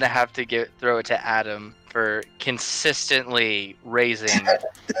gonna have to throw it to Adam for consistently raising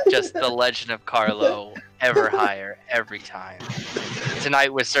just the Legend of Carlo ever higher every time.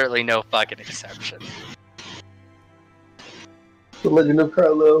 Tonight was certainly no fucking exception. The Legend of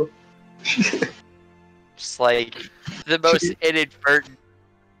Carlo. Just like the most inadvertent,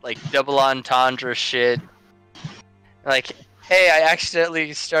 like double entendre shit. Like, hey, I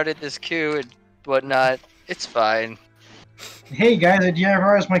accidentally started this coup and whatnot. It's fine. Hey guys, I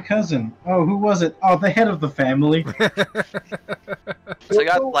DIY my cousin. Oh, who was it? Oh, the head of the family. So I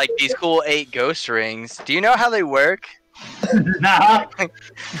got like these cool 8 ghost rings. Do you know how they work? Nah.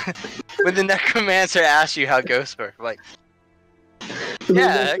 When the necromancer asks you how ghosts work, I'm like,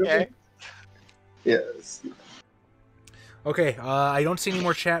 yeah, okay. Yes. Okay, I don't see any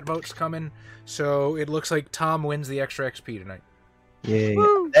more chat votes coming, so it looks like Tom wins the extra XP tonight. Yay.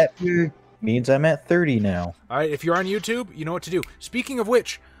 Woo! Means I'm at 30 now. Alright, if you're on YouTube, you know what to do. Speaking of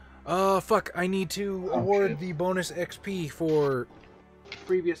which, fuck, I need to award the bonus XP for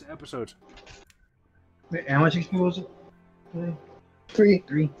previous episodes. Wait, how much XP was it? 3.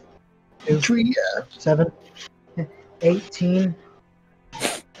 3, 3, yeah. 7, 18.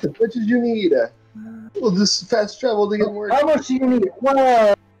 As much as you need. We'll just fast travel to get more. How much do you need?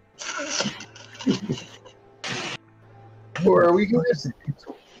 Wow. Or we can just...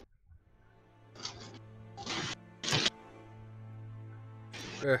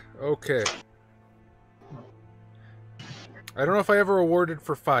 Okay. I don't know if I ever awarded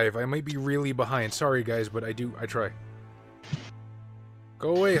for 5. I might be really behind. Sorry, guys, but I try.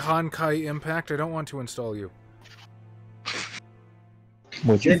 Go away, Honkai Impact. I don't want to install you.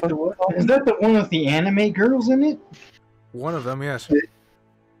 Would you Is that the one with the anime girls in it? One of them, yes.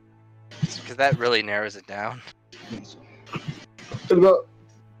 Because that really narrows it down. What about...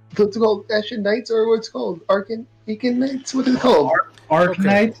 What's it called? Ashen Knights? Or what's it called? Arcan Knights? What is it called? Arc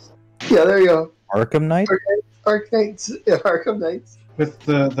Knights? Yeah, there you go. Arkham Knight? Arc Knights. Yeah, Arkham Knights. With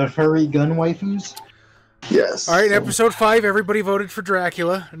the furry gun waifus? Yes. All right, episode 5. Everybody voted for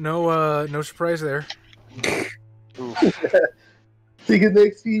Dracula. No surprise there. Take it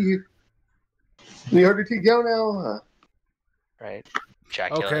next year. We hard to take down now. Right.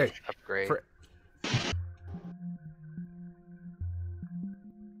 Dracula Okay. upgrade.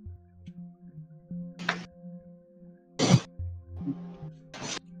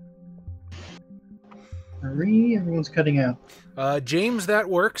 Hurry, everyone's cutting out. James, that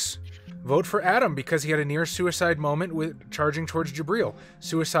works. Vote for Adam because he had a near-suicide moment with charging towards Jabril.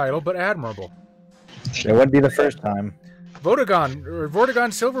 Suicidal, but admirable. It wouldn't be the first time. Vortigern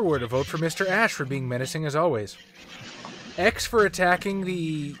Silverwood, a vote for Mr. Ash for being menacing as always. X for attacking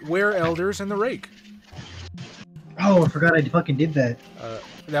the Were-Elders and the Rake. Oh, I forgot I fucking did that.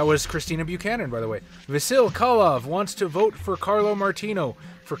 That was Christina Buchanan, by the way. Vasil Kalov wants to vote for Carlo Martino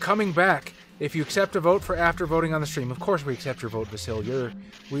for coming back. If you accept a vote for after voting on the stream, of course we accept your vote, Vasil.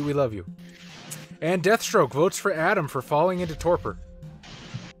 We love you. And Deathstroke votes for Adam for falling into torpor.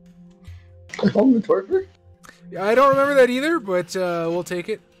 Falling into torpor? I don't remember that either, but we'll take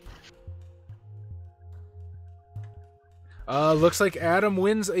it. Looks like Adam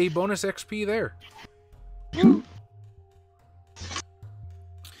wins a bonus XP there.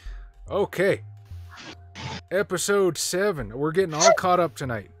 Okay. Episode 7. We're getting all caught up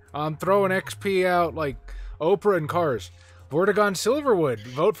tonight. I'm throwing XP out like Oprah and Cars. Vortigern Silverwood,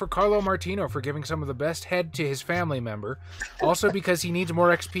 vote for Carlo Martino for giving some of the best head to his family member. Also because he needs more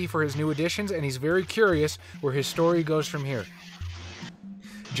XP for his new additions, and he's very curious where his story goes from here.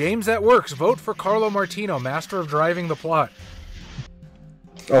 James, that works. Vote for Carlo Martino, master of driving the plot.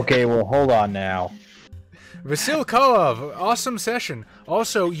 Okay, well, hold on now. Vasil Kalov, awesome session.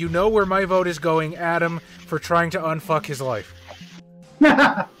 Also, you know where my vote is going, Adam, for trying to unfuck his life.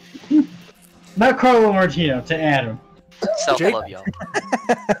 Not Carlo Martino, to Adam. Self-love, y'all.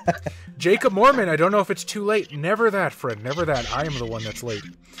 Jacob Mormon, I don't know if it's too late. Never that, Fred. Never that. I am the one that's late.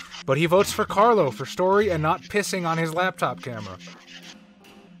 But he votes for Carlo for story and not pissing on his laptop camera.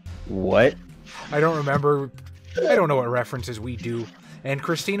 What? I don't remember. I don't know what references we do. And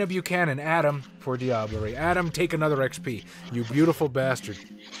Christina Buchanan, Adam, for Diablerie. Adam, take another XP. You beautiful bastard.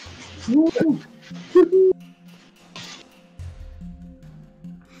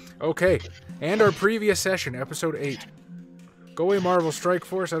 Okay. And our previous session, episode 8. Go away, Marvel Strike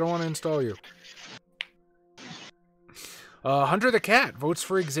Force. I don't want to install you. Hunter the Cat votes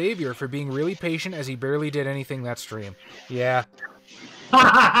for Xavier for being really patient as he barely did anything that stream. Yeah.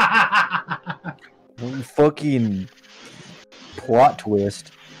 Fucking plot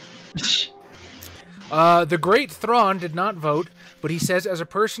twist. The Great Thrawn did not vote, but he says as a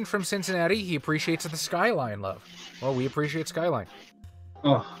person from Cincinnati, he appreciates the Skyline love. Well, we appreciate Skyline.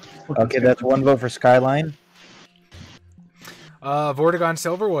 Oh, Okay, that's one vote for Skyline. Vortigern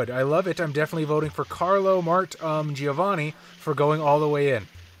Silverwood, I love it. I'm definitely voting for Carlo Giovanni for going all the way in.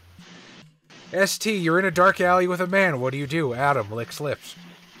 ST, you're in a dark alley with a man. What do? Adam licks lips.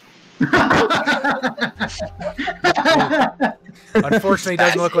 Unfortunately, it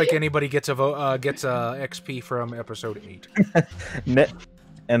doesn't look like anybody gets a XP from episode 8.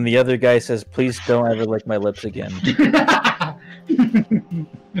 And the other guy says, "Please don't ever lick my lips again."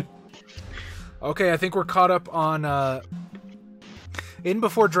 Okay, I think we're caught up on In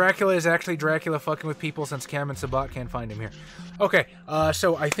Before Dracula is actually Dracula fucking with people since Cam and Sabat can't find him here. Okay,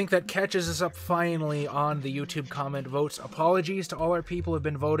 so I think that catches us up finally on the YouTube comment votes. Apologies to all our people who have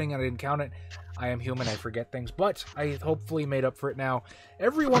been voting, and I didn't count it. I am human, I forget things, but I hopefully made up for it now.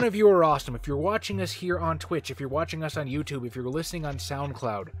 Every one of you are awesome. If you're watching us here on Twitch, if you're watching us on YouTube, if you're listening on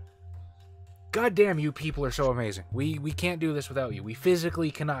SoundCloud, God damn, you people are so amazing. We can't do this without you. We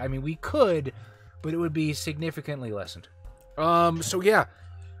physically cannot. I mean, we could, but it would be significantly lessened. So yeah,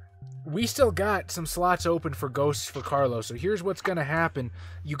 we still got some slots open for ghosts for Carlo. So here's what's gonna happen.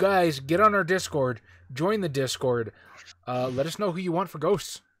 You guys get on our Discord, join the Discord, let us know who you want for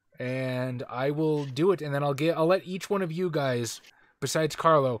ghosts, and I will do it. And then I'll let each one of you guys, besides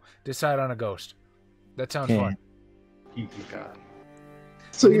Carlo, decide on a ghost. That sounds fun. God.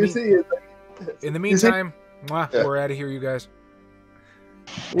 So you're saying... In the meantime, we're out of here, you guys.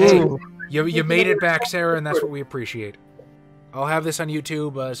 Hey, you made it back, Sarah, and that's what we appreciate. I'll have this on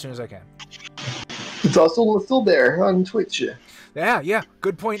YouTube as soon as I can. It's also still there on Twitch. Yeah.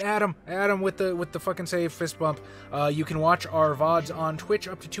 Good point, Adam. Adam with the fucking save fist bump. You can watch our VODs on Twitch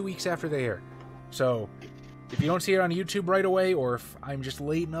up to 2 weeks after they air. So if you don't see it on YouTube right away, or if I'm just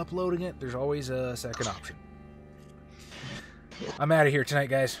late in uploading it, there's always a second option. I'm out of here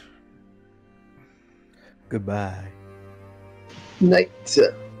tonight, guys. Goodbye. Night.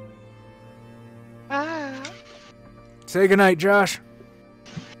 Say goodnight, Josh.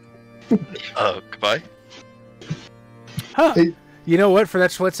 Goodbye. Huh. You know what? For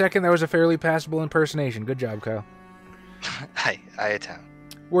that split second, that was a fairly passable impersonation. Good job, Kyle. I attend.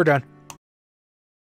 We're done.